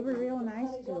 they were real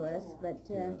nice to us, but,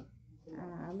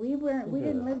 we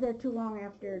didn't live there too long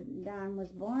after Don was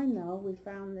born, though. We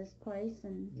found this place,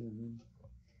 and Mhm.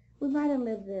 we might have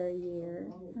lived there a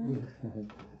year.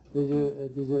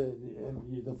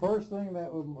 The first thing that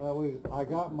I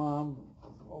got, Mom,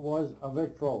 was a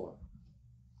Victrola.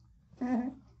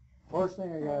 First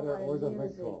thing I got her was a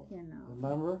Victrola. You know.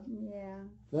 Remember? Yeah,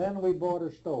 Then we bought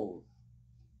a stove.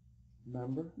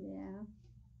 Remember? yeah.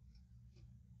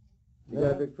 You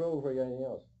got a Victrola before you got anything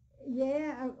else?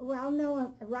 Yeah, well,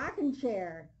 no, a rocking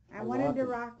chair. I wanted to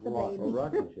rock the A baby.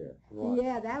 rocking chair. Right.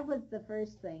 Yeah, that was the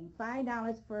first thing.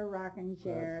 $5 for a rocking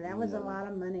chair. That's That was a nice. lot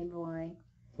of money, boy.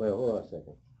 Wait, hold on a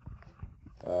second.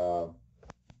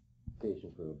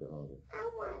 Patient for a little bit longer.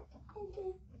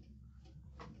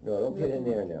 No, don't get in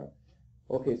there now.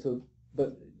 Okay, so,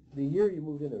 but the year you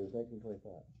moved in there was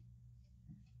 1925.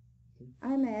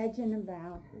 I imagine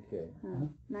about Okay.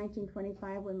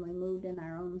 1925 when we moved in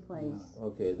our own place.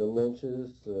 Okay, the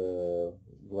Lynches,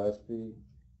 Gillespie,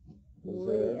 was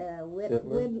there?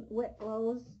 Stifler?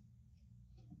 Whitlow's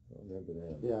I don't remember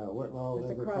that. Yeah, Whitlow was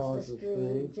lived across the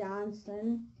street.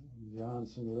 Johnson.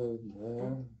 Johnson lived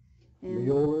there. And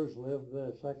Mueller's lived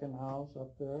the second house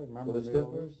up there. Remember Well, the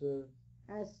Mueller's?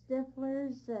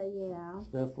 Stiflers, Stifler's, yeah.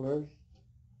 Stifler's.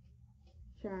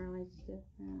 Charlie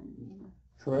Stifler.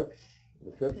 Trips.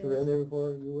 the Trips were in there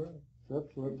before you were?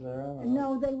 Trips lived there.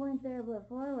 No, they weren't there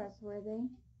before us, were they?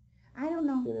 I don't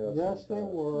know. You know, Yes, they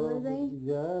were. Were they?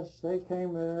 Yes, they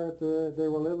came there. They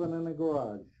were living in the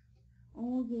garage.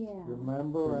 Oh, yeah.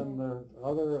 Remember? And the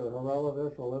other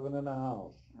relatives were living in the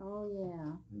house. Oh,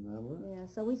 yeah. Remember? Yeah,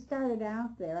 so we started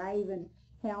out there. I even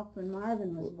helped when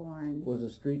Marvin was born. Was the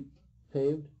street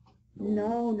paved?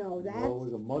 No, Well, it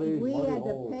was a muddy, we muddy had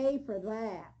hole. to pay for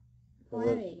that. There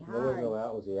Plenty, was no hard.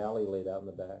 out, was the alley laid out in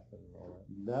the back and all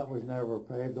that? That was never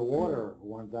paved. The water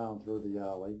went down through the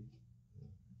alley.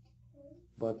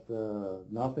 But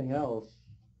nothing else.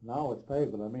 Now it's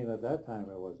paved, but I mean at that time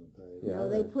it wasn't paved. Yeah. No,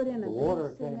 they put in a The big water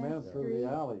came cement in through street. the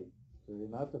alley. See,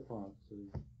 not the front. See.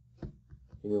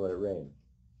 You mean when it rained?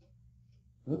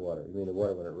 The Huh? water, you mean the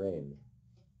water when it rained?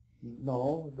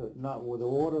 No, not with the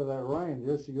water that rained.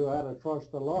 Just you had to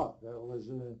trust the luck.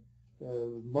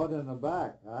 mud in the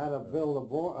back. I had to build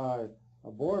a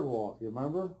boardwalk, you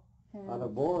remember? On a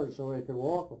board so we could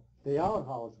walk. The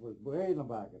outhouse was way in the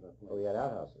back of the place. Oh, you had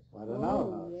outhouses. I had an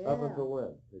outhouse. Yeah. Up until when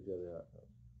did you have the outhouse?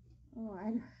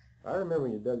 Oh, I remember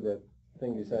when you dug that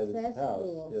thing beside this house.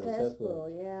 cesspool, Yeah, the cesspool,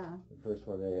 yeah. The first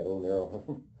one there, you had a little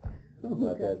narrow. Oh,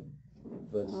 Not God. that.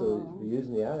 But so you're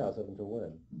using the outhouse up until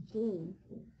when? Gee.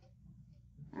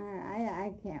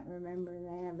 I can't remember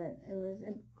that, but it was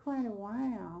quite a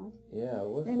while. Yeah, it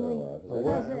was And for a we,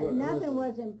 while. because nothing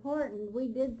was important. We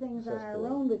did things on our Cesspool.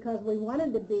 own because we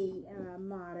wanted to be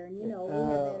modern. You know, we had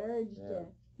that urge to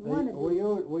want to We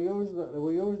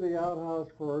be. used the outhouse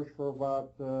first for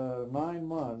about 9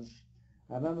 months,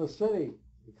 and then the city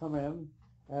come in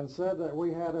and said that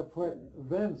we had to put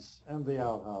vents in the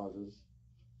outhouses.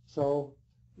 So,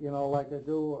 you know, like they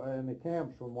do in the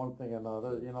camps from one thing or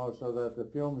another, you know, so that the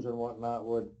fumes and whatnot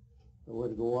would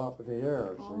go up in the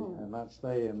air, see, and not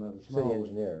stay in the snow. City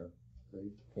engineer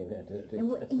came in to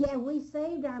And we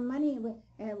saved our money.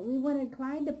 We wanted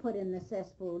Clyde to put in the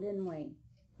cesspool, didn't we?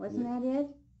 Wasn't that it?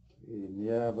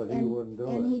 Yeah, but he wouldn't do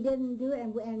And it. he didn't do it,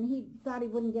 and he thought he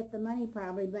wouldn't get the money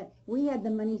probably, but we had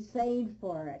the money saved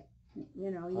for it.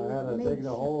 You know, I had to made dig the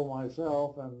hole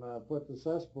myself and put the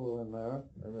cesspool in there.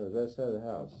 I remember that side of the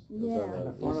house. It was Yeah. on In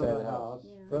the the front east of side the house.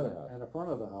 Yeah. Front of the house. In the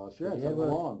front of the house, Did yes, you have on the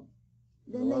one? lawn.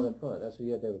 Then On they, the front. That's where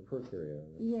you had to have a perk area.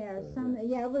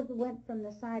 it went from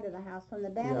the side of the house, from the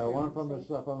bathroom. Yeah, one from the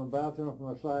see. from the bathroom from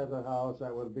the side of the house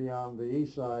that would be on the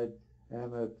east side,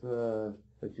 and it.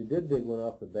 But you did dig one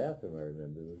off the bathroom, I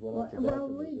remember. There was one off the Well,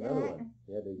 bathroom. we- There was another one.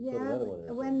 You had to put Yeah, another one in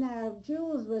there. when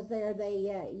Jules was there,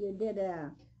 you did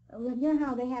you know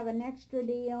how they have an extra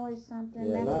deal or something?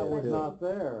 Yeah, That's That what was did. not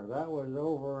there. That was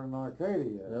over in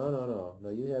Arcadia. No.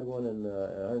 You had one in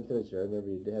 103rd Street. I remember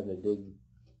you having to dig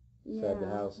inside the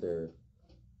house there.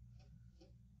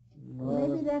 No,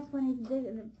 Maybe that's when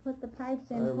he put the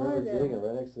pipes I in for remember digging the.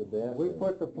 right next to the bathroom. we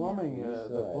put the plumbing. Yeah.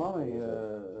 The plumbing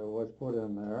was put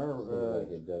in there. Seemed like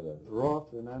it dug a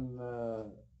Rough, and then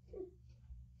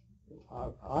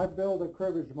I built a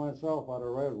cribbage myself out of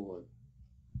redwood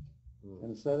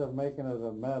instead of making it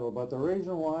of metal. But the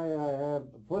reason why I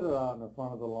had put it out in the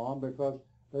front of the lawn because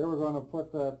they were going to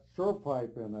put that short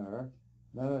pipe in there.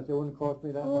 Then it wouldn't cost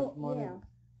me that much money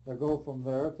to go from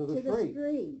there to the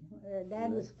street.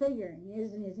 Dad was figuring,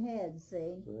 using his head,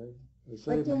 see. It But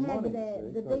saved you me had money,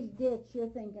 the see, big ditch you're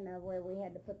thinking of where we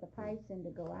had to put the pipes in to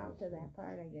go out to that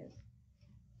part, I guess.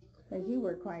 Because you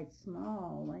were quite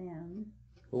small then.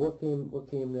 Well, what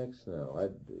came next now?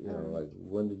 Like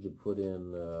when did you put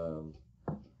in?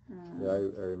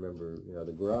 I remember,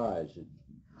 the garage.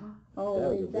 Oh, that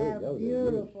was a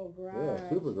beautiful garage. Yeah,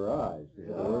 super garage.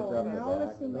 Oh, and all the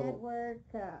back, cement work,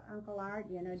 Uncle Art,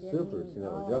 did. Super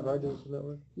cement work. Doug Hart did the cement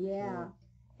work. Yeah,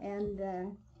 and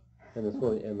And the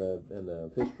swimming and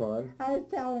the fish pond. I was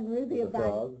telling Ruby The about,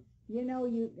 frog.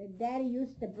 Daddy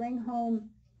used to bring home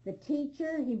the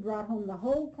teacher. He brought home the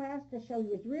whole class to show. He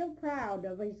was real proud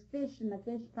of his fish in the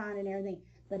fish pond and everything.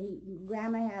 But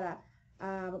Grandma had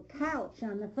a couch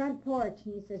on the front porch,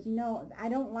 and he says, I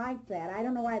don't like that. I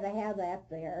don't know why they have that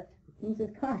there. He says,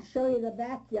 come on, I'll show you the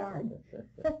backyard.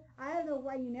 I don't know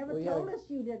why you never told us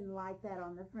you didn't like that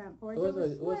on the front porch. It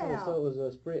was swell.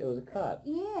 It was a cot.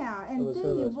 Yeah, It and was see,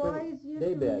 sort of you a spring boys used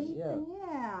day to bed, meet, yeah. and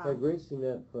Had great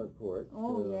cement front porch.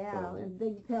 Oh, yeah, and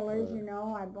big pillars,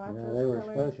 I bought Yeah, those they were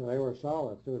pillars. special. They were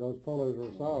solid too. Those pillars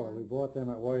were solid. We bought them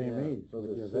at William East. Those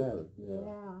with are your super. dad.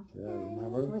 Yeah. Yeah,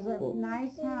 remember? It was a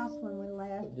nice house when we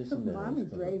left. Just a minute, Mommy's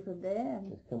it's ready for bed.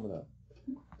 It's coming up.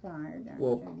 Tired, aren't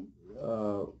Well,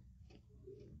 you?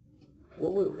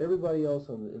 What was everybody else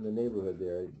in the neighborhood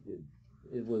there?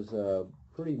 It was a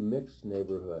pretty mixed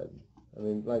neighborhood. I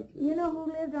mean, like. You know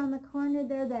who lived on the corner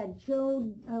there? That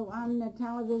Joe on the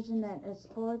television, that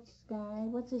sports guy.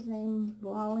 What's his name?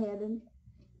 Bald-headed.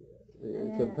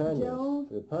 Companions. Joe?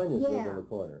 The Companions lived Yeah. in the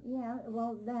corner. Yeah,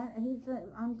 well, he's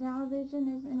on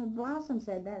television. Blossom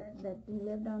said that he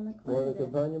lived on the corner. One of the there.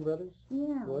 Companion brothers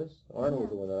Yeah. was? Arnold was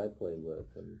the one that I played with.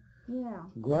 And, Yeah.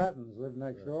 Glattons lived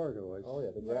next door to us. oh,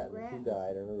 yeah, the Yeah, Grattan. She Grattan.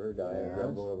 died. I remember her dying. Yeah.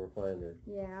 I'm going over to find her.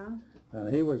 Yeah.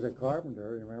 And he was a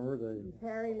carpenter, remember? And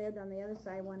Perry lived on the other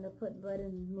side, wanted to put Bud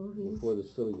in movies. Before the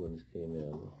silly ones came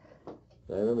in.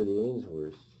 I remember the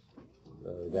Ainsworths.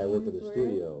 The guy worked at the Ainsworth,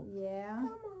 studio. Yeah.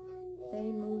 They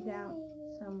moved out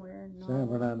somewhere. San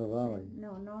Fernando Valley.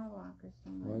 No, Norwalk or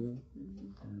somewhere. Was it?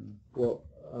 Well,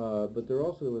 but there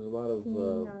was a lot of. King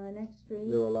on the next street.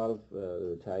 There were a lot of there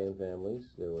were Italian families.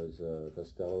 There was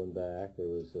Costello in back. There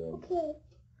was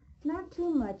Not too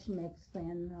much mixed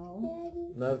in,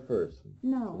 though. Not at first.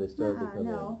 No, They started to come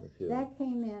no. in, a few. That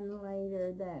came in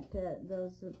later.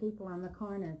 Those people on the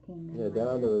corner came in. Yeah,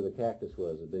 down later. where the cactus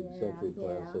was, a big Yeah, century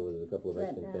plant, yeah. so there was a couple of But,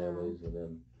 Mexican families, and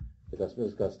then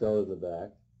Miss Costello in the back.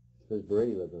 Miss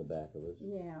Brady lived in the back of us.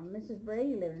 Yeah, Mrs.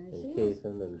 Brady lived in it. And She was,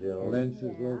 Cathan and Joan. Lynch's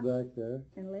Yeah. lived back there.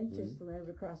 and Lynch's lived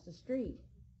across the street.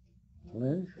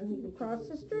 Lynch? Across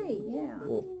the street, yeah.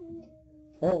 Well,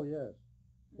 Oh, yes.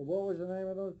 Well, what was the name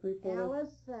of those people?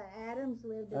 Alice Adams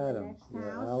lived in the Adams, next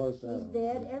yeah, house. Alice She's Adams.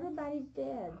 dead. Everybody's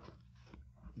dead.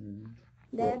 Mhm.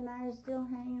 Dad and I are still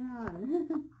hanging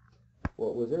on.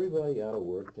 well, was everybody out of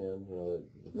work then? You know,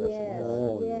 the depression Yes, hit?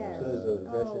 Oh, yes. As soon as the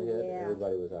depression Oh, hit, yeah.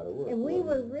 everybody was out of work. And we were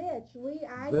wasn't rich.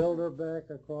 Bilderbeck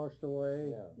across the way.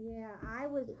 it? Yeah. Yeah, I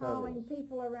was The calling Cousins.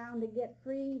 people around to get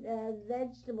free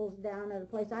vegetables down at a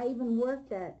place. I even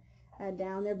worked at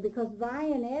down there because Vi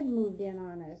and Ed moved in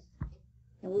on us.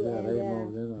 And we Yeah, had, they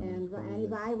moved in on and, us, and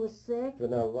Vi was sick, But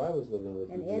now, I was living with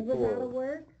and you Ed was before out of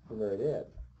work. you married Ed.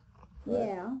 Right,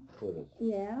 Yeah, with us.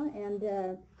 yeah, and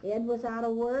Ed was out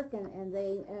of work, and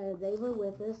they were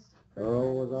with us.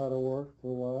 Earl was out of work for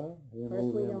a while. He Of course,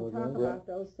 moved we in don't with talk them. about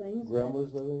those things. Grum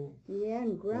was living. Yeah,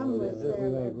 and Grum Oh, was yeah, there.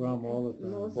 we had with Grum me all the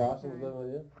time. most of Blossom the was time.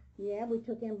 living with you. Yeah, we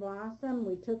took in Blossom.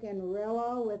 We took in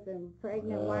Rillo with the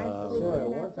pregnant Yeah. wife. Oh, sleeping Sure, in at our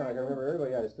one time, I can pregnant- remember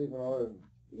everybody had to sleep in all the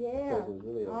Yeah, places. It was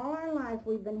really all our life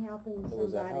we've been helping it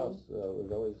was a somebody. house. It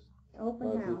was always a Open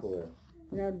lot of house. people there.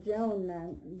 You know,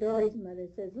 Joan, Dory's mother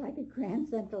says like a Grand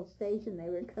Central Station. They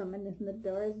were coming in the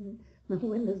doors and the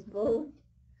windows both.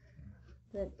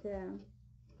 But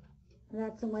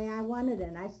that's the way I wanted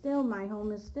it. My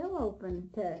home is still open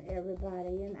to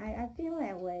everybody, and I feel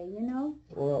that way, you know.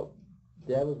 Well,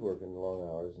 Dad was working long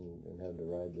hours and having to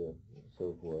ride the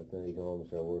so forth. Then he come home and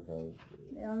start working on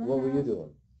it. On the What were you house. doing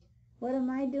What am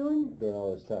I doing? during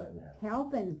all this time?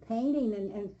 Helping, painting,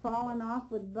 and falling off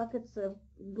with buckets of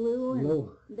glue, and No,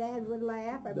 Dad would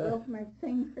laugh. I That- broke my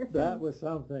finger. that was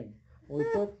something. We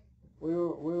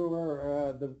were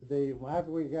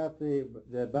after we got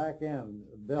the back end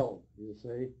built, you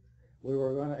see, we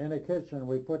were gonna, in the kitchen,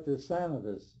 we put this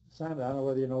Sanitas. I don't know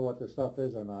whether you know what the stuff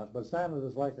is or not, but Sanitas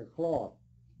is like a cloth.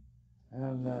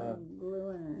 And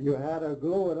Gluing it. you had to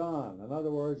glue it on. In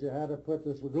other words, you had to put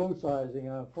this glue sizing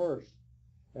on first,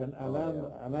 and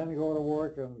then go to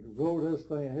work and glue this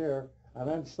thing here, and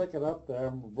then stick it up there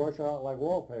and brush it out like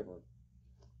wallpaper.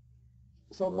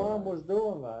 So Mom Right. was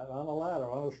doing that on a ladder,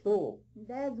 on a stool.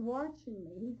 Dad's watching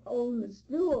me. He's holding the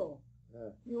stool. Yeah.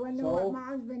 You wonder So- what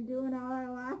Mom's been doing all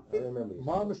her life? I remember you.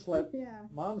 Mom slept Yeah.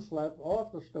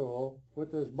 off the stool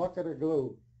with this bucket of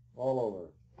glue all over.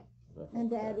 And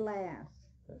Dad laughs.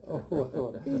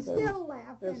 Oh, He's still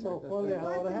laughing. it's so funny how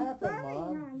it wasn't happened, funny,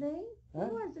 Mom. honey. Huh?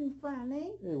 It wasn't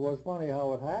funny. It was funny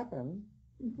how it happened.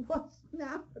 It was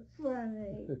not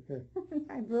funny.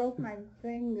 I broke my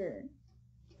finger.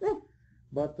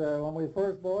 But when we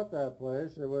first bought that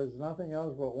place, there was nothing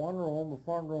else but one room, a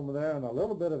front room there, and a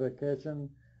little bit of a kitchen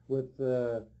with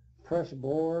press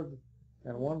board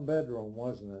and one bedroom,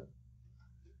 wasn't it?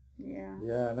 Yeah.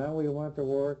 Yeah, and then we went to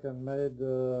work and made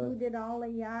Who did all the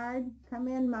yard? Come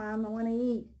in, Mom. I want to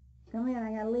eat. Come in.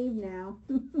 I gotta leave now.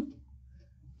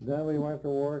 then we went to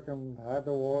work and had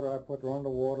the water. I run the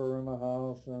water in the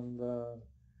house, and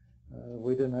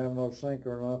we didn't have no sink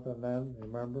or nothing then.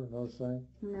 Remember, no sink.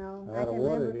 No, I I had a can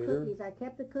water remember heater. cookies. I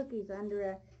kept the cookies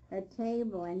under a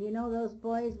table, and you know those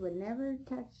boys would never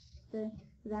touch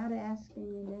without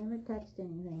asking. They never touched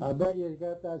anything. I bet you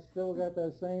still got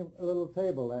that same little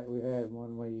table that we had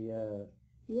when we.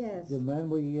 Yes. And then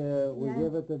we Yeah.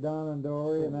 give it to Don and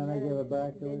Dory, and then they give it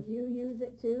back to Did us you use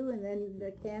it too? And then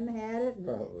the Ken had it, and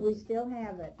Probably. we still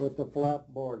have it. with the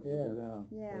flat board. Yeah. Down.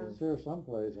 Yeah. It's here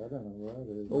someplace. I don't know where it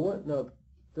is. Well, what? No,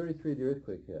 33. The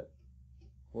earthquake hit.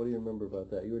 What do you remember about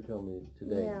that? You were telling me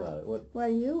today Yeah. about it. What? Well,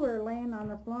 you were laying on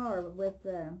the floor with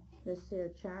this here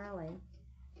Charlie,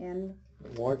 and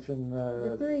Watching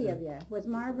the three of you. Was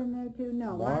Marvin there too?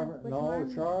 No. Marvin, was no,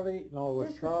 Marvin? Charlie, no, it was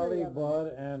Just the three Charlie, of them.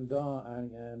 Bud, and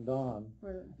Don,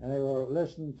 Were- and they were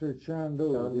listening to Chandu,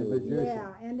 the Chandu. magician.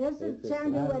 Yeah, and this is It's-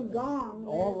 Chandu and and Gong.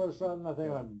 All of a sudden, the thing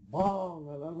went bong,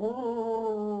 and then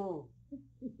whoa.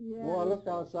 Yeah. Well, I looked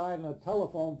outside, and the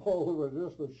telephone pole was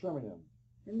just a shimmying.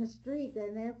 In the street,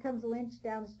 and there comes Lynch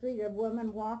down the street, a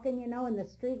woman walking, you know, and the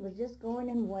street was just going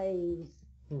in waves.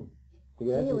 You See,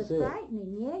 it actually was see it.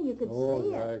 frightening. Yeah, you could Oh, see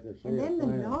yeah, it. I could see And it then the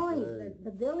plain as noise, day. the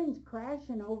building's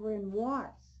crashing over in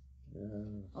Watts. Yeah.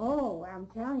 Oh, I'm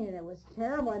telling you, it was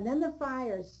terrible. And then the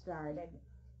fires started.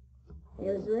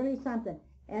 It was really something.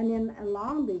 And then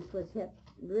Long Beach was hit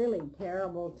really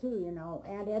terrible too, you know.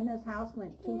 Aunt Edna's house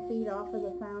went 2 feet off of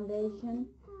the foundation.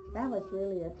 That was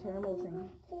really a terrible thing.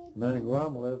 Then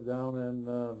Grum lived down in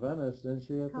Venice, didn't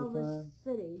she, at the Culver time?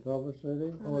 City. Culver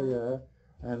City? Oh, Uh-huh. yeah.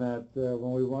 And that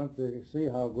when we went to see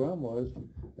how Grum was,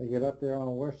 they get up there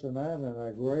on Western Avenue, and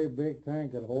a great big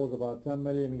tank that holds about 10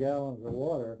 million gallons of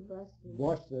water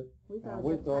busted. We thought, And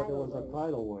we thought it tidal was a wave.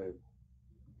 tidal wave.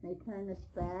 They turned us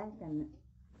back, and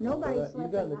nobody Well,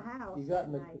 slept in the house You got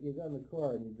in that night. you got in the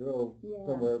car and you drove Yeah.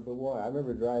 somewhere, but why? I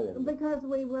remember driving. Because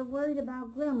we were worried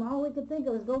about Grum. All we could think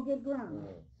of was go get Grum.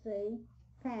 Right. See?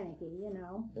 Panicky, you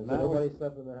know. And That so was- nobody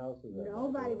slept in the house.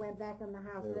 Nobody went back in the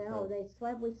house. They were No,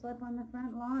 we slept on the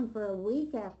front lawn for a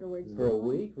week afterwards. For a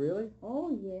week, really? Oh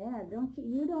yeah,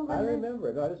 you don't I remember? remember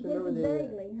it. I just Did remember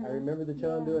vaguely, huh? I remember the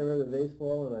Chondu. Yeah. I remember the vase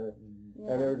fall, and I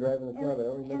Yeah. remember driving the car, And, but I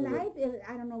don't and remember.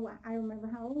 I don't know what, I remember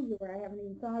how old you were. I haven't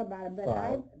even thought about it, but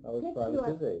Five. I was picked 5 you at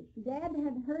up. his age. Dad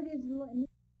had hurt his knee